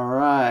 All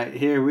right,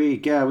 here we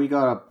go. We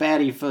got a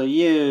baddie for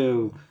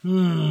you.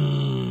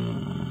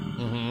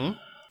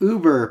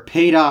 Uber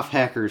paid off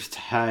hackers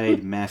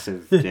tied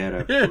massive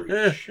data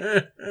breach.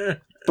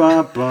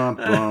 Bum, bum,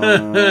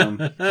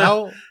 bum.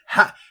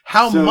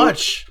 How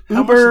much?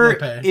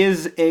 Uber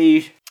is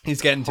a...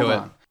 He's getting to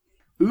it.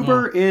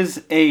 Uber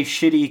is a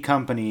shitty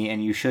company,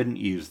 and you shouldn't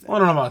use them. I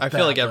don't know about that. I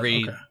feel like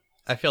every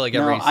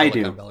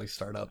Silicon Valley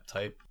startup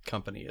type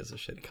company is a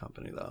shitty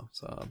company, though.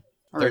 So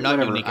they're not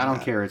unique. I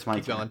don't care. It's my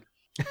turn.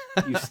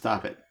 You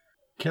stop it.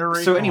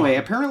 Anyway,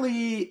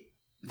 apparently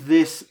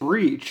this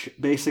breach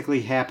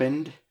basically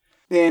happened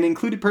and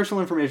included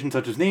personal information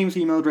such as names,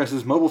 email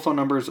addresses, mobile phone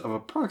numbers of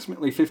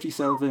approximately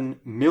 57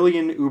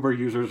 million Uber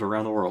users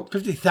around the world.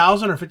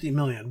 50,000 or 50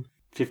 million?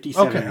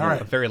 57 Okay, all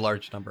right. A very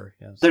large number,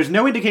 yes. There's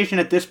no indication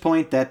at this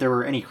point that there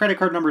were any credit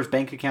card numbers,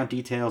 bank account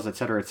details,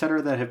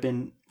 etc., that have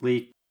been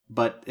leaked,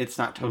 but it's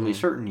not totally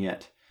certain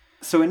yet.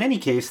 So in any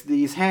case,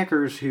 these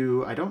hackers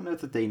who, I don't know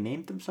that they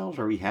named themselves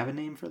or we have a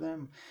name for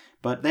them,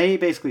 but they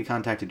basically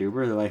contacted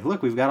Uber. They're like,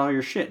 look, we've got all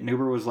your shit. And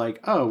Uber was like,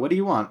 oh, what do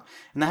you want?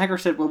 And the hacker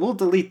said, well, we'll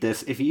delete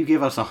this if you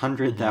give us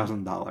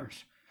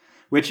 $100,000.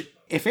 Which,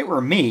 if it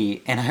were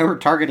me and I were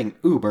targeting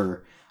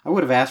Uber, I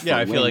would have asked for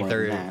way more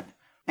than that.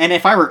 And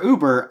if I were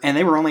Uber and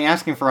they were only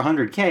asking for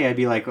 $100K, I'd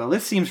be like, well,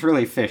 this seems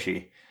really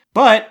fishy.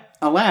 But,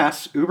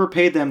 alas, Uber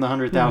paid them the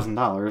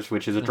 $100,000,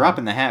 which is a drop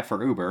in the hat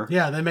for Uber.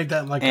 Yeah, they make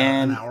that in like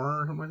an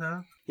hour or something like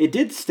that. It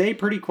did stay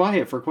pretty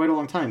quiet for quite a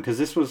long time, because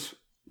this was...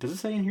 Does it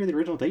say in here the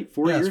original date?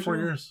 4 years? Yeah, 4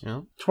 years.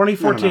 Yeah.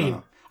 2014.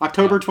 No.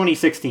 October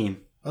 2016.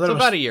 So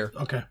about a year.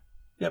 Okay.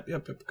 Yep,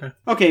 okay.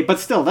 Okay, but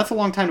still, that's a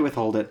long time to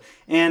withhold it.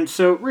 And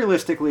so,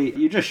 realistically,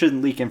 you just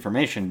shouldn't leak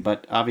information,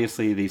 but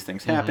obviously these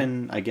things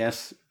happen, I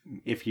guess,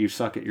 if you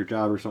suck at your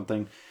job or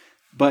something.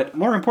 But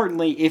more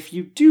importantly, if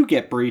you do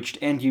get breached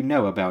and you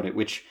know about it,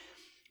 which,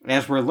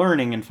 as we're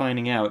learning and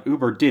finding out,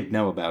 Uber did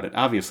know about it.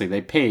 Obviously,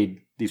 they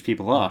paid these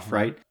people off,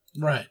 right?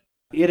 Right.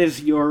 It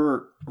is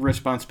your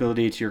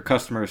responsibility to your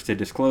customers to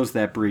disclose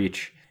that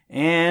breach.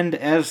 And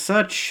as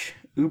such,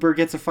 Uber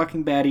gets a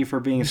fucking baddie for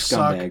being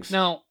scumbags.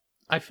 Now,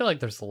 I feel like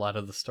there's a lot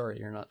of the story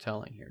you're not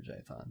telling here,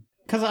 Jathan.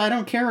 Because I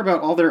don't care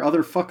about all their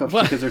other fuck-ups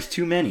because there's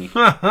too many.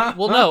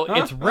 Well, no,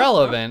 it's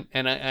relevant,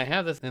 and I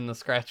have this in the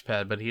scratch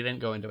pad, but he didn't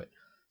go into it.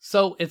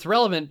 So it's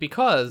relevant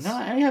because... No,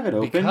 I have it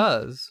open.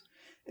 Because...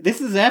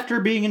 This is after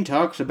being in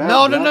talks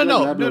about...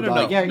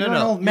 No. Yeah, you're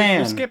an old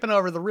man. You're skipping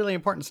over the really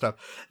important stuff.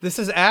 This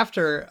is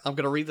after... I'm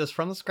going to read this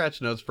from the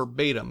scratch notes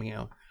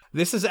verbatim,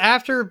 This is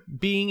after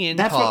being in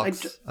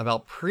talks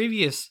about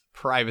previous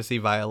privacy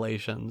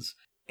violations.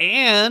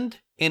 And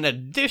in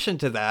addition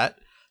to that,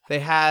 they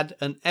had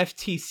an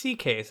FTC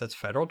case, that's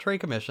Federal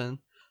Trade Commission,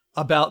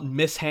 about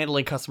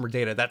mishandling customer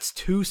data. That's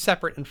 2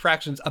 separate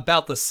infractions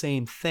about the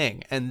same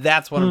thing. And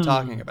that's what I'm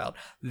talking about.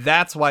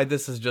 That's why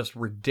this is just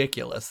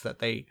ridiculous that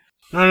they...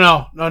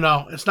 No.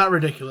 It's not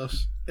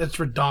ridiculous. It's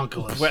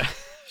redonkulous. Well,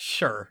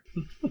 sure.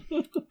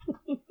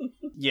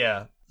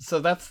 Yeah. So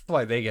that's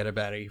why they get a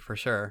baddie for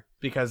sure.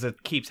 Because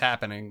it keeps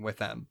happening with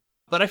them.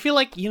 But I feel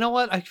like, you know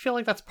what? I feel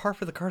like that's par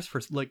for the course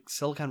for like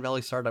Silicon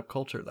Valley startup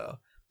culture, though.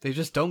 They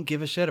just don't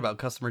give a shit about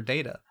customer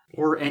data.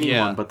 Or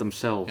anyone but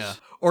themselves. Yeah.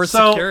 Or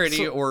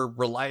security or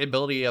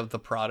reliability of the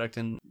product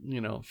and,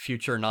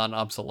 future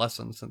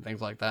non-obsolescence and things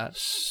like that.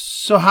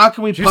 So how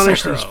can we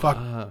punish these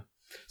fuckers?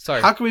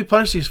 Sorry. How can we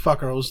punish these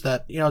fuckers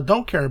that,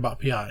 don't care about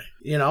PI?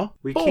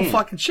 We can't.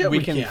 Fucking shit, we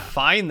can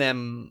fine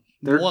them.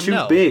 They're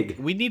too big.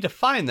 We need to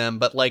fine them,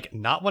 but like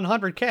not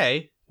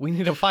 100K. We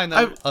need to find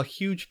them a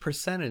huge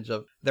percentage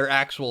of their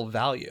actual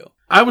value.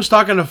 I was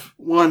talking to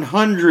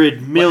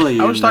 $100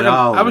 million. I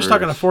was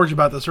talking to Forge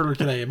about this earlier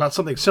today, about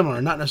something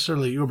similar, not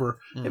necessarily Uber.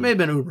 It may have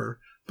been Uber,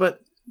 but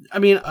I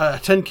mean, a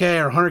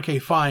 10K or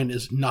 100K fine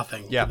is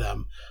nothing to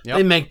them. Yep.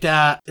 They make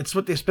that. It's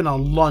what they spend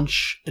on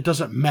lunch. It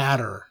doesn't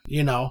matter,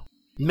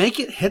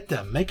 Make it hit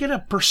them. Make it a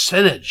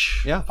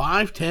percentage. Yeah.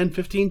 5, 10,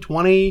 15,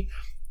 20,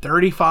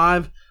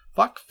 35.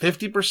 Fuck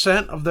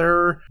 50% of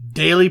their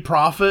daily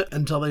profit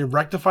until they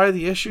rectify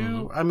the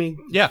issue. I mean,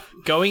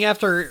 going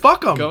after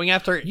fuck them. Going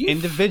after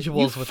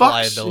individuals with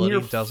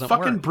liability doesn't work.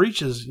 Fucking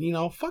breaches,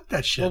 fuck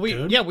that shit.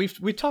 Well, dude.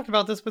 we talked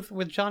about this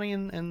with Johnny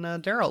and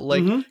Daryl.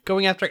 Like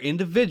going after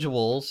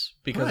individuals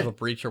because of a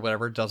breach or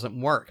whatever doesn't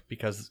work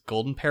because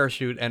golden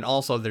parachute, and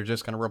also they're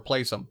just going to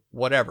replace them.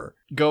 Whatever.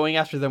 Going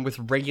after them with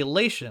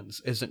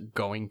regulations isn't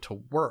going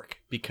to work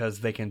because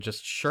they can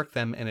just shirk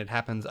them, and it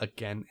happens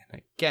again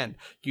and again.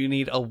 You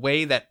need a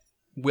way that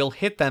will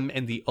hit them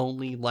in the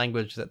only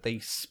language that they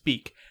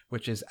speak,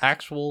 which is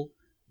actual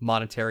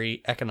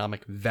monetary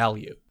economic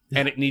value.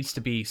 And it needs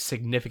to be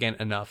significant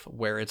enough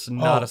where it's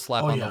not a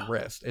slap on the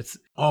wrist. It's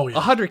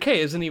 100K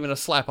isn't even a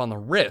slap on the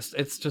wrist.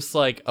 It's just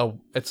like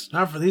it's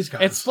not for these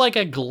guys. It's like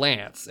a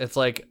glance. It's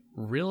like,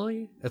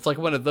 really? It's like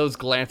one of those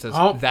glances.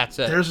 That's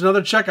it. There's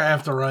another check I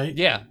have to write.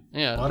 Yeah.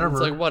 Whatever.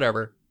 It's like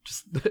whatever.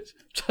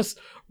 Just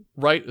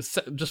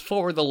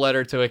forward the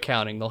letter to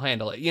accounting. They'll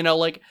handle it.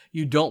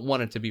 You don't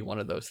want it to be one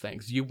of those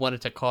things. You want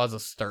it to cause a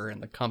stir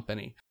in the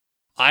company.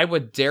 I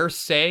would dare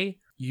say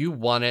you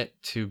want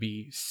it to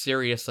be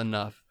serious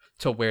enough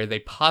to where they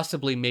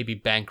possibly may be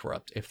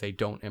bankrupt if they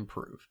don't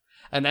improve.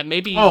 And that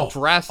may be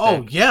drastic.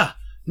 Oh, yeah.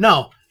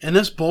 No. And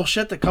this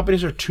bullshit that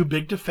companies are too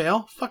big to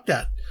fail? Fuck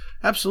that.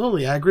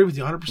 Absolutely. I agree with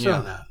you 100%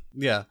 on that.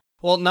 Yeah.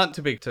 Well, not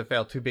too big to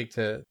fail, too big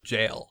to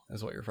jail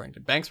is what you're referring to.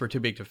 Banks were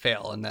too big to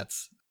fail, and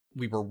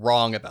we were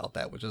wrong about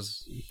that, which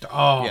is...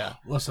 Oh, yeah.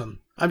 Listen,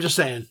 I'm just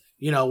saying,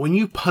 when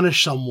you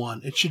punish someone,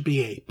 it should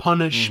be a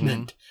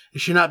punishment. It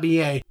should not be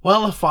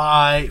if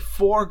I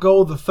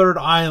forego the third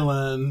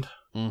island...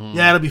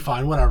 Yeah, it'll be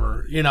fine.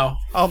 Whatever.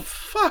 Oh,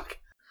 fuck.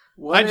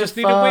 I just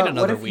need to wait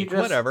another week.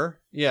 Whatever.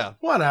 Yeah.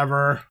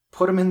 Whatever.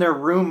 Put them in their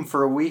room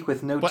for a week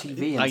with no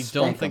TV and I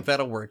don't think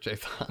that'll work,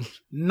 Jathan.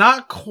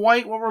 Not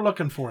quite what we're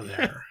looking for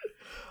there.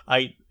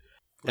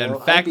 In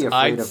fact,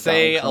 I'd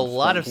say a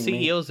lot of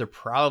CEOs are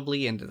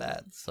probably into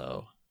that,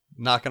 so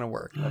not going to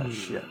work. Oh,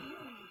 shit.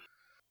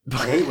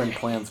 I hate when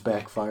plans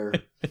backfire.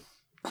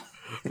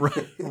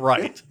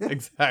 Right,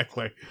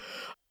 exactly.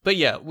 But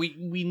yeah,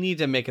 we need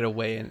to make it a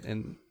way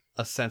in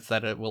a sense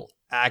that it will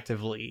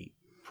actively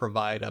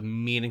provide a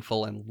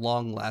meaningful and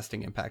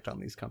long-lasting impact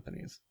on these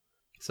companies.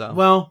 So,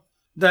 well,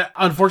 that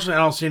unfortunately,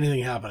 I don't see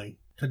anything happening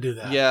to do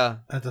that. Yeah,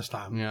 at this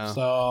time. Yeah.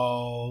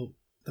 So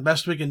the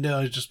best we can do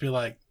is just be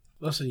like,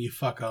 listen, you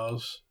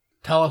fuckos,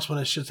 tell us when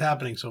this shit's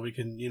happening so we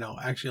can,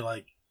 actually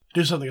like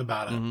do something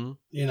about it.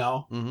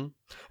 Mm-hmm.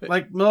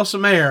 Like Melissa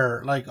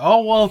Mayer, like,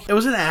 oh well, it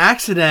was an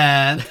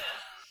accident.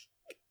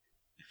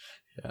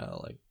 Yeah,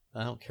 like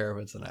I don't care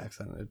if it's an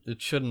accident.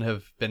 It shouldn't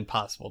have been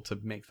possible to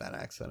make that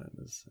accident.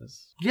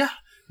 Yeah,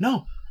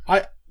 no,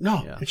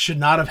 it should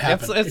not have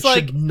happened. It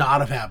should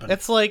not have happened.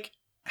 It's like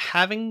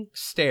having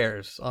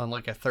stairs on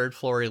like a third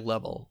story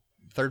level.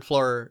 Third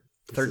story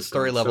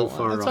level. So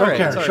far it's off. all right.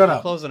 Okay, it's all right. shut up.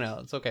 I'm closing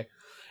out. It's okay.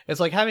 It's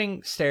like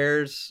having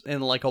stairs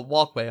in like a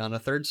walkway on a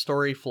third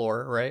story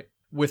floor, right?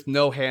 With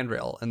no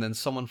handrail, and then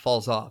someone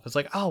falls off. It's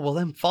like, oh, well,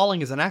 then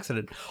falling is an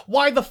accident.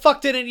 Why the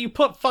fuck didn't you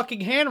put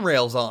fucking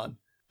handrails on?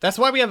 That's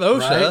why we have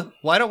OSHA. Right?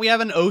 Why don't we have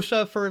an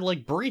OSHA for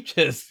like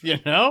breaches,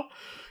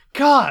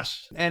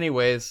 Gosh.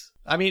 Anyways,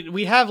 I mean,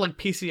 we have like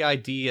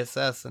PCI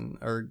DSS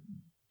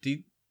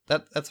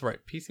that's right.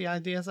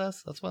 PCI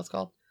DSS? That's what it's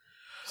called?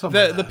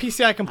 The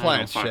PCI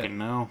compliance I don't shit.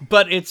 know.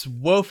 But it's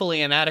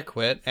woefully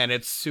inadequate and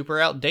it's super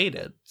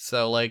outdated.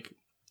 So like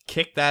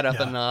kick that up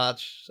a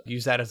notch,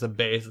 use that as a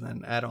base, and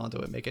then add on to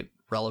it, make it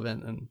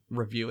relevant, and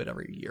review it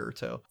every year or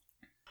two.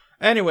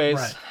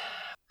 Anyways.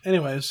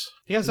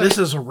 This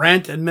is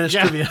Rant and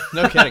Ministrivia. Yeah,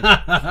 no kidding.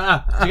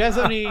 Do you guys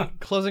have any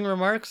closing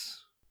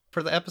remarks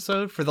for the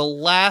episode? For the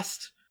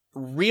last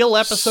real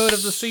episode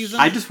of the season?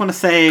 I just want to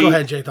say... Go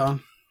ahead,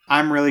 Jathan.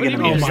 I'm really going to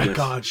miss this. Oh my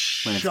god,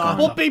 shut up.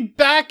 We'll be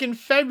back in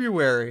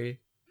February.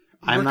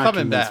 I'm not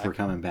convinced we're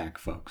coming back,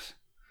 folks.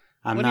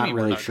 I'm not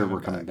really sure we're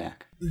coming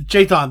back.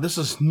 Jathan, this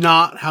is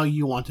not how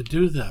you want to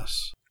do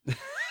this.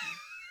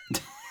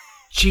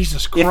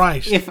 Jesus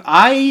Christ.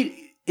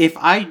 If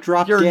I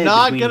drop dead between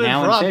now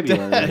and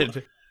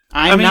February,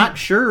 I'm not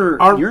sure.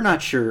 You're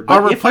not sure. But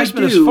our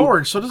replacement is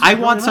Ford, so I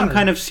want some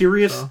kind of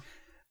serious...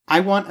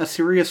 I want a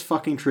serious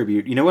fucking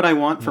tribute. You know what I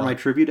want for my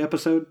tribute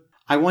episode?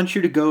 I want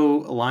you to go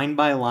line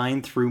by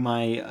line through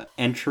my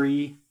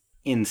entry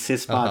in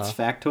Sysbot's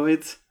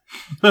Factoids.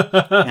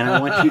 And I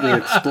want you to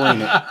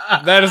explain it.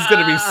 That is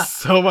going to be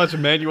so much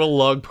manual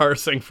log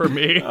parsing for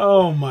me.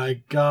 Oh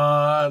my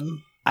god.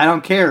 I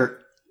don't care.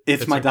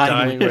 It's my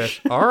dying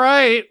wish. All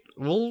right.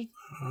 We'll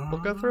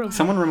go through them.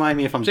 Someone remind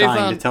me if I'm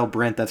dying to tell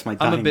Brent that's my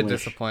dying wish. I'm a bit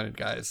disappointed,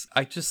 guys.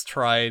 I just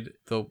tried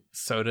the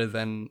soda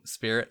then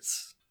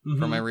spirits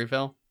for my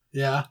refill.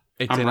 Yeah.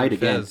 It didn't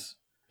fizz.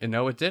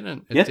 No, it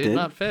didn't. It did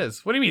not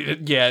fizz. What do you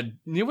mean? Yeah.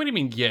 What do you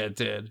mean? Yeah, it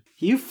did.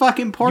 You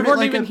fucking poured it like you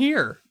weren't even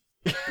here.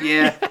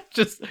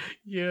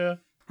 Yeah.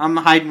 I'm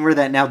hiding where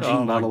that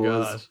Nalgene bottle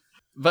was.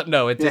 But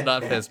no, it did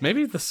not fizz.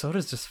 Maybe the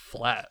soda's just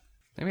flat.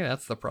 Maybe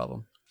that's the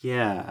problem.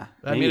 Yeah.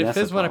 I mean, it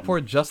fizzed when I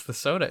poured just the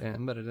soda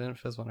in, but it didn't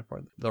fizz when I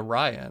poured the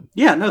rye in.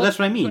 Yeah, no, that's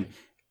what I mean.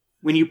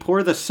 When you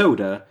pour the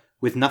soda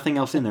with nothing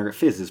else in there, it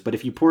fizzes. But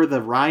if you pour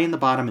the rye in the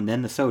bottom and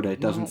then the soda,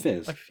 it doesn't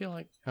fizz. I feel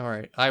like... All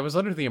right. I was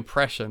under the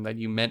impression that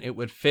you meant it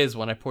would fizz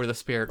when I pour the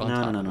spirit on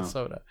top of the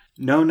soda.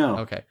 No.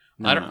 Okay.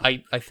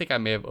 I think I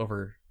may have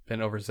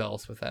been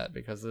overzealous with that,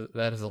 because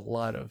that is a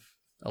lot of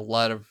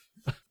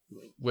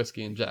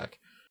whiskey and Jack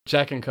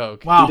and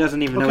Coke. Wow. He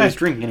doesn't even know he's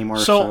drinking anymore.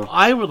 So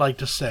I would like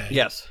to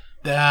say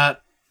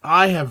that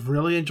I have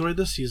really enjoyed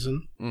this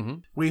season. Mm-hmm.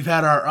 We've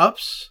had our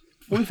ups.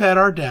 We've had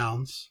our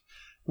downs.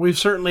 We've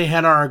certainly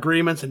had our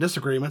agreements and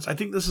disagreements. I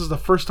think this is the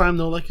first time,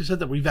 though, like you said,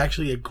 that we've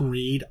actually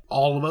agreed,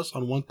 all of us,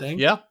 on one thing.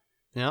 Yeah.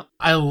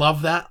 I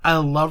love that. I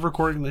love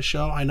recording this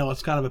show. I know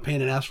it's kind of a pain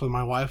in the ass for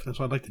my wife, and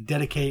so I'd like to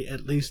dedicate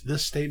at least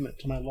this statement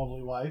to my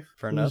lovely wife,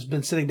 who's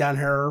been sitting down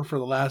here for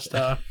the last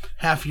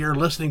half year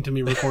listening to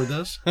me record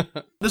this.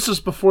 This is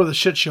before the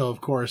shit show,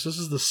 of course. This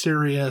is the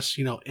serious,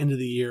 end of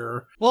the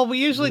year. Well, we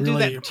usually do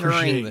that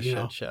during the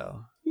shit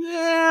show.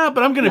 Yeah,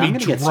 but I'm going to be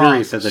drunk, get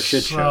serious as a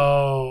shit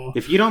show.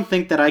 If you don't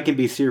think that I can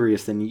be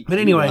serious, then But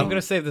anyway, I'm going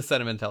to save the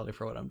sentimentality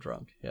for when I'm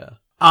drunk. Yeah.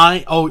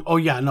 I'll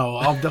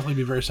definitely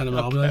be very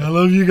sentimental. I'll be like, I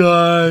love you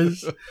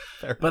guys.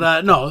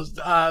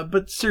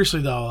 But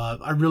seriously though,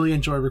 I really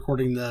enjoy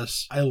recording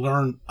this. I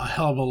learn a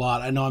hell of a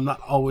lot. I know I'm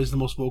not always the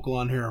most vocal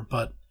on here,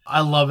 but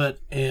I love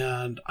it,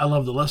 and I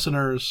love the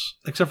listeners,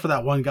 except for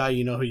that one guy.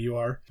 You know who you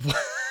are.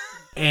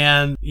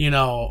 And,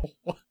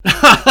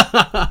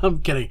 I'm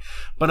kidding.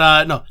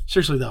 But, no,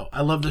 seriously though,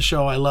 I love the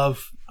show. I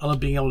love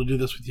being able to do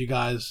this with you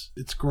guys.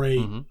 It's great.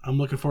 Mm-hmm. I'm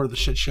looking forward to the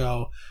shit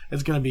show.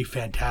 It's going to be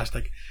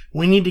fantastic.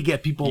 We need to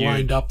get people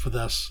lined up for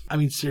this. I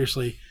mean,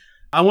 seriously,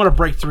 I want to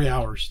break 3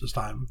 hours this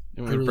time.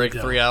 We break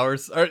 3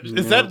 hours?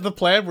 Is that the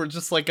plan? We're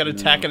just like going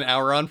to tack an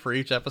hour on for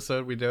each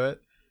episode we do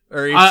it?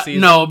 Or each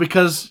season? No,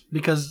 because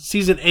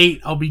season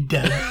 8, I'll be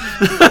dead.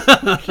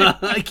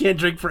 I can't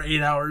drink for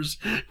 8 hours.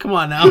 Come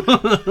on now. We'll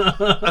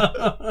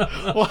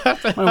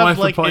have to have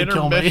like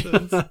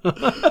intermissions. We'll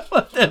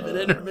have to have an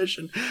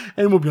intermission,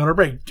 and we'll be on our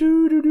break.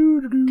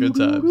 Good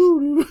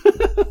times.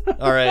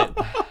 All right,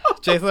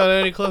 Jason,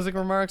 any closing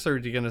remarks, or are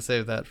you gonna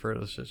save that for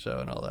the shit show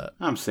and all that?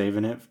 I'm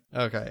saving it.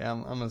 Okay,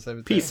 I'm gonna save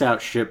it. Peace out,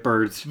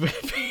 shitbirds.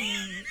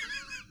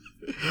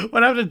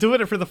 What happened to doing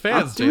it for the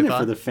fans, I'm doing it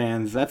for the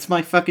fans. That's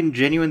my fucking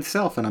genuine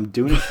self, and I'm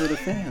doing it for the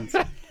fans.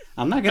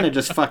 I'm not gonna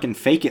just fucking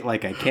fake it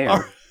like I care.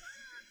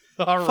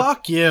 All right.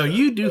 Fuck you.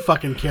 You do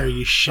fucking care,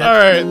 you shit. All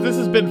right, this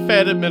has been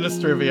Fan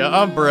Administrivia.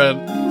 I'm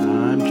Brent.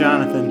 I'm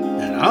Jonathan.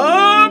 And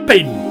I'm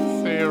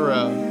Peyton. See you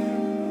around.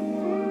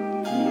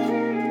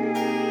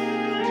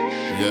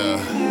 Yeah.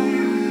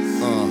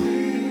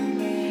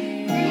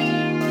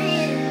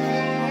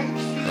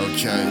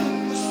 Okay.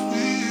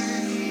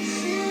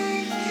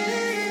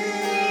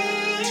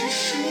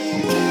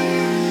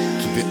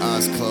 Keep your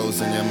eyes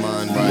closed and your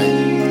mind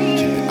right.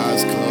 Keep your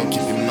eyes closed,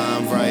 keep your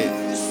mind right.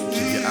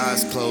 Keep your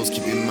eyes closed,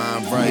 keep your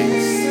mind right.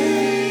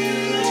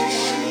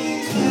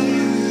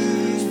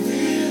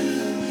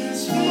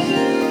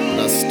 But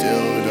I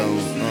still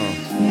don't.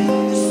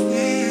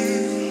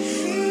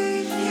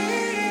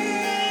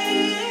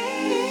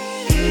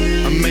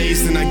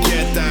 Amazing I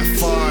get that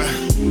far.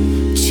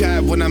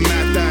 Chat when I'm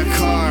at that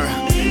car.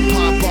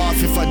 Pop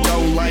off if I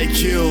don't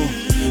like you.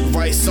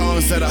 Write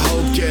songs that I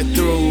hope get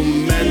through.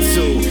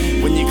 Mental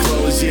when you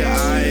close your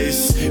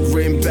eyes.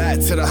 Ring back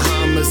to the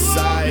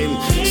homicide.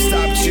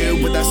 Stopped you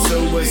with that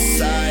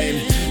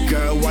suicide.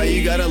 Girl, why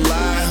you gotta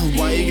lie?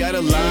 Why you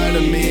gotta lie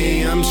to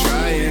me? I'm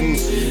trying.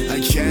 I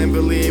can't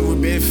believe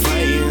we've been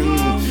fighting.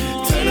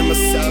 Turning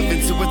myself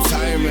into a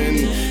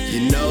tyrant.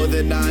 You know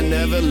that I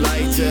never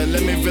liked her.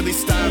 Let me really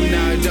stop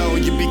now, though.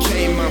 You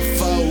became my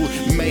foe.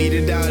 Made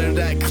it out of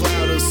that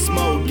cloud of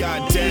smoke.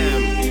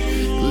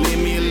 Goddamn, leave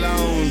me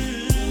alone.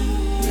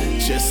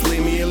 Just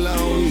leave me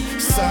alone.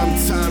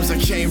 Sometimes I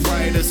can't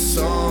write a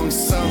song.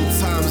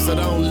 Sometimes I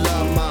don't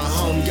love my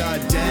home.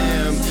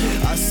 Goddamn,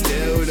 I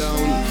still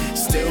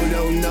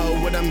don't know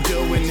what I'm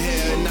doing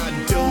here. And I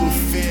do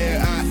fear,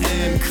 I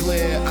am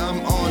clear.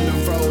 I'm on the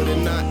road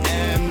and I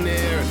am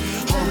near.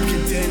 Hope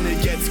your dinner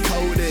gets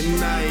cold at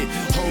night.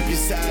 Hope you're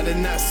sad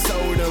and that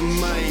soda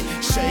might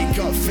shake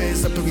up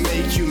fears up and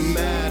make you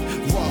mad.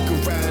 Walk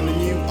around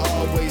and you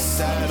always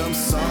sad. I'm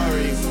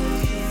sorry.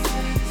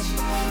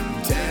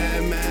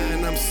 Damn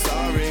man, I'm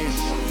sorry.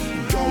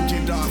 Go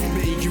get off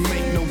me, you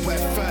make no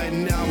effort.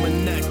 Now my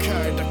neck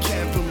hurt, I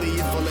can't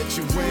believe I let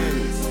you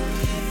win.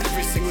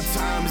 Every single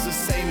time is the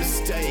same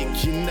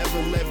mistake. You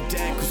never left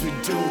dead cause we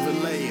do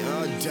relate.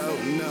 I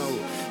don't know.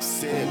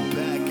 Sit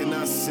back and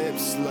I sip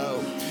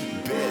slow.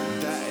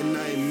 Bit that and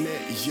I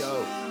admit,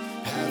 yo,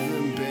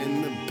 haven't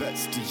been the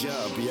best to you.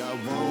 But yeah, I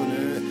want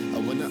it, I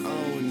wanna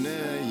own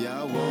it.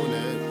 Yeah, I want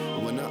it, I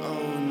wanna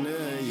own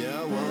it. Yeah,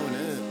 I want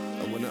it,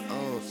 I wanna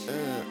own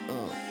it.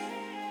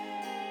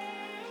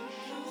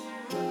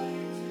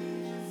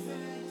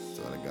 That's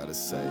all I gotta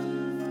say.